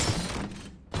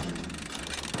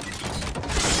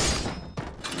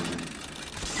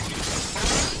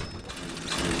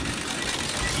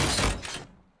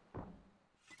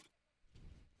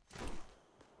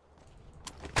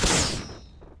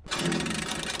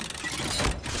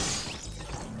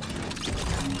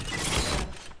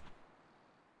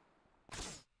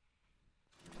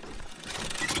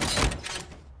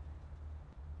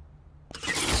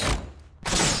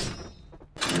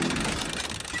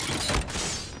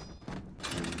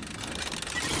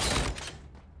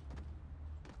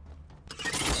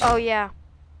 Oh yeah.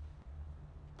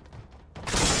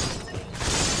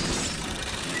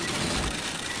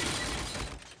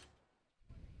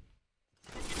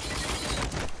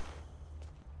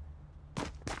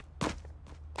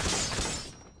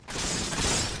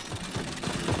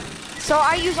 So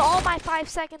I use all my 5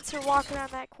 seconds to walk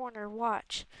around that corner.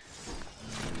 Watch.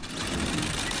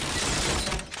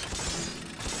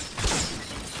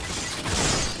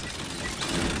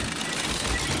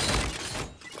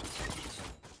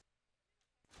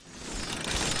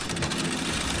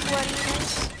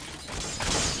 Bloodiness.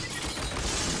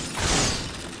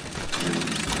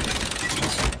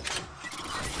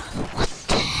 What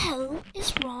the hell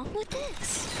is wrong with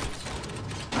this?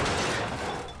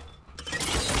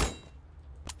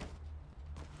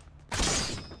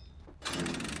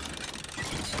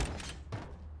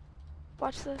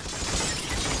 Watch this.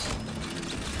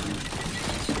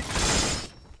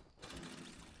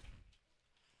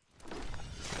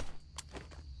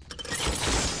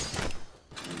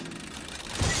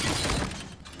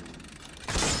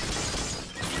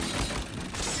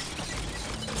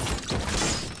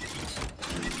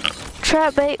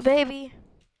 Trap bait, baby.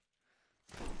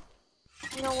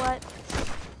 You know what?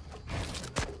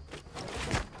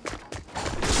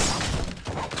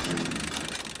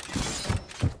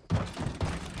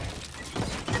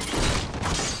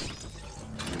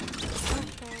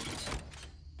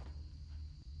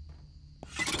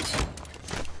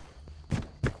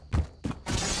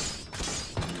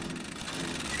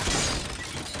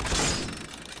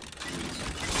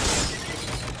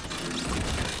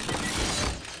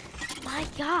 My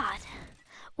God,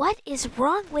 what is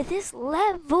wrong with this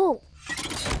level?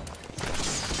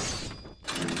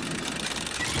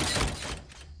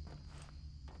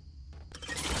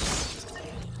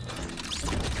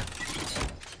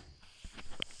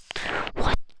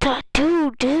 What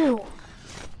the do?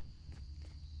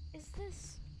 Is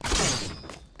this?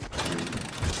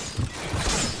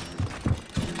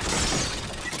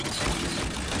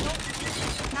 Nope,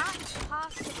 not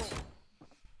possible.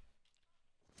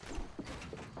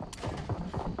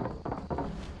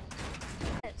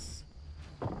 Yes.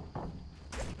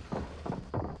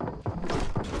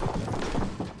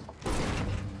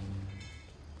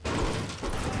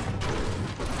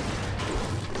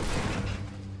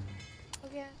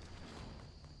 Okay.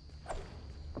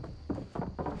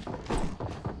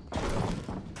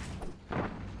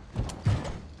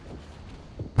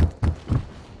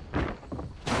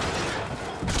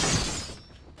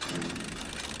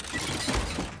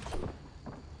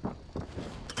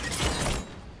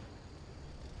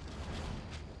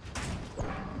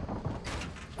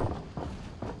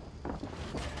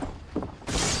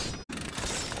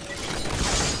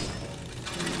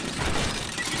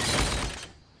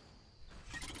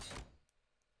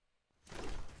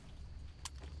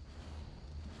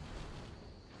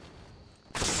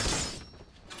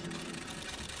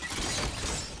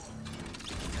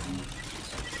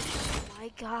 My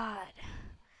God.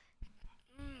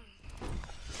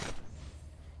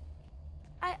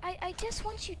 I just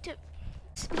want you to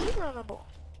speedrunnable.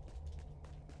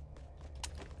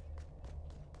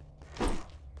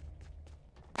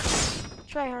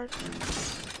 Try hard.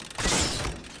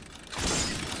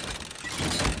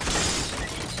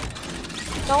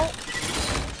 No.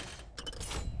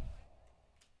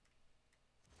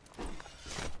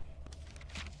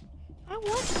 I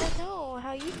want to know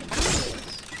how you can do this.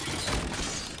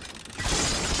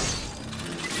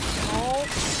 Oh.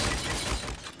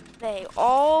 They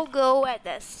all go at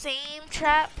the same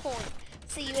trap point.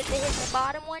 So you have to hit the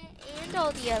bottom one and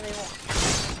all the other ones.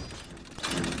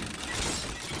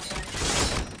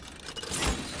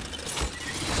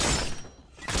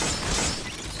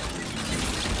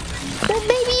 Well,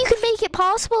 maybe you can make it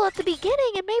possible at the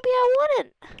beginning and maybe I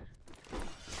wouldn't.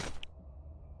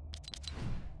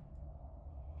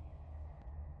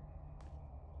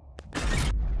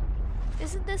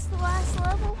 Isn't this the last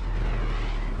level?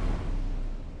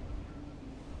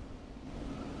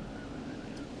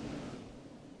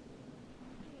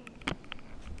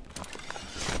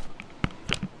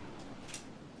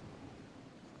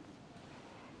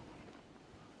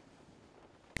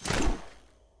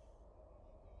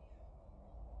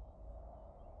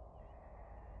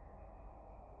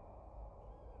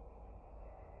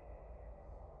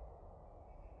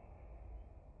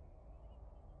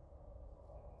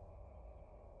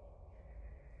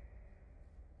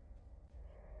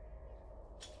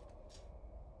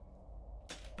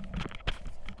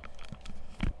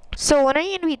 So when are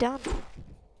you gonna be done? Let's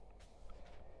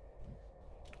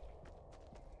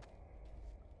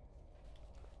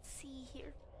see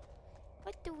here.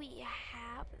 What do we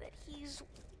have that he's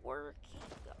working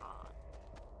on?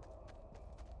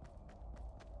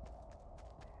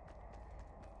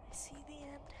 I see the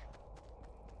end.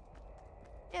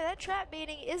 Yeah, that trap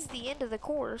baiting is the end of the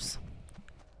course.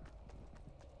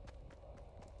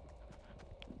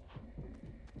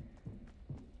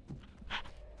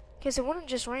 Because it wouldn't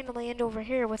just randomly end over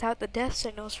here without the death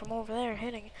signals from over there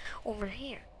hitting over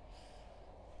here.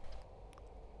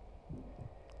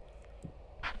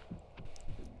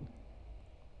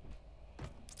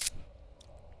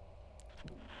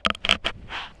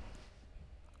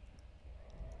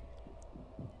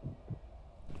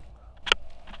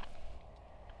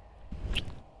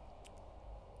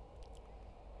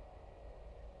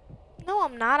 No,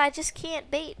 I'm not. I just can't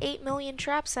bait 8 million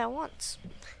traps at once.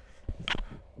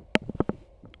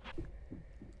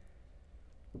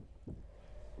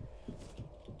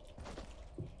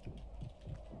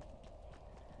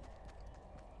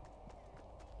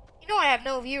 You know I have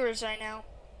no viewers right now.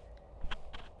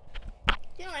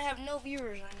 You know I have no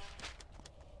viewers right now.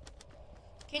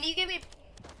 Can you give me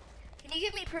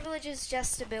privileges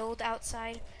just to build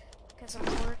outside? Because I'm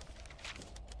bored.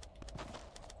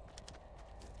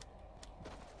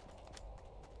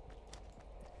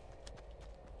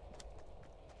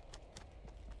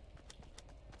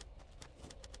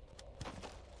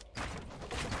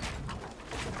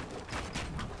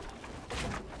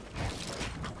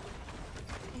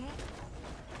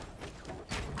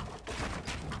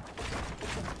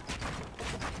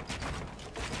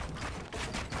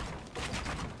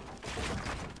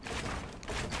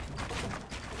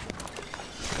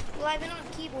 Well, I've been on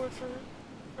keyboard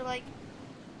for like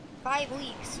 5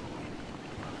 weeks.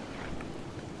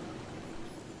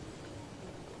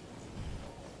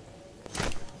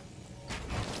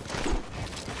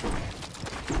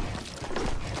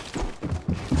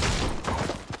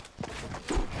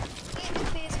 Can't do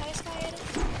phase high sky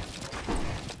edits.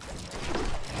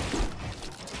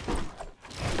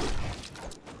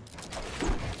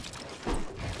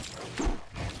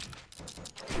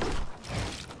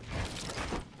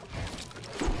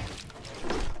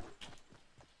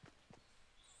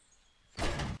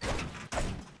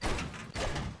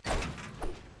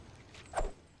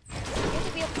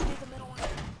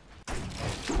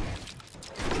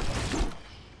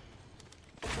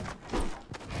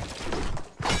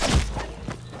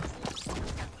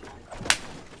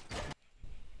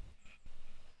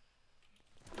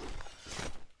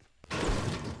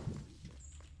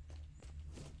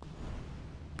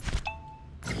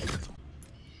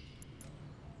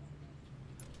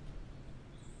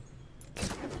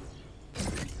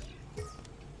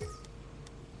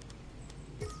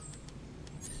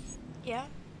 Yeah.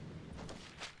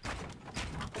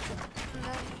 And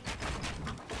then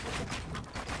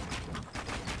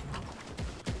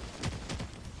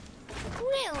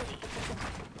really?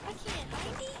 I can't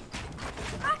 90?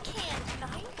 I can't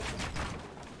 90.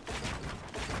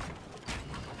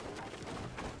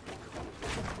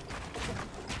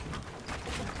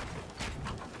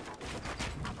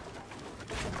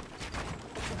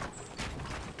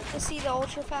 You see the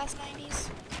ultra fast 90s?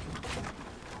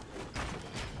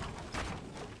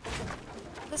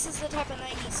 This is the type of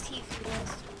 90s Tifu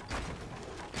does.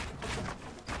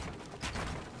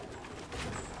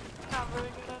 Not really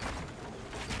good at it.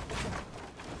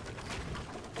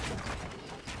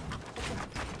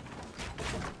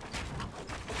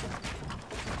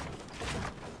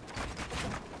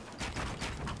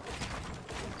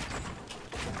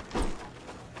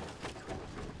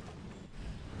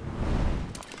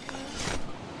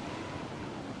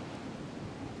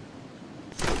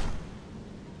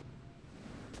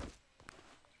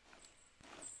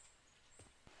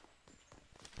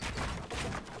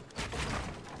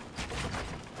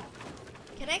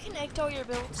 Can I connect all your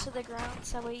builds to the ground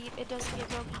so that way it doesn't get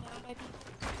broken down by people?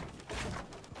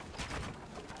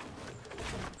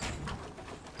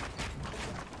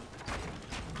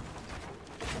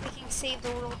 We can save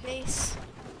the world base.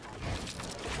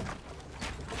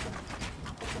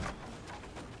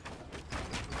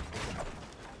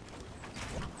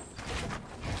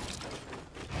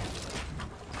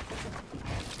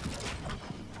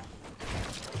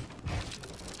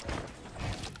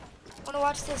 Wanna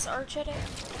watch this arch edit?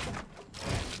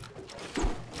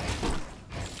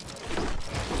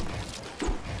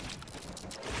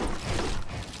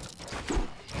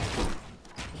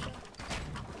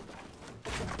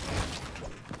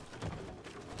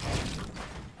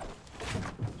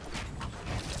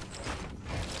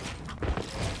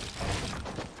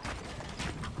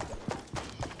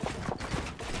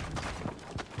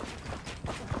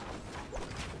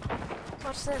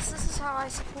 Watch this. This is how I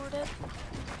support it.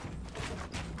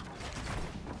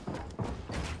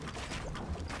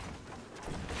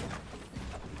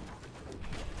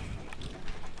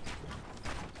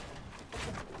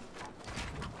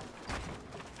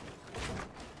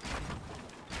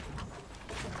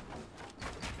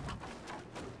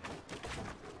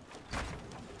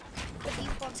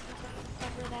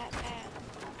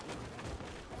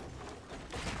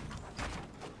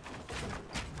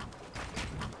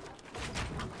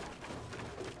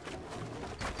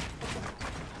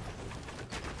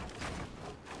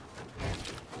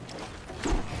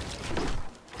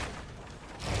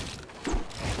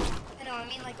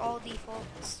 all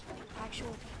defaults, actual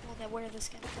people that wear this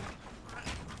skin aren't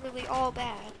really all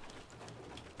bad.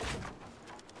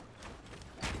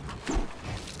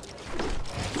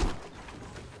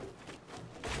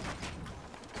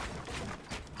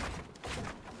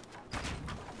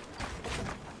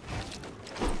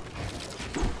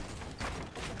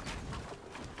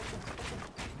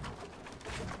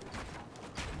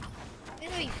 I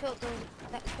know you felt those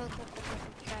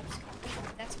traps completely.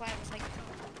 That's why I was like, it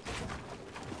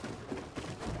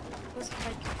wasn't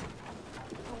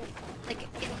like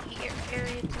in the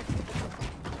area to.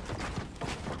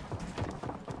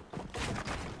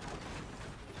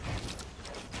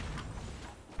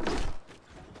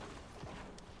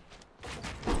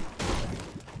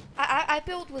 I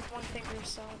build with one finger,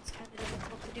 so it's kind of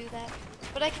difficult to do that.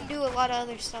 But I can do a lot of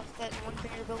other stuff that one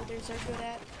finger builders are good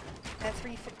at, that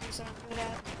three fingers aren't good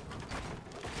at.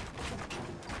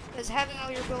 Because having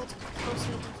all your builds close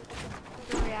to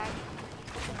the react.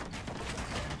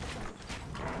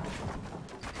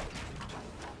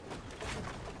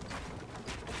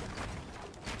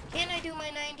 Can I do my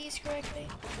 90s correctly?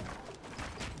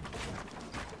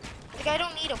 Like, I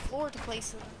don't need a floor to place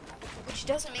them. Which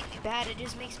doesn't make me bad, it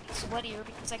just makes me sweatier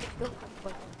because I can build them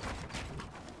quicker.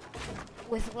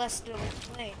 With less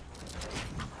delay.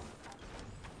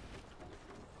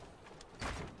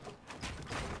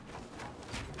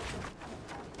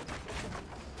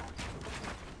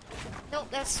 Nope,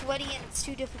 that's sweaty and it's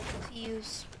too difficult to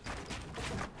use.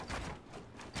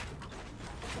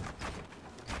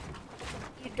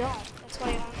 You don't, that's why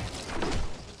I don't.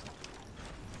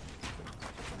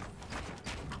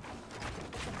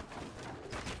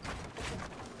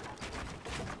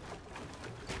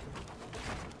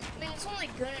 It's only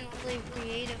good and really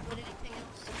creative, but anything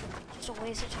else, just a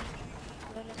waste of time.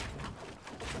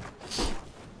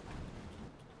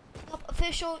 Nope,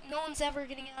 official, no one's ever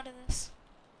getting out of this.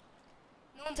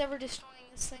 No one's ever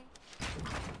destroying this thing.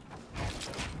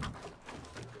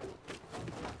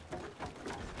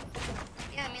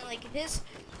 Yeah, I mean, like, his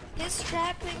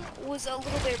trapping was a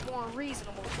little bit more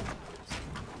reasonable.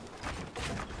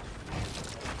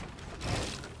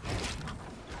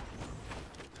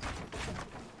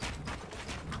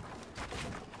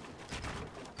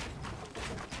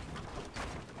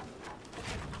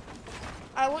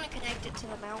 I want to connect it to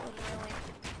the mountain, really.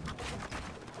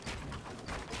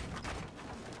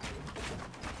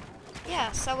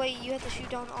 Yeah, so that way you have to shoot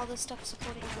down all this stuff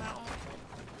supporting the mountain.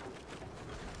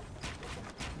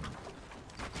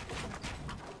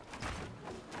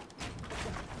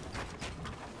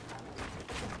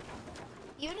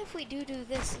 Even if we do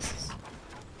this, this is...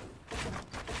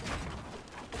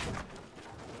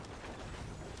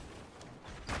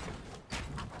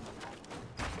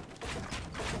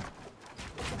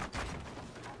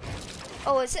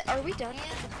 Oh, is it? Are we done yet?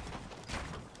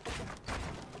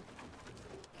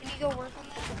 Can you go work on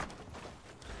that?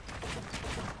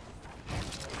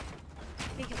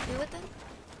 We can do it then?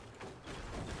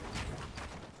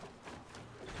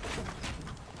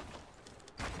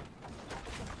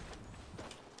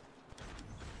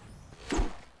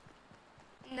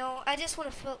 No, I just want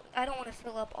to fill. I don't want to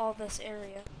fill up all this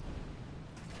area.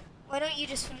 Why don't you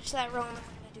just finish that row and I'm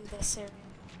gonna do this area?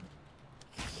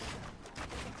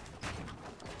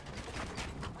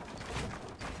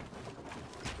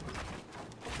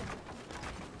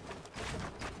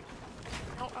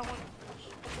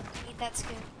 That's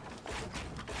good.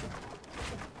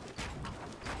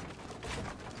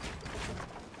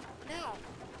 No.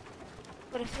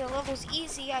 But if the level's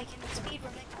easy, I can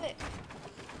speedrun it quick.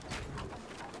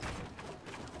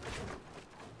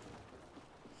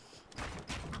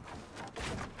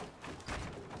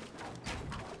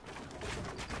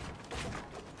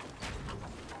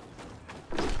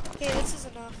 Okay, this is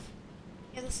enough.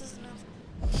 Yeah, this is enough.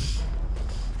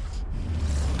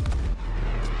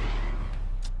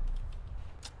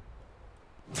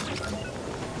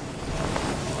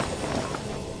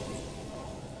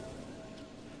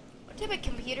 What type of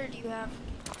computer do you have?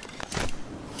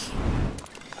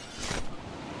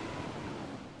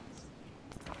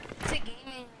 Is it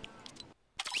gaming or not?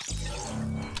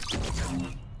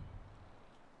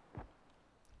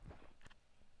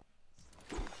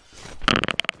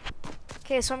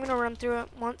 Okay, so I'm gonna run through it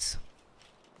once.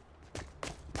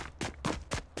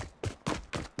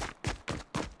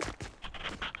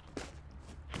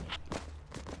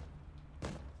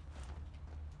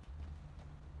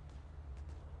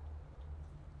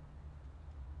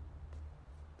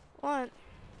 What?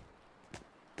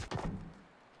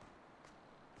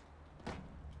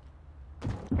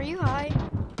 Are you high?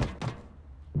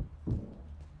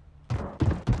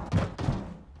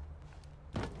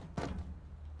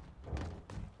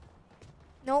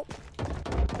 Nope.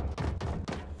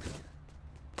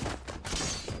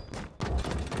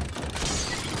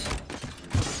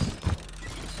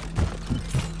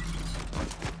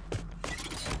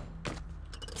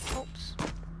 Oops.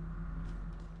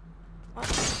 What?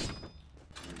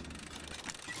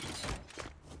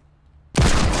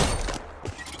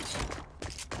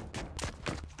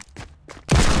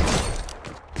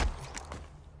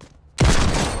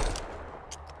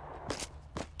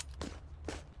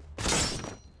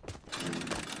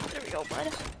 There we go, bud.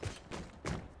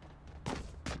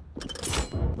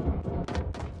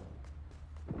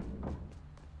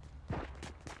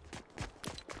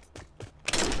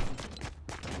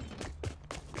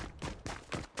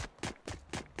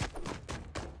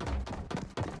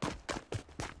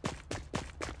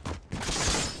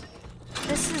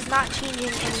 This is not changing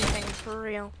anything for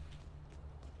real.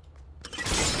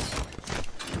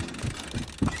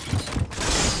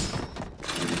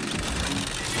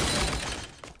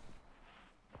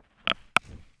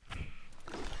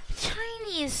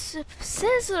 Chinese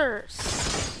scissors.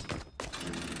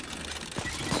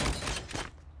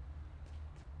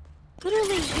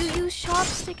 Literally, you use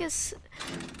chopstick as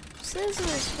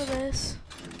scissors for this.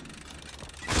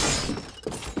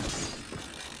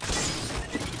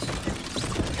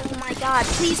 Oh my god,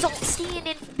 please don't stand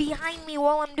in behind me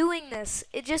while I'm doing this.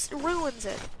 It just ruins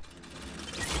it.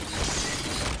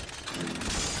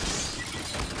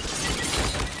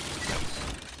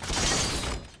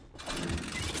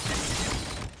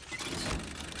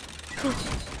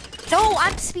 No,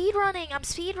 I'm speedrunning. I'm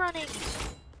speedrunning.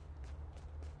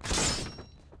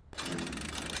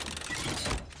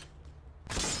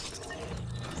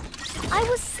 I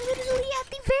was literally at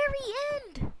the very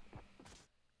end.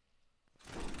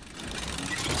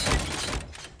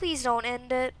 Please don't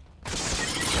end it.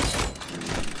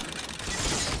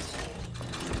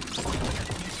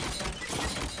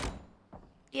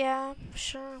 Yeah,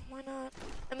 sure, why not?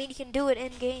 I mean, you can do it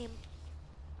in game.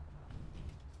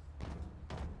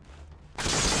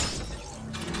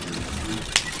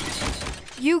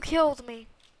 You killed me.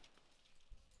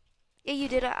 Yeah, you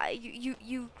did.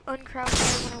 You uncrouched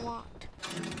me when I walked.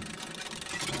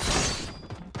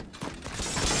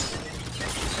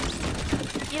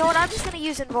 You know what? I'm just gonna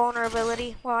use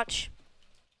invulnerability. Watch.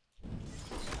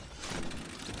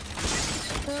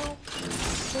 Boom,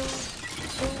 boom,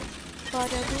 boom,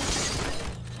 bada boom.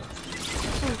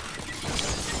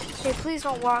 Oof. Okay, please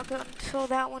don't walk until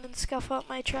that one and scuff up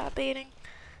my trap baiting.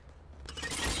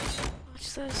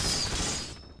 Watch this.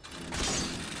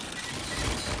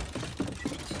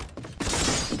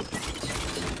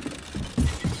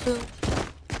 Boom.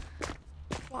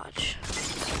 Watch.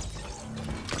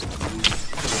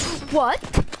 What?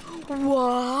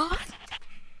 What?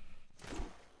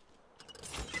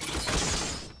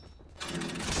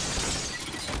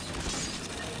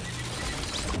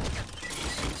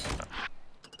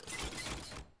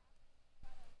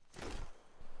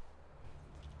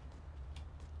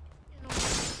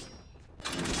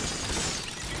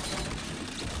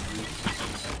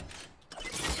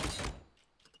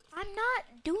 I'm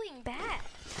not doing bad.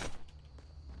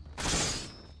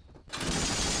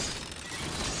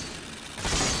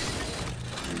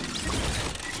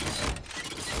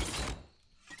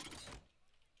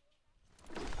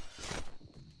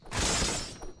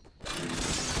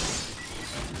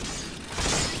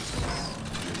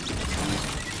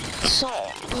 So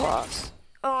plus.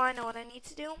 Oh, I know what I need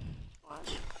to do.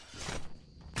 Watch.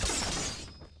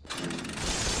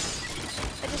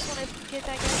 I just want to get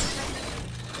that guy.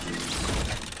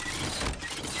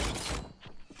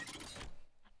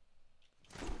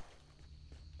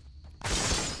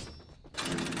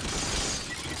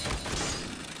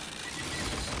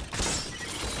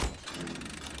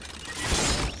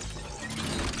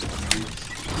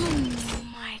 Oh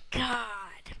my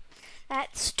god.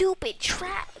 That stupid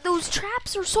trap. Those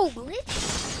traps are so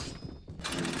glitchy.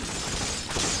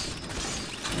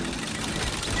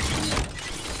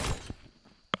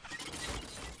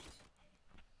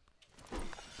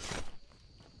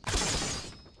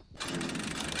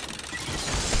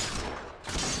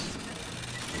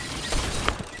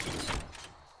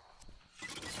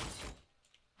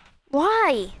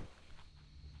 Why?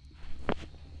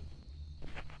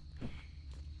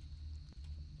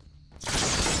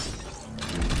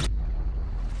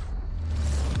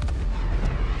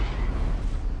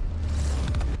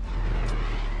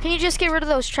 Can you just get rid of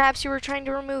those traps you were trying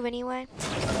to remove anyway?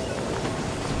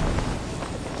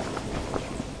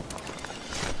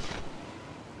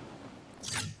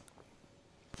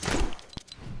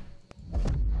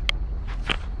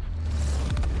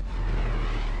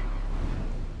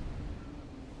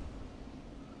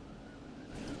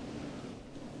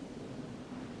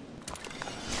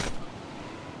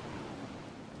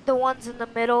 The ones in the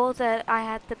middle that I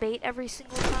had to bait every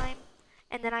single time,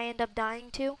 and then I end up dying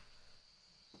to.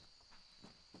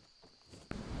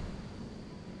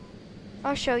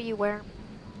 I'll show you where.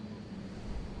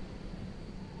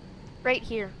 Right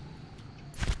here.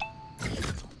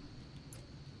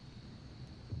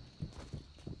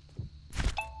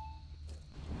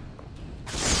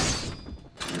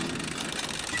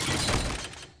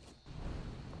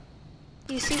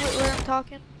 Do you see where I'm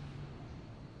talking?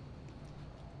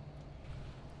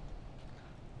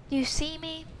 Do you see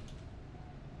me?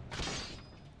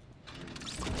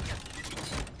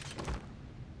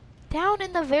 Down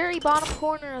in the very bottom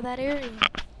corner of that area.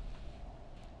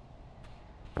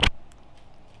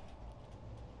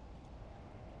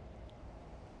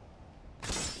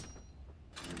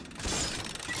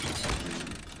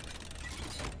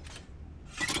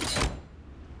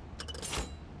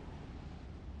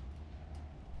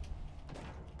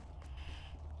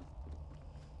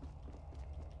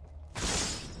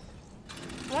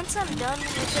 Once I'm done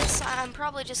with this, I'm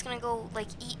probably just gonna go like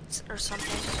eat or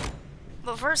something.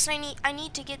 But first, I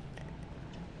need to get.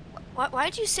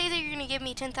 Why'd you say that you're gonna give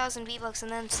me 10,000 V-Bucks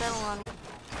and then settle on?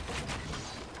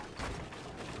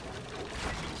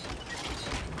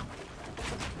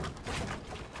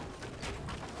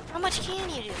 How much can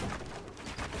you do?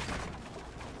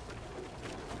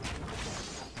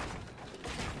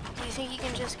 Do you think you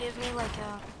can just give me like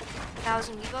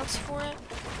 1,000 V-Bucks for it?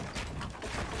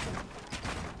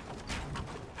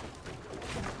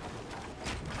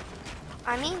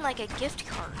 I mean like a gift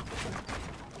card.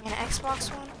 Like an Xbox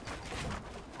one?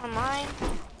 Online?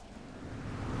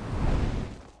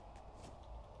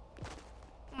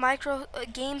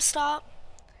 GameStop?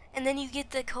 And then you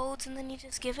get the codes and then you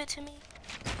just give it to me?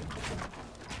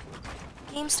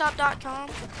 GameStop.com?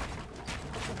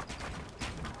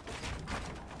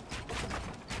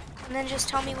 And then just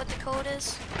tell me what the code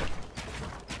is?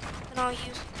 And I'll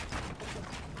use.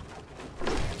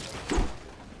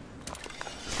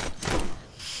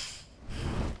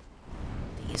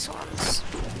 These ones.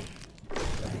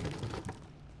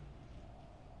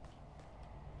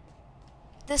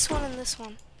 This one and this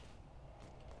one.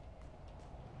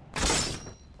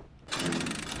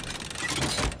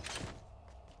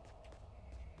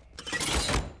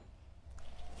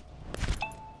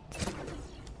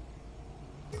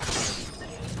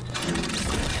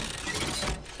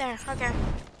 There, okay.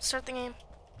 Start the game.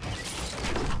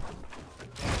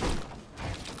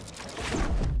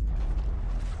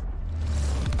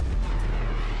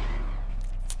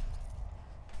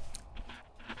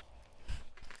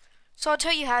 So I'll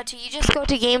tell you how to. You just go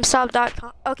to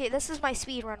GameStop.com. Okay, this is my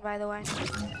speed run, by the way.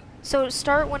 So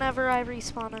start whenever I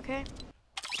respawn, okay?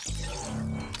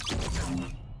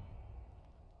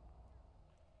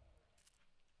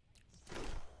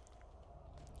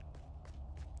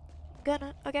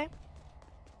 Okay.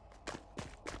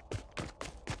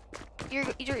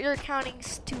 You're counting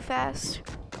too fast.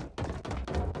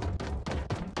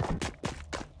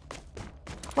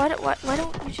 Why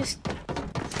don't you just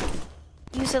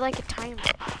use it like a timer?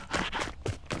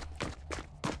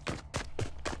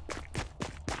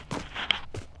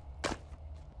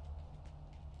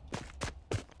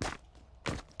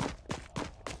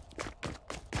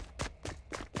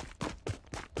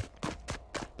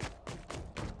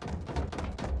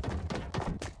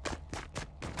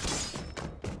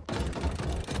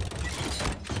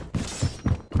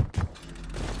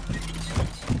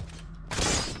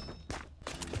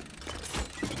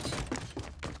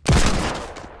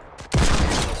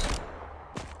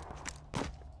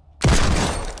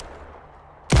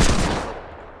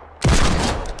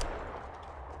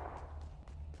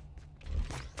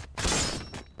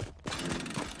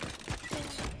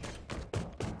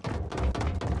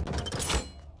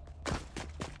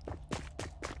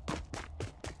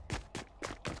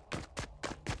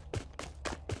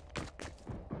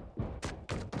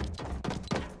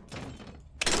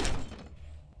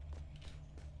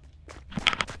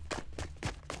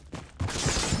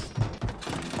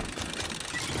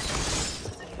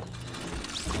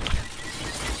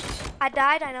 I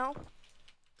died, I know.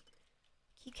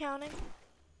 Keep counting.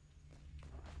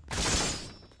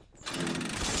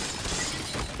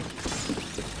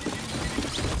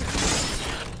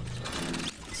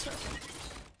 So.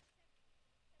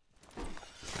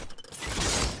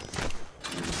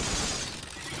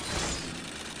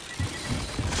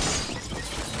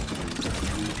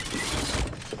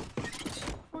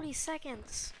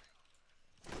 Seconds.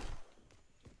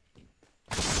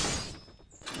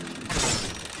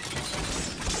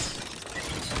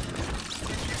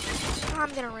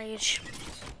 I'm gonna rage.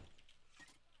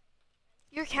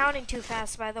 You're counting too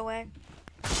fast, by the way.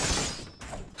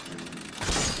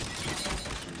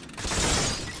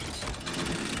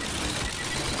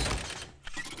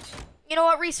 You know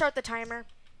what? Restart the timer.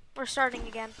 We're starting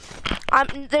again.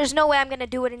 There's no way I'm gonna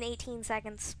do it in 18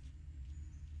 seconds.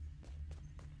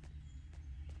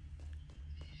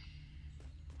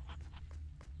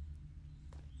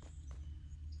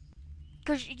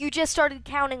 Because you just started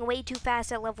counting way too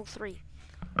fast at level 3.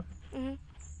 Mm-hmm.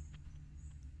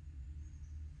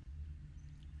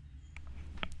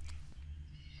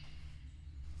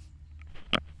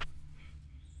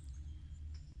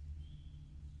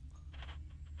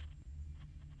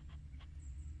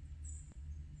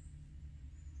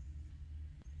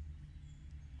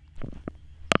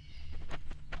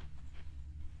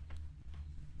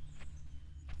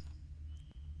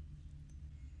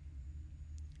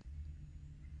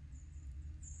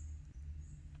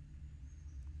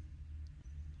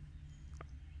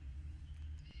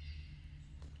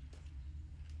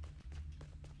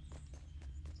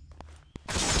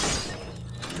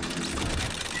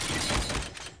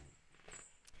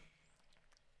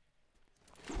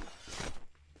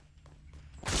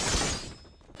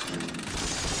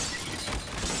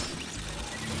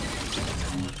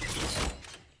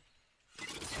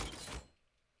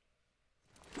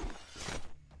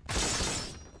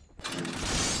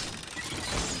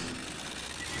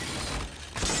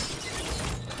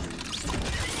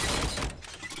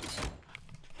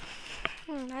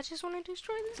 I just want to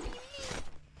destroy this game.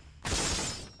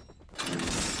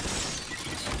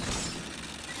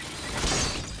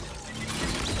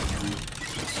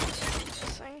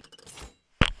 Thing.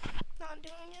 Not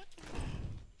doing it.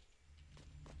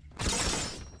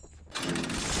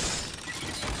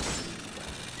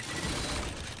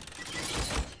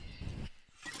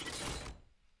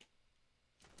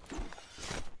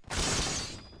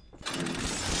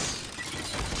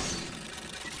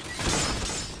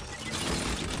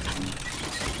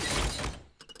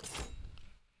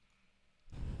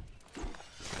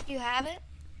 You have it?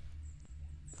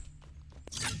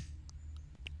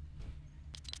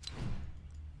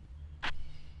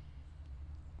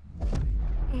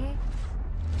 Mm-hmm.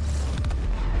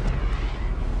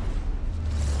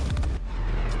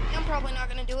 I'm probably not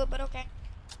gonna do it, but okay.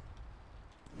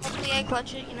 Hopefully I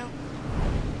clutch it, you know.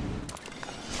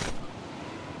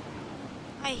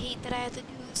 I hate that I have to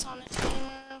do this on a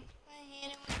timer. I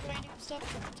hate it when I do stuff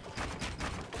on a timer.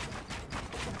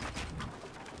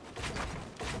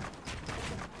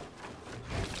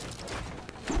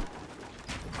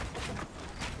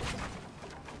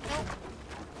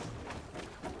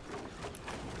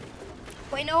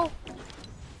 Wait, no.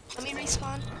 Let me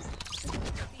respawn.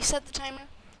 Reset the timer.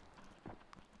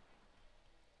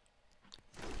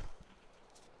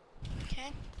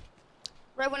 Okay.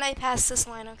 Right when I pass this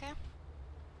line, okay?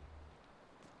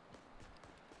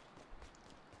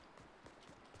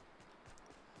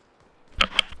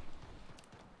 And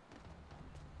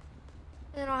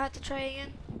then I'll have to try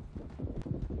again.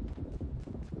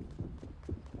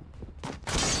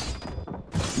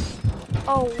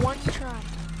 Oh, one try.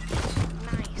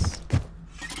 Nice.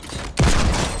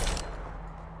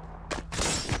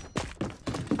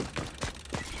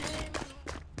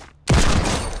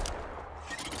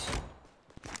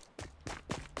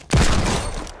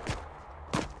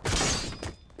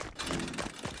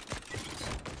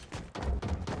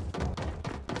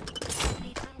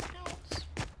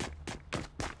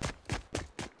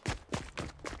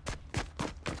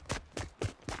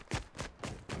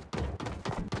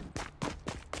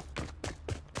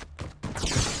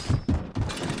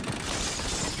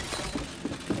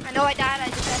 I know I died, I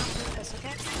did that on purpose,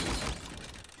 okay?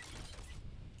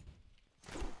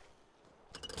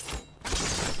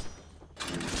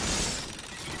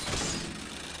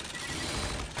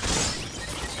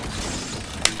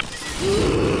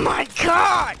 Oh my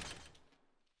god!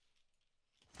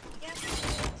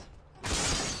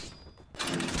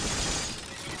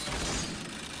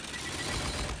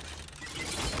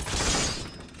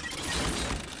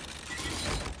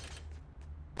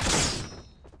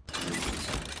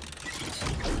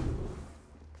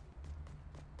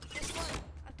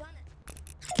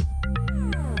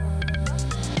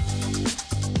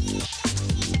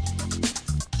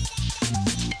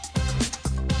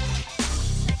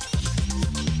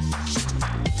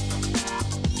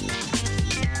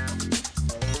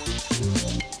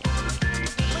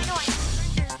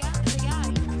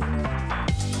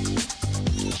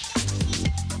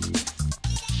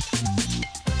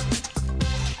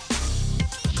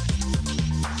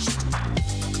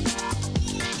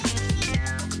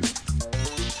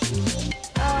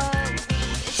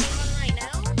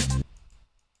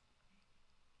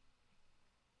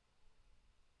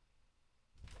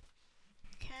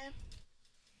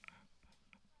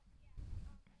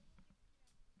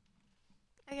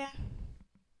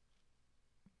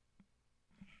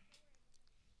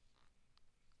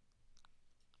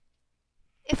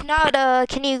 If not,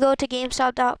 can you go to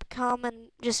GameStop.com and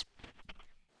just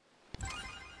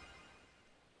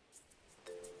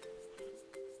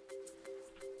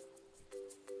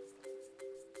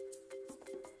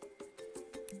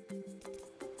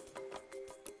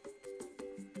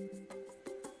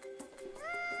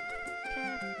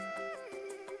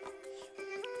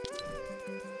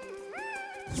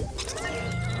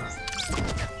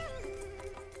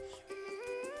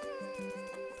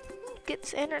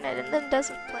gets internet and then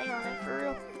doesn't play on it for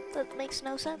real? That makes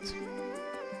no sense.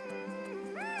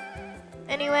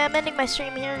 Anyway, I'm ending my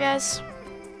stream here, guys.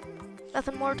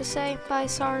 Nothing more to say. Bye.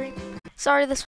 Sorry this